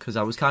disappointed because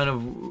I was kind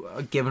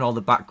of given all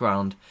the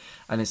background,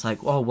 and it's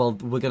like, oh, well,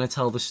 we're going to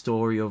tell the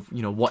story of,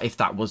 you know, what if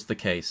that was the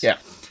case? Yeah.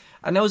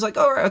 And I was like,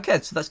 all right, okay,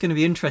 so that's going to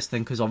be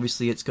interesting because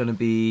obviously it's going to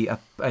be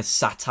a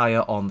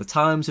satire on the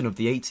times and of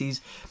the 80s.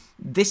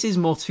 This is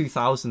more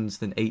 2000s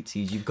than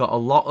 80s. You've got a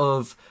lot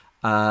of,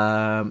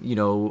 you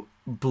know,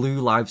 Blue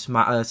Lives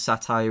Matter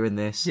satire in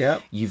this. Yeah.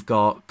 You've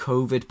got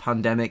COVID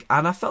pandemic,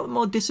 and I felt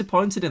more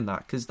disappointed in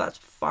that because that's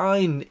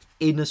fine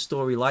in a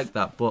story like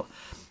that, but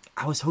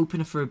I was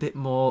hoping for a bit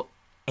more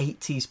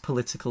 80s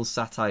political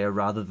satire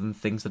rather than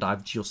things that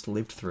I've just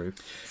lived through.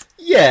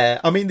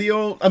 Yeah, I mean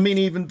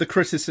even the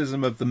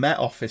criticism of the Met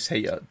Office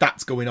here,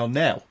 that's going on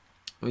now.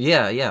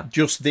 Yeah.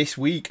 Just this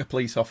week, a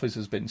police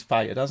officer's been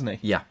fired, hasn't he?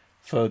 Yeah.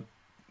 For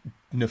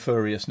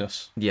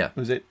nefariousness. Yeah.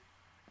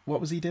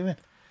 What was he doing?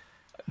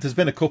 There's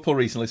been a couple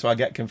recently, so I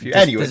get confused.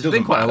 There's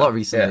been quite a lot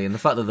recently, and the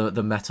fact that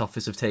the Met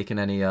Office have taken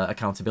any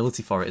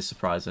accountability for it is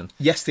surprising.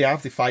 Yes, they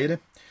have. They fired him.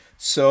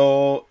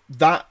 So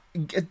that...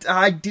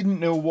 I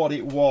didn't know what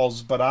it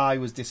was, but I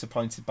was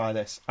disappointed by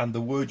this. And the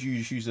word you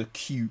use are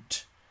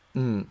cute.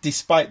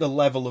 despite the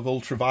level of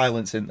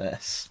ultra-violence in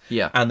this.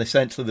 Yeah. And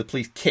essentially the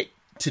police kicked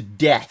to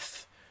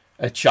death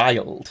a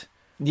child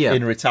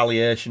in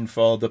retaliation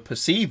for the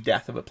perceived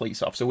death of a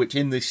police officer, which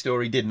in this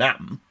story didn't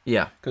happen.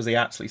 Yeah. Because he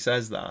actually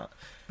says that.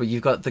 But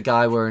you've got the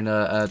guy wearing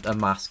a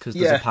mask because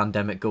there's a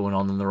pandemic going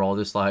on, and they're all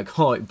just like,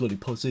 "Oh, you bloody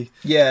pussy."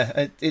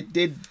 Yeah, it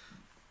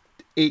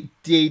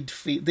did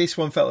feel... This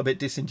one felt a bit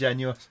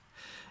disingenuous.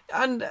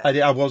 And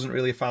I wasn't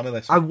really a fan of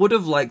this one. I would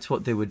have liked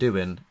what they were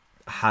doing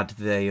had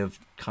they have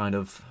kind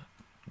of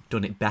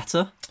done it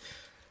better.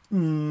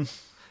 I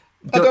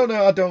don't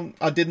know.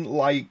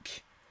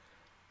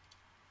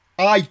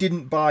 I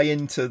didn't buy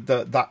into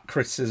that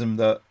criticism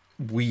that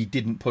we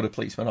didn't put a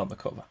policeman on the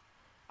cover.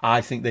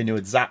 I think they knew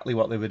exactly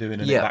what they were doing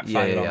and it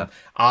backfired on them.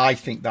 I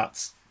think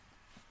that's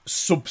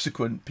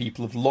subsequent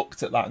people have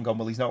looked at that and gone,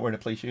 well, he's not wearing a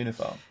police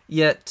uniform.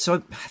 Yeah,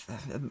 so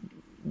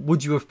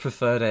would you have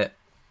preferred it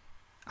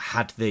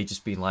had they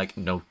just been like,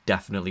 no,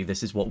 definitely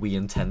this is what we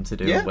intend to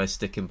do and we're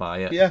sticking by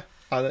it? Yeah.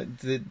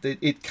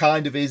 It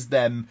kind of is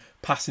them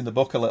passing the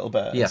buck a little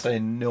bit and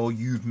saying, no,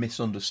 you've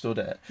misunderstood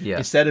it. Yeah.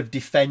 Instead of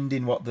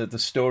defending what the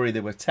story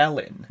they were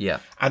telling. Yeah.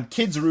 And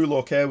Kids Rule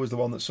OK was the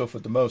one that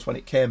suffered the most. When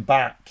it came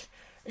back,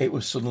 it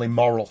was suddenly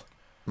moral.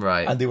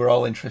 Right. And they were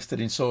all interested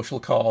in social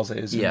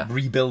causes and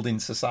rebuilding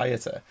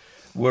society.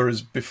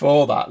 Whereas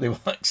before that, they were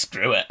like,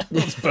 screw it,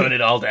 let's burn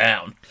it all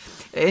down.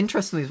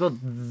 Interestingly as well,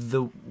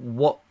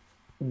 what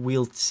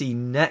we'll see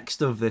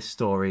next of this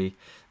story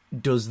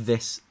does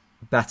this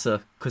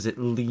better because it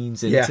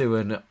leans into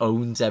and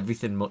owns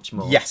everything much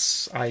more.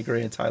 Yes, I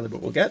agree entirely,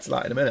 but we'll get to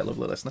that in a minute,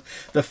 lovely listener.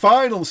 The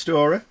final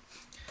story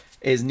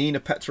is Nina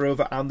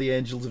Petrova and the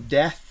Angels of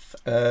Death,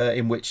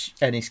 in which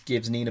Ennis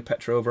gives Nina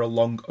Petrova a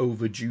long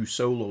overdue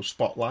solo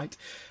spotlight.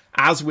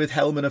 As with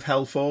Hellman of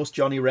Hellforce,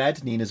 Johnny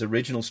Red, Nina's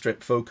original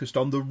strip focused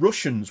on the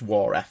Russians'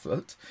 war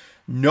effort,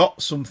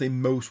 not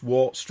something most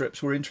war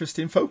strips were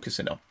interested in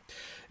focusing on.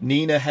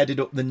 Nina headed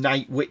up the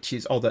Night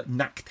Witches, or the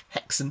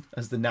Nachthexen,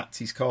 as the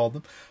Nazis called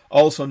them.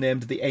 Also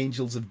named the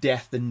Angels of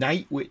Death, the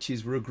Night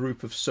Witches were a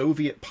group of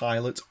Soviet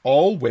pilots,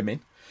 all women,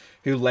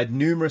 who led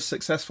numerous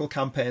successful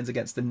campaigns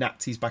against the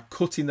Nazis by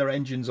cutting their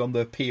engines on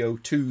their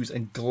PO2s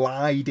and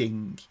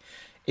gliding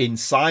in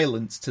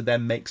silence to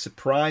then make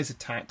surprise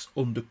attacks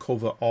under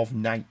cover of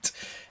night.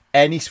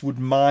 Ennis would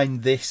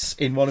mine this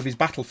in one of his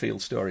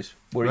Battlefield stories,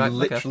 where he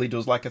literally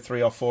does like a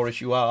 3 or 4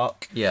 issue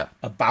arc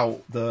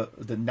about the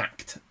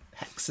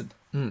Nachthexen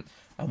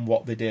and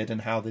what they did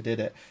and how they did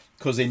it.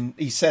 Because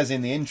he says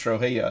in the intro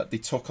here, they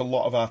took a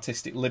lot of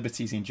artistic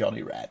liberties in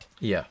Johnny Red.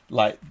 Yeah.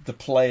 Like, the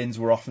planes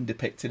were often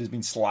depicted as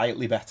being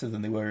slightly better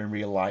than they were in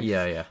real life.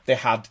 Yeah, yeah. They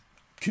had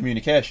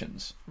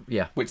communications,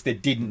 which they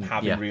didn't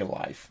have in real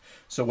life.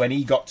 So when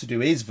he got to do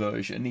his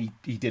version,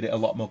 he did it a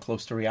lot more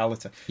close to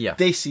reality. Yeah.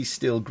 This is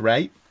still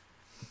great.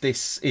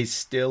 This is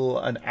still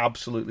an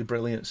absolutely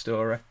brilliant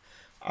story.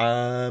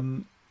 I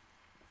don't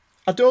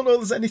know if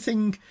there's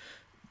anything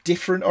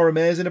different or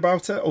amazing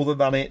about it, other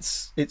than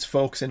it's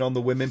focusing on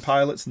the women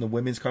pilots and the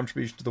women's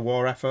contribution to the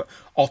war effort.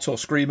 Otto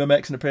Screamer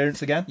makes an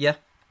appearance again. Yeah.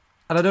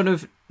 And I don't know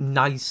if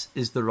nice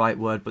is the right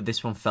word, but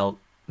this one felt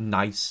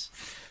nice.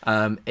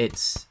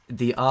 It's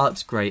the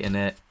art's great in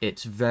it.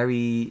 It's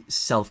very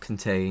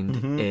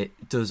self-contained.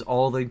 It does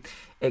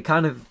it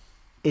kind of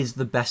is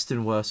the best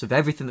and worst of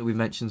everything that we've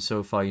mentioned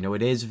so far. You know,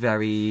 it is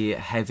very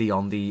heavy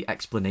on the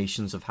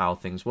explanations of how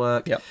things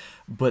work. Yep.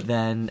 But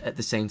then at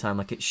the same time,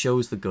 like, it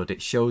shows the good,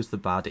 it shows the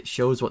bad, it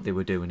shows what they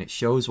were doing, it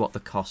shows what the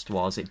cost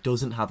was. It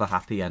doesn't have a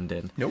happy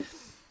ending. Nope.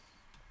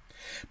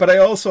 But I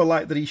also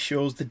like that he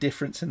shows the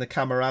difference in the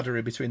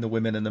camaraderie between the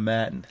women and the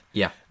men.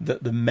 Yeah.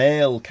 That the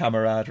male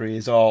camaraderie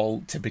is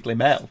all typically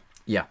male.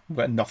 Yeah.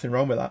 But nothing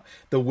wrong with that.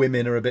 The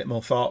women are a bit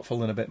more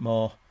thoughtful and a bit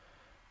more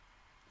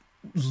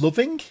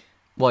loving.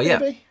 Well, yeah.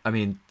 Maybe? I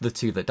mean, the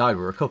two that died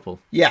were a couple.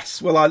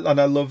 Yes. Well, I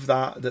love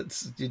that.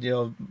 That's, you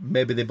know,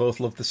 maybe they both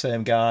love the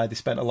same guy. They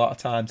spent a lot of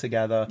time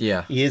together.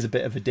 Yeah. He is a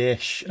bit of a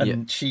dish.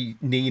 And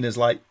Nina's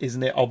like,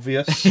 isn't it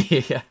obvious?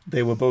 Yeah.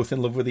 They were both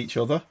in love with each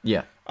other.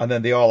 Yeah. And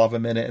then they all have a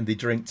minute and they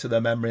drink to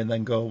their memory and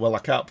then go, well, I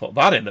can't put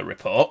that in the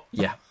report.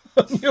 Yeah.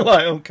 You're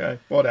like, okay,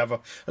 whatever.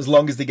 As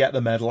long as they get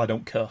the medal, I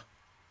don't care.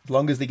 As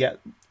long as they get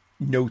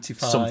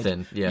notified.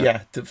 Something, yeah.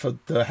 Yeah, for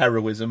the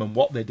heroism and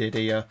what they did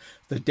here.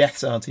 The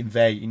deaths aren't in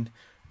vain.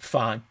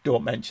 Fine,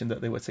 don't mention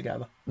that they were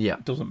together. Yeah.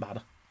 It doesn't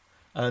matter.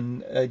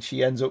 And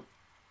she ends up,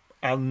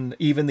 and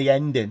even the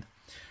ending,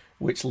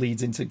 which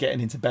leads into getting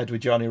into bed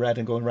with Johnny Red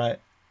and going, right,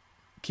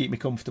 keep me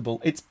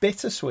comfortable. It's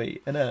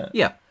bittersweet, isn't it?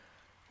 Yeah.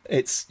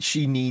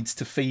 She needs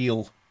to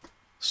feel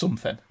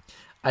something.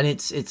 And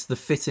it's the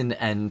fitting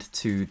end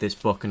to this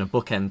book and a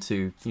bookend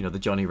to, you know, the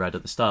Johnny Red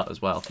at the start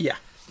as well. Yeah,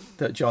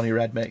 that Johnny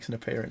Red makes an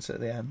appearance at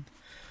the end.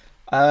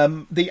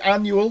 The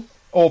annual,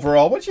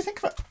 overall, what do you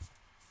think of it?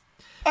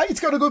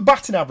 It's got a good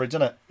batting average,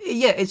 isn't it?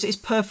 Yeah, it's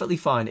perfectly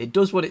fine. It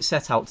does what it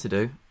set out to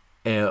do,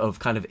 of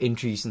kind of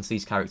introducing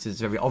these characters.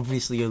 It's very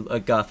obviously a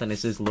Garth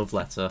Ennis's love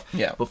letter.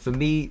 Yeah. But for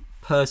me,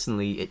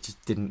 personally, it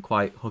just didn't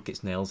quite hook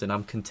its nails in.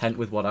 I'm content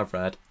with what I've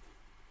read.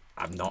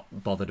 I'm not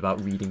bothered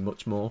about reading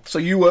much more. So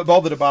you weren't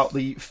bothered about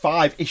the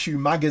 5-issue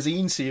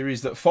magazine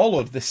series that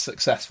followed this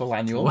successful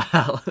annual.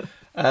 Well,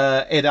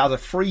 It had a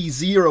free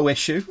 0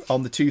 issue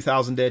on the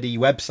 2000 AD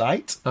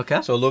website.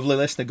 okay. So, lovely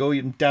listener, go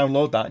and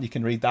download that and you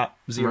can read that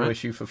 0 Right.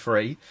 issue for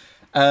free.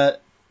 I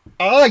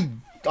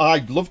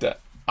loved it.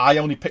 I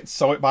only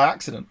saw it by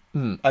accident.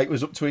 It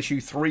was up to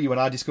issue 3 when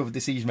I discovered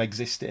this even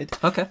existed.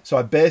 Okay. So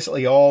I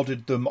basically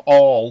ordered them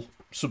all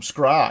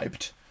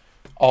subscribed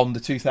on the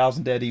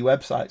 2000 AD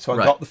website. So I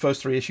Right. got the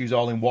first 3 issues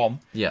all in one.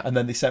 Yeah. And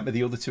then they sent me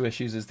the other 2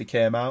 issues as they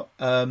came out.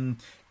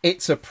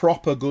 It's a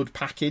proper good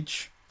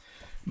package.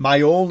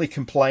 My only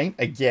complaint,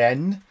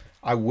 again,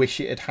 I wish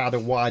it had had a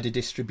wider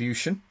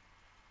distribution.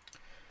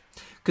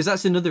 Because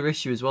that's another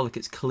issue as well. Like,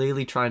 it's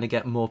clearly trying to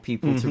get more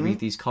people to read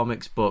these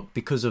comics, but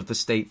because of the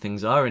state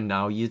things are in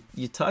now, you're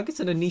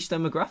targeting a niche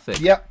demographic.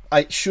 Yep,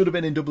 it should have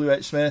been in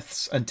WH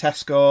Smith's and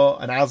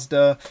Tesco and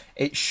Asda.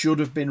 It should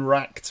have been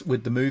racked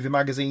with the movie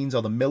magazines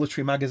or the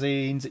military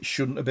magazines. It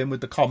shouldn't have been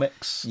with the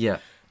comics. Yeah.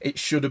 It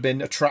should have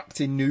been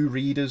attracting new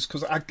readers,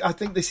 because I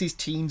think this is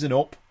teens and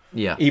up.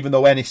 Yeah. Even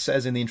though Ennis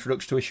says in the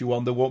introduction to issue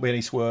 1 there won't be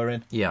any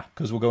swearing Yeah.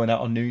 because we're going out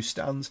on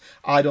newsstands.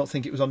 I don't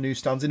think it was on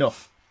newsstands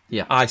enough.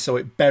 Yeah. I saw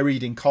it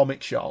buried in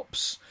comic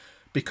shops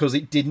because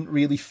it didn't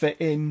really fit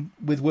in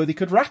with where they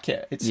could rack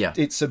it.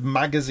 It's a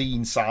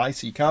magazine size,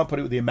 so you can't put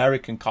it with the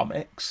American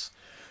comics.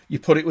 You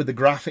put it with the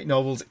graphic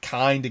novels, it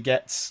kind of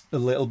gets a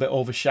little bit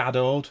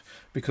overshadowed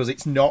because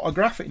it's not a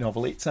graphic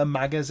novel, it's a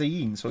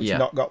magazine, so it's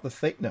not got the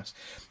thickness.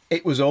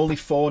 It was only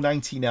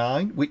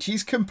 $4.99, which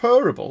is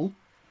comparable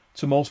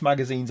to most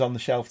magazines on the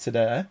shelf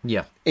today.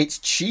 Yeah. It's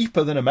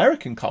cheaper than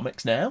American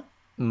comics now,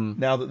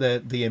 now that they're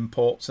the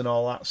imports and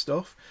all that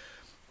stuff.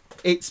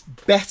 It's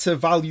better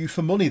value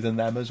for money than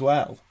them as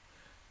well.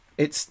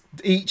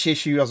 Each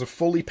issue has a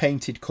fully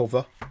painted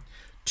cover,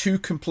 2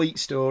 complete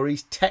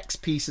stories,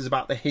 text pieces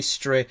about the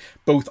history,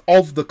 both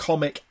of the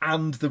comic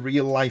and the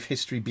real life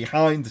history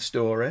behind the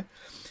story.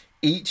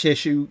 Each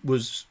issue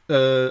was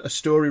a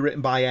story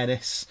written by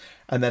Ennis,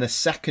 and then a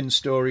second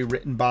story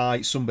written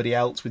by somebody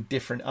else with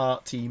different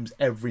art teams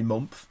every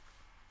month.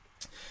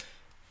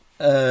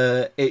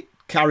 It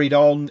carried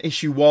on.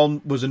 Issue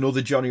 1 was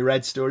another Johnny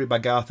Red story by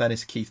Garth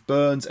Ennis and Keith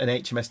Burns, and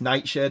HMS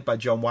Nightshade by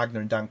John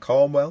Wagner and Dan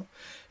Cornwell.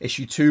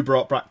 Issue 2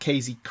 brought back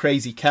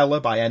Crazy Keller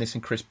by Ennis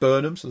and Chris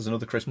Burnham, so there's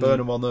another Chris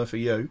Burnham one there for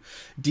you.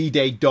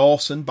 D-Day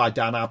Dawson by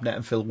Dan Abnett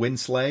and Phil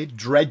Winslade.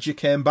 Dredger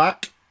came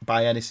back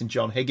by Ennis and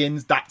John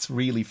Higgins. That's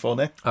really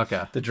funny.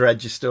 Okay. The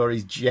Dredger story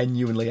is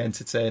genuinely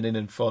entertaining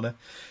and funny.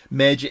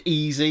 Major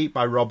Easy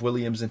by Rob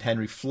Williams and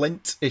Henry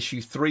Flint.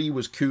 Issue 3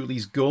 was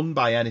Cooley's Gun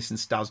by Ennis and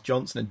Staz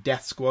Johnson, and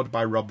Death Squad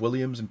by Rob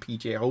Williams and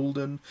PJ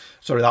Holden.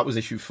 Sorry, that was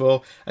issue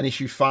 4. And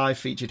issue 5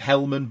 featured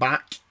Hellman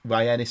Back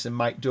by Ennis and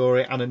Mike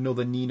Dory, and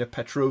another Nina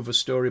Petrova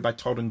story by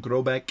Todd and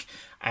Grobeck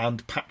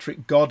and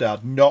Patrick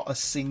Goddard. Not a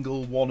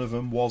single one of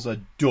them was a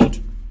dud.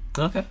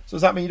 Okay. So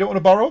does that mean you don't want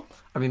to borrow?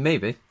 I mean,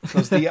 maybe.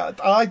 Because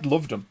I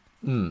loved them.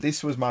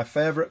 This was my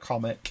favourite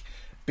comic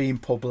being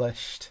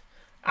published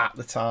at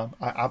the time.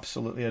 I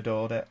absolutely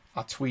adored it.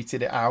 I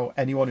tweeted it out.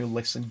 Anyone who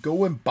listened,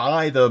 go and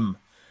buy them.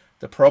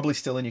 They're probably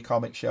still in your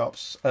comic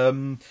shops.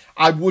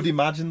 I would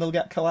imagine they'll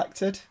get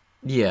collected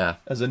Yeah.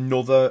 as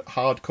another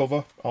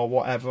hardcover or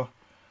whatever.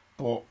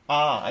 But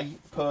I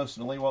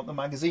personally want the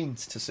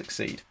magazines to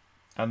succeed.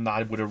 And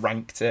I would have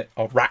ranked it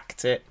or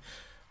racked it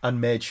and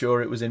made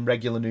sure it was in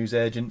regular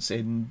newsagents,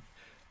 in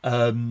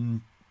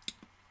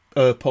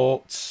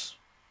airports,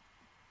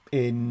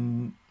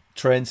 in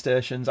train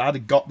stations. I'd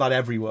have got that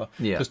everywhere.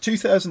 Yeah. Because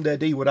 2000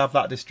 AD would have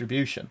that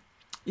distribution.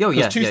 Oh,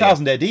 yeah. Because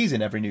 2000 AD is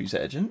in every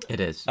newsagent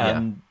It is.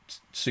 and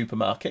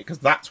supermarket, because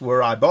that's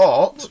where I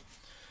bought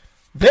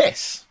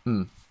this.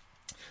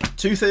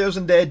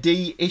 2000 AD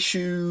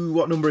issue,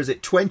 what number is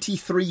it?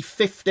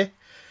 2350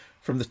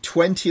 from the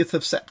 20th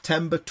of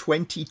September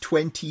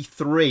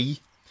 2023.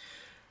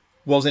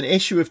 Was an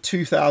issue of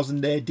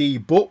 2000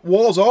 AD, but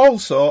was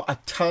also a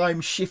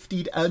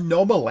time-shifted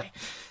anomaly.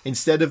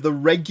 Instead of the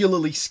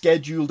regularly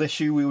scheduled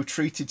issue, we were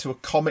treated to a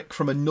comic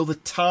from another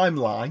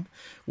timeline,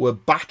 where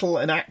battle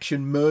and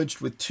action merged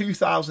with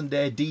 2000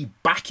 AD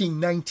back in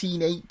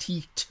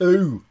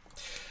 1982.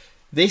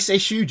 This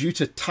issue, due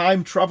to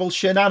time travel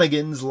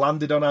shenanigans,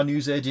 landed on our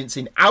newsagents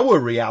in our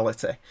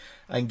reality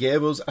and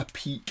gave us a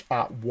peek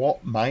at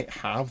what might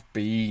have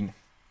been.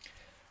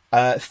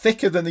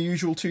 Thicker than the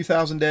usual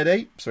 2000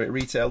 AD, so it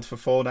retailed for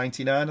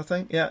 $4.99, I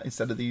think. Yeah,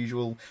 instead of the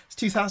usual. It's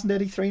 2000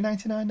 AD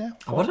 $3.99 now.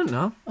 I wouldn't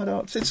know. I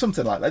don't. It's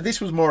something like that.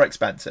 This was more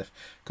expensive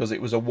because it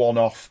was a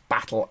one-off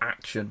battle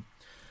action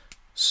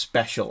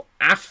special.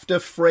 After a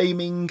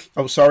framing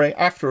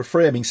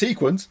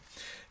sequence,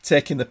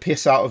 taking the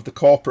piss out of the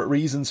corporate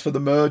reasons for the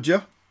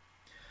merger.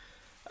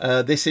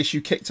 This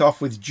issue kicked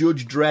off with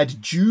Judge Dredd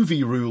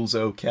Juvie Rules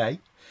OK,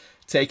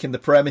 taking the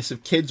premise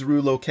of Kids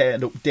Rule OK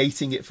and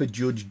updating it for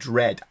Judge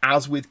Dredd.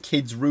 As with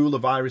Kids Rule, a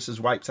virus has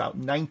wiped out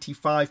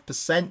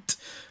 95%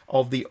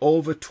 of the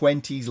over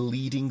 20s,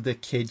 leading the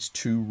kids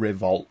to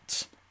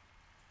revolt.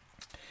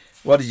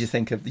 What did you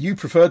think of? You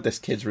preferred this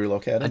Kids Rule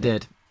OK, didn't you? I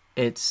did.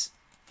 It's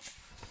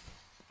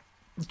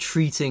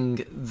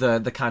treating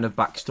the kind of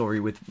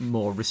backstory with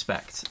more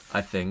respect,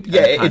 I think.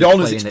 Yeah, and it kind of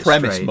honours playing its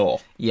premise straight. more.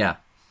 Yeah.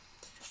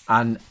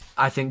 And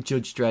I think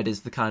Judge Dredd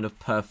is the kind of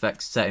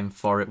perfect setting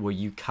for it, where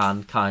you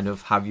can kind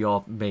of have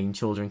your main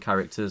children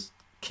characters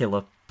kill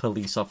a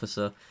police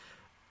officer,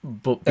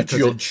 but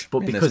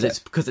because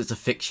because it's a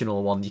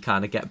fictional one, you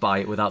kind of get by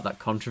it without that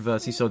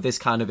controversy. So this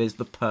kind of is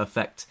the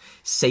perfect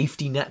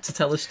safety net to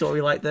tell a story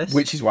like this.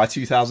 Which is why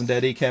 2000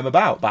 AD came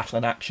about. Battle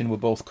and action were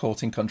both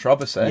caught in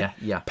controversy.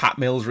 Yeah. Pat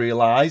Mills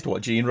realised,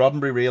 what Gene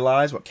Roddenberry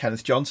realised, what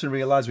Kenneth Johnson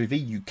realised with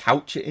you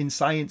couch it in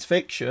science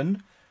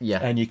fiction,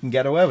 and you can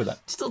get away with it.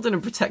 Still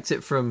didn't protect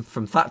it from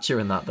Thatcher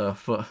in that, though.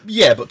 But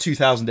Yeah, but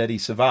 2000 AD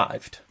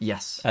survived.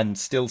 yes. And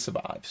still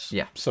survives.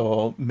 Yeah.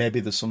 So maybe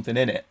there's something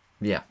in it.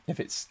 Yeah. If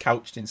it's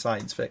couched in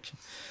science fiction.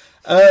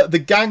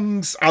 The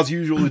gangs, as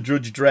usual, with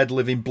Judge Dredd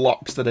live in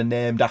blocks that are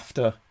named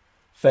after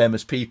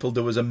famous people.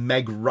 There was a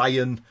Meg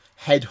Ryan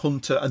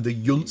headhunter, and the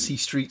Yancey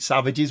Street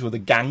Savages were the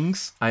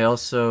gangs. I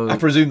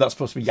presume that's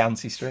supposed to be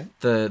Yancey Street.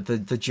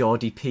 The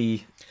Geordie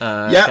P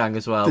gang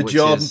as well. The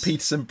Jordan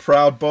Peterson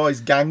Proud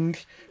Boys gang,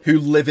 who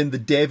live in the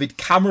David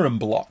Cameron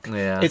block.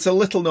 Yeah. It's a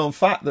little known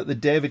fact that the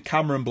David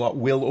Cameron block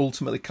will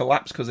ultimately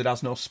collapse because it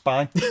has no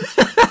spine.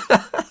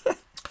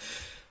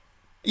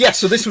 Yeah,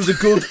 so this was a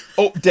good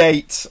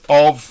update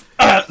of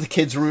the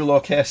Kids Rule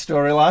OK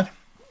storyline.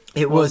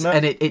 It was,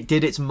 and it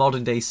did its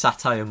modern day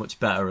satire much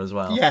better as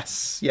well.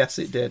 Yes,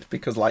 it did,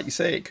 because like you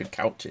say, it could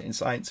couch it in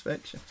science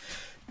fiction.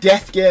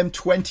 Death Game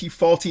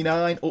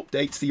 2049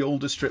 updates the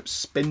older strips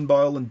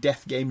Spinboil and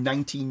Death Game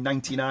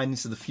 1999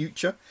 into the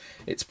future.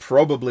 It's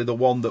probably the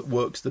one that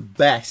works the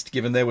best,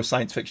 given they were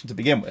science fiction to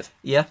begin with.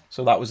 Yeah.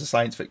 So that was a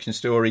science fiction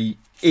story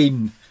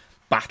in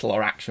battle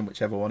or action,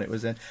 whichever one it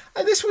was in.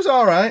 And this was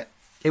all right.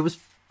 It was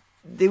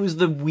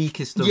the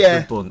weakest of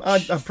the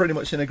bunch. I'm pretty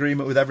much in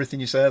agreement with everything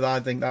you said. I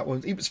think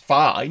it was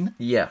fine.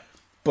 Yeah.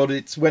 But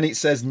it's when it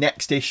says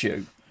next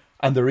issue,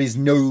 and there is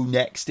no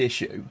next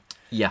issue.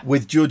 Yeah.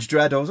 With Judge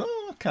Dredd, I was,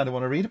 I kind of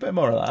want to read a bit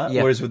more of that.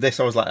 Yeah. Whereas with this,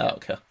 I was like,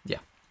 okay. Yeah.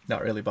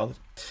 Not really bothered.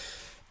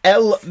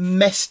 El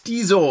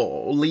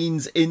Mestizo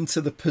leans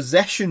into the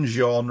possession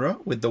genre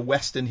with the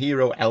Western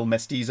hero El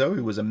Mestizo,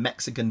 who was a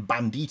Mexican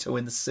bandito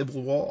in the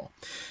Civil War.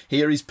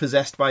 Here he's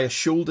possessed by a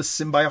shoulder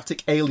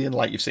symbiotic alien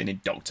like you've seen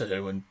in Doctor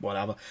Who and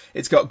whatever.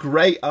 It's got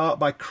great art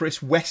by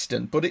Chris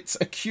Weston, but it's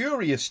a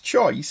curious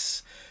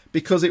choice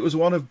because it was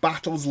one of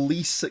Battle's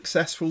least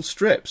successful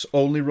strips,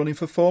 only running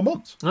for 4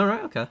 months. All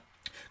right, okay.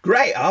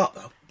 Great art,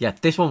 though. Yeah,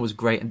 this one was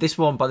great. And this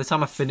one, by the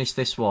time I finished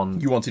this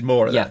one... You wanted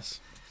more of this?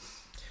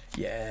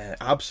 Yeah,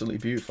 absolutely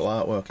beautiful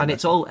artwork. And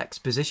it's all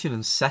exposition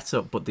and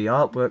setup, but the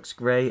artwork's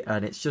great,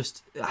 and it's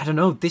just, I don't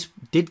know, this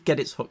did get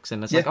its hooks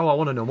in. It's like, I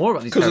want to know more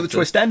about these characters. Because of the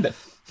twist ending?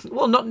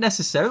 Well, not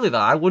necessarily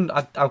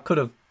that. I could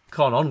have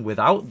gone on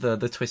without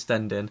the twist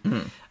ending.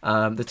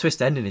 The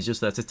twist ending is just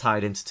there to tie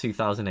it into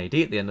 2000 AD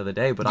at the end of the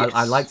day, but yes.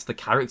 I liked the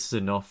characters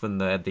enough and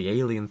the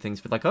alien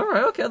things, but like, all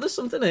right, okay, there's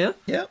something here.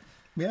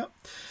 Yeah.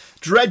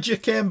 Dredger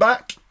came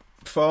back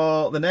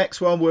for the next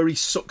one where he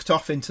sucked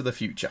off into the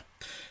future.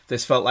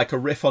 This felt like a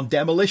riff on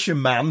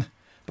Demolition Man,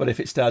 but if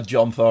it starred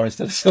John Thor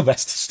instead of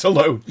Sylvester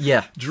Stallone.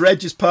 Yeah.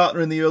 Dredge's partner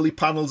in the early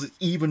panels is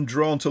even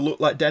drawn to look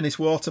like Dennis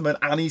Waterman,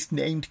 and he's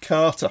named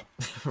Carter.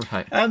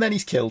 Right. And then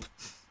he's killed.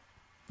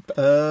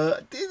 I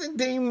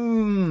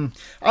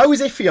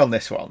was iffy on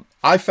this one.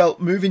 I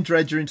felt moving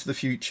Dredger into the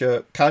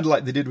future, kind of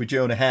like they did with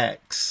Jonah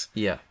Hex,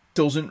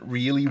 doesn't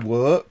really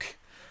work.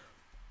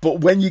 But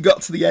when you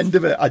got to the end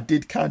of it, I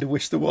did kind of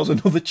wish there was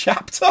another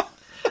chapter.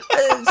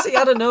 See,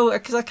 I don't know,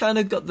 because I kind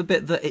of got the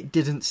bit that it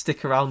didn't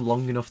stick around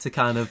long enough to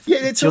kind of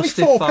it's only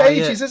 4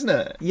 pages, isn't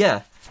it?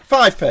 Yeah.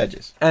 5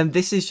 pages. And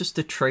this is just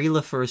a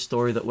trailer for a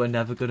story that we're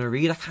never going to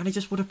read. I kind of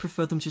just would have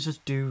preferred them to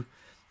just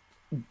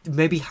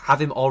maybe have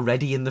him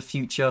already in the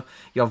future.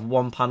 You have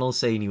one panel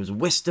saying he was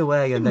whisked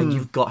away, and then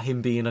you've got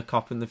him being a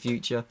cop in the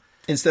future.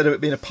 Instead of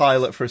it being a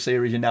pilot for a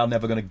series you're now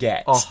never going to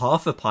get. Or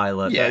half a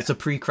pilot. Yeah. It's a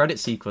pre-credit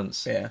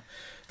sequence. Yeah.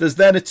 There's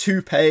then a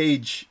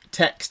 2-page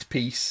text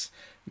piece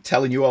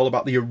telling you all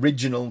about the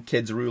original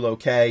Kids Rule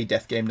OK,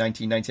 Death Game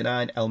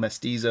 1999, El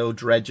Mestizo,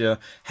 Dredger,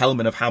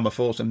 Hellman of Hammer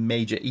Force, and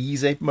Major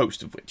Easy,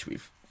 most of which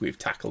we've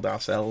tackled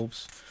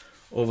ourselves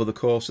over the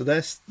course of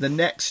this. The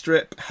next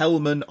strip,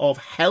 Hellman of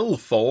Hell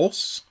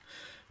Force,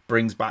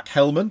 brings back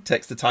Hellman,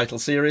 takes the title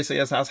seriously,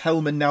 as has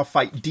Hellman now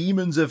fight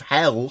demons of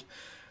hell,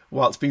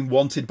 whilst being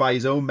wanted by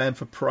his own men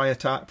for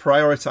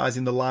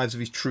prioritising the lives of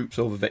his troops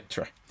over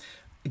victory.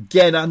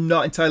 Again, I'm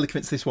not entirely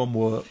convinced this one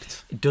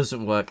worked. It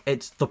doesn't work.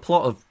 It's the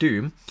plot of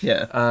Doom.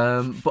 Yeah.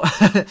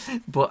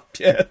 But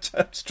yeah,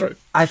 that's true.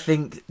 I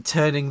think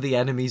turning the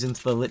enemies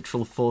into the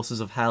literal forces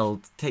of hell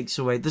takes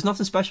away... There's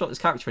nothing special about this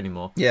character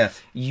anymore. Yeah.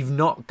 You've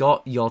not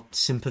got your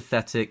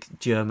sympathetic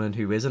German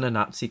who isn't a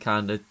Nazi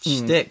kind of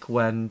shtick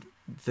when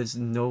there's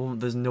no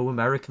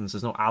Americans,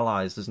 there's no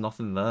allies, there's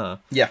nothing there.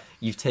 Yeah.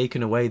 You've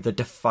taken away the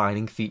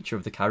defining feature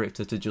of the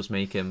character to just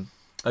make him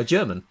a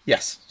German.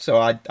 Yes, so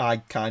I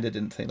kind of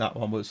didn't think that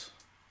one was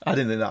I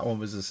didn't think that one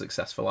was a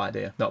successful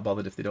idea. Not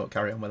bothered if they don't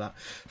carry on with that.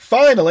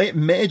 Finally,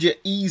 Major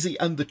Easy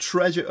and the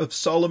Treasure of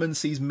Solomon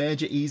sees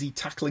Major Easy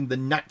tackling the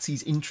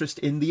Nazis' interest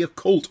in the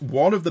occult.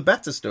 One of the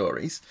better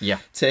stories. Yeah.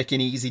 Taking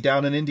Easy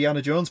down an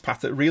Indiana Jones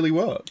path that really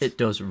works. It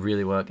does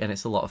really work, and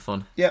it's a lot of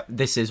fun. Yeah.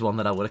 This is one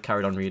that I would have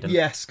carried on reading.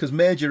 Yes, because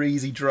Major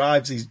Easy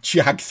drives his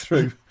Jag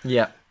through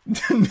Yeah.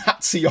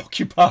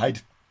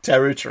 Nazi-occupied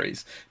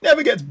territories.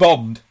 Never gets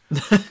bombed.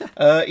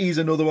 He's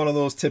another one of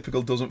those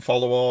typical doesn't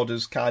follow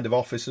orders kind of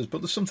officers,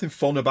 but there's something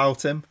fun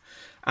about him.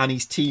 And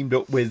he's teamed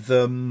up with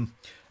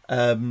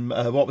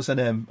what was her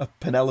name?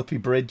 Penelope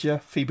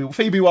Bridger,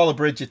 Phoebe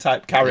Waller-Bridger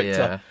type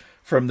character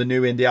from the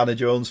new Indiana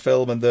Jones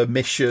film, and the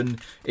mission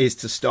is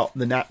to stop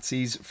the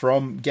Nazis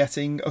from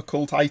getting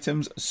occult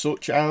items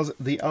such as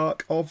the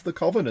Ark of the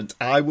Covenant.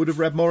 I would have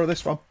read more of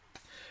this one.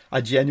 I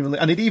genuinely,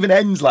 and it even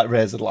ends like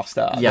Raiders of the Lost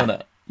Ark, doesn't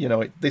it? You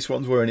know, this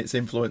one's wearing its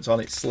influence on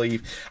its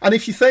sleeve. And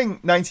if you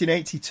think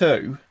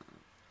 1982,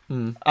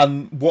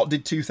 and what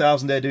did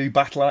 2000 AD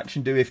Battle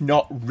Action do if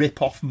not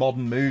rip off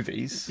modern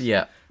movies?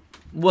 Yeah.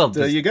 Well,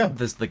 there you go.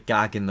 There's the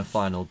gag in the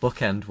final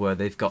bookend where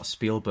they've got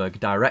Spielberg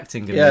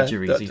directing a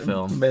Major Easy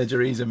film.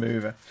 Major Easy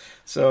movie.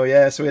 So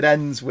it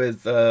ends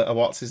with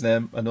what's his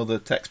name, another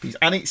text piece,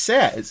 and it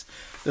says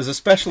there's a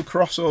special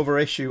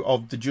crossover issue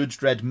of the Judge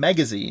Dredd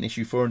magazine,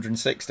 issue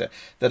 460,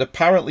 that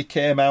apparently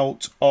came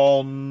out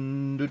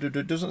on,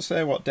 doesn't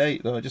say what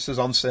date though, it just says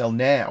on sale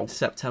now.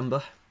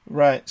 September.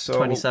 Right, so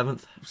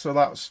 27th. So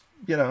that's,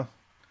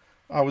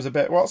 I was a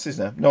bit, what's his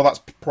name? No, that's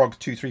Prog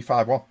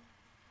 2351.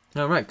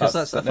 Oh, right, because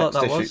I thought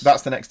that was...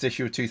 That's the next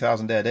issue of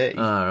 2000 AD.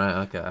 Oh,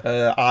 right,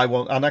 okay.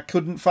 I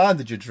couldn't find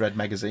the Judge Dredd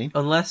magazine.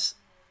 Unless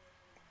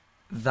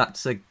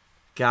that's a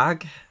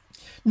gag?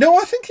 No,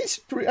 I think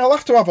I'll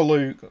have to have a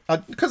look,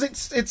 because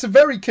it's a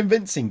very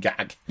convincing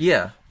gag.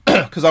 Yeah.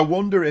 Because I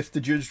wonder if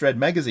the Judge Dredd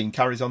magazine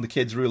carries on the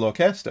Kids Rule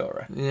OK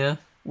story. Yeah.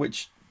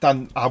 Which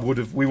then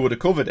we would have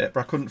covered it, but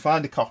I couldn't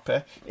find a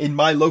copy in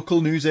my local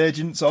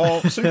newsagents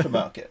or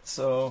supermarket.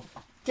 So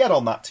get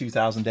on that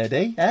 2000 AD,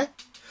 eh?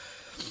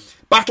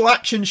 Battle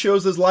Action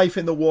shows there's life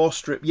in the war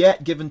strip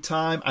yet, given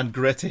time and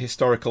greater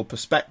historical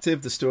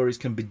perspective. The stories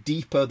can be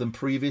deeper than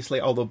previously,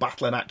 although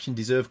Battle and Action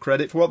deserve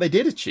credit for what they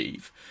did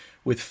achieve.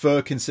 With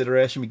fair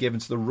consideration be given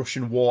to the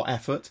Russian war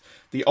effort,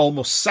 the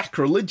almost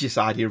sacrilegious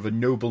idea of a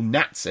noble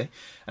Nazi,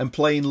 and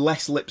playing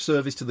less lip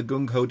service to the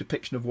gung-ho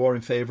depiction of war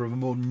in favour of a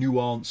more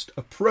nuanced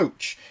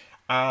approach.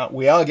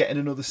 We are getting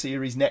another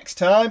series next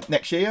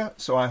year,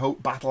 so I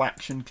hope Battle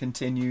Action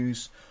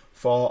continues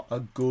for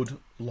a good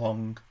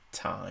long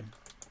time.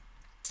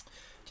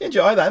 Do you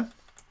enjoy them?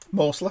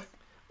 Mostly.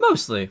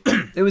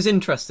 It was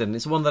interesting.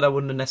 It's one that I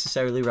wouldn't have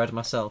necessarily read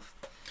myself.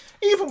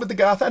 Even with the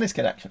Garth Ennis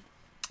connection?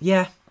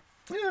 Yeah.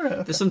 Yeah, right,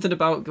 okay. There's something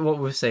about what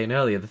we were saying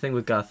earlier. The thing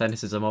with Garth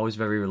Ennis is I'm always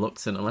very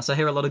reluctant. Unless I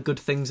hear a lot of good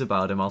things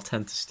about him, I'll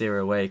tend to steer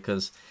away,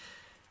 because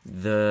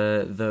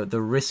the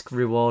risk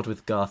reward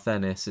with Garth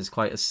Ennis is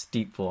quite a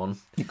steep one.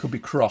 It could be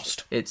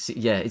crossed. It's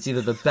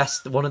either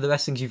one of the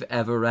best things you've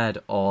ever read,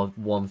 or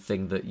one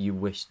thing that you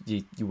wish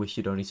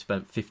you'd only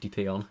spent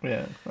 50p on.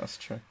 Yeah, that's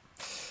true.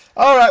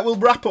 All right, we'll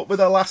wrap up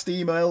with our last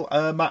email.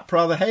 Matt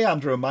Prather. Hey,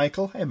 Andrew and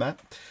Michael. Hey, Matt.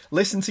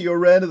 Listen to your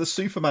Reign of the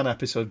Superman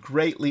episode.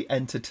 Greatly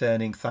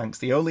entertaining, thanks.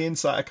 The only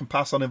insight I can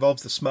pass on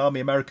involves the smarmy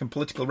American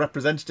political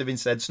representative in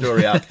said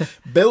story arc.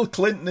 Bill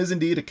Clinton is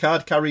indeed a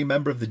card-carrying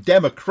member of the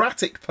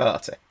Democratic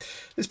Party.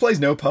 This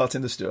plays no part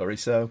in the story,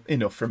 so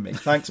enough from me.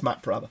 Thanks,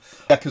 Matt Prather.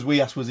 Yeah, because we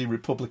asked, was he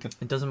Republican?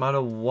 It doesn't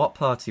matter what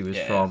party he was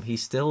from. He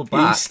still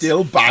backed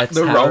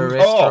the wrong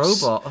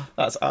horse. Robot.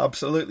 That's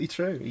absolutely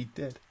true. He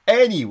did.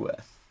 Anyway,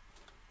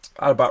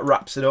 that about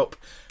wraps it up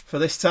for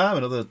this time.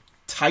 Another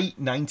tight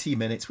 90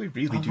 minutes. We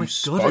really do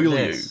spoil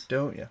you,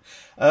 don't you?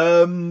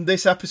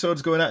 This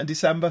episode's going out in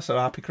December, so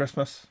happy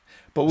Christmas.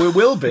 But we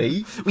will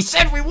be. We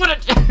said we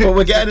wouldn't. But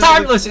we're getting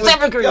timeless. It's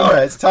evergreen. All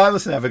right, it's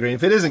timeless and evergreen.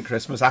 If it isn't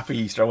Christmas, happy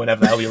Easter or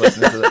whenever the hell you're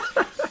listening to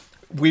it.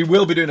 We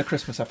will be doing a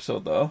Christmas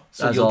episode, though.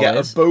 So you'll get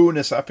a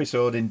bonus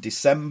episode in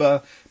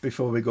December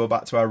before we go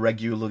back to our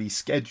regularly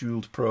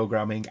scheduled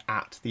programming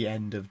at the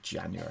end of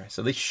January.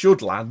 So this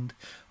should land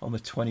on the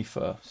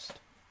 21st.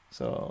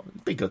 So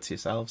be good to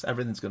yourselves.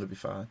 Everything's going to be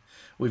fine.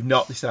 We've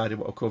not decided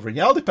what we're covering. It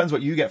all depends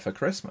what you get for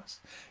Christmas.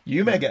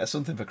 You may get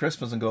something for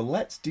Christmas and go,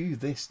 let's do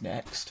this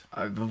next.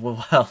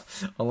 Well,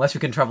 unless we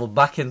can travel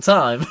back in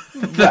time.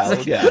 Well,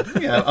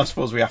 yeah. I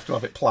suppose we have to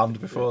have it planned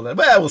before then.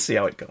 Well, we'll see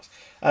how it goes.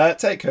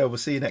 Take care. We'll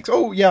see you next.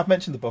 Oh, yeah, I've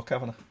mentioned the book,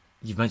 haven't I?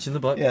 You've mentioned the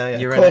book. Yeah.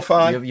 You're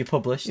Ko-Fi. You're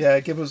published. Yeah,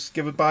 give us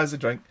buys a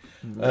drink.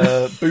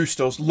 Boost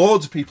us.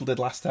 Loads of people did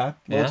last time.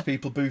 Loads of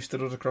people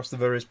boosted us across the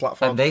various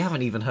platforms. And they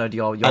haven't even heard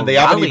your and they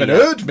haven't even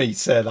heard me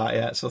say that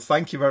yet. So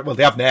thank you very well.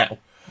 They have now.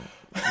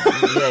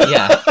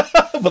 Yeah.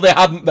 But they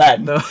hadn't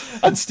then. No.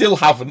 And still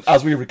haven't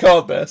as we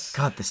record this.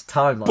 God, this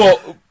timeline.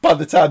 But by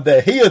the time they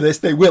hear this,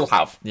 they will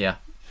have. Yeah.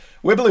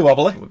 Wibbly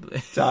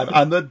wobbly. Time.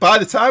 And by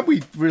the time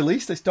we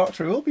release this,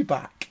 Doctor Who will be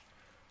back.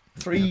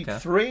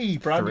 Three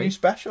brand new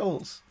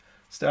specials.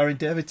 Starring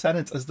David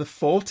Tennant as the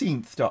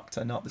 14th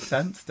Doctor, not the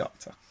 10th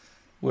Doctor.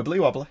 Wibbly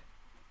wobbly.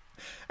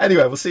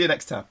 Anyway, we'll see you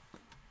next time.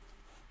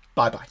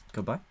 Bye-bye.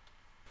 Goodbye.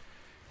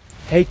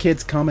 Hey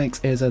Kids Comics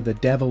is a The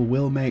Devil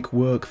Will Make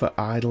Work for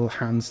Idle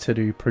Hands to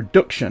Do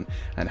production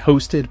and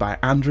hosted by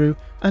Andrew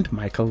and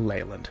Michael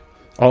Leyland.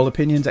 All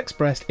opinions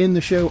expressed in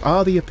the show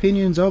are the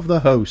opinions of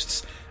the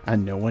hosts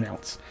and no one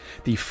else.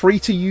 The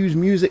free-to-use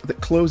music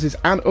that closes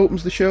and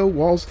opens the show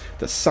was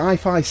the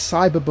sci-fi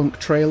cyberpunk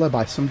trailer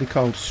by somebody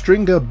called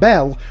Stringer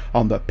Bell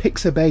on the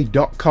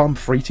Pixabay.com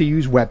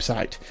free-to-use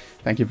website.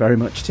 Thank you very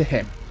much to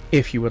him.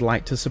 If you would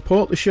like to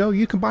support the show,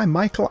 you can buy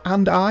Michael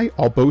and I,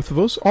 or both of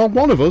us, or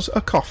one of us, a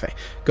coffee.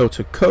 Go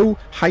to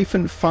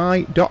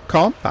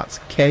ko-fi.com, that's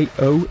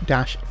ko-fi.com/A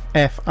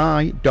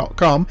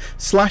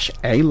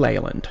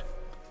Leyland.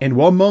 In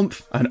 1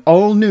 month, an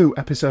all-new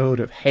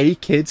episode of Hey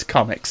Kids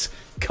Comics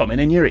coming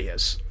in your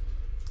ears.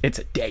 It's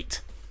a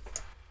date.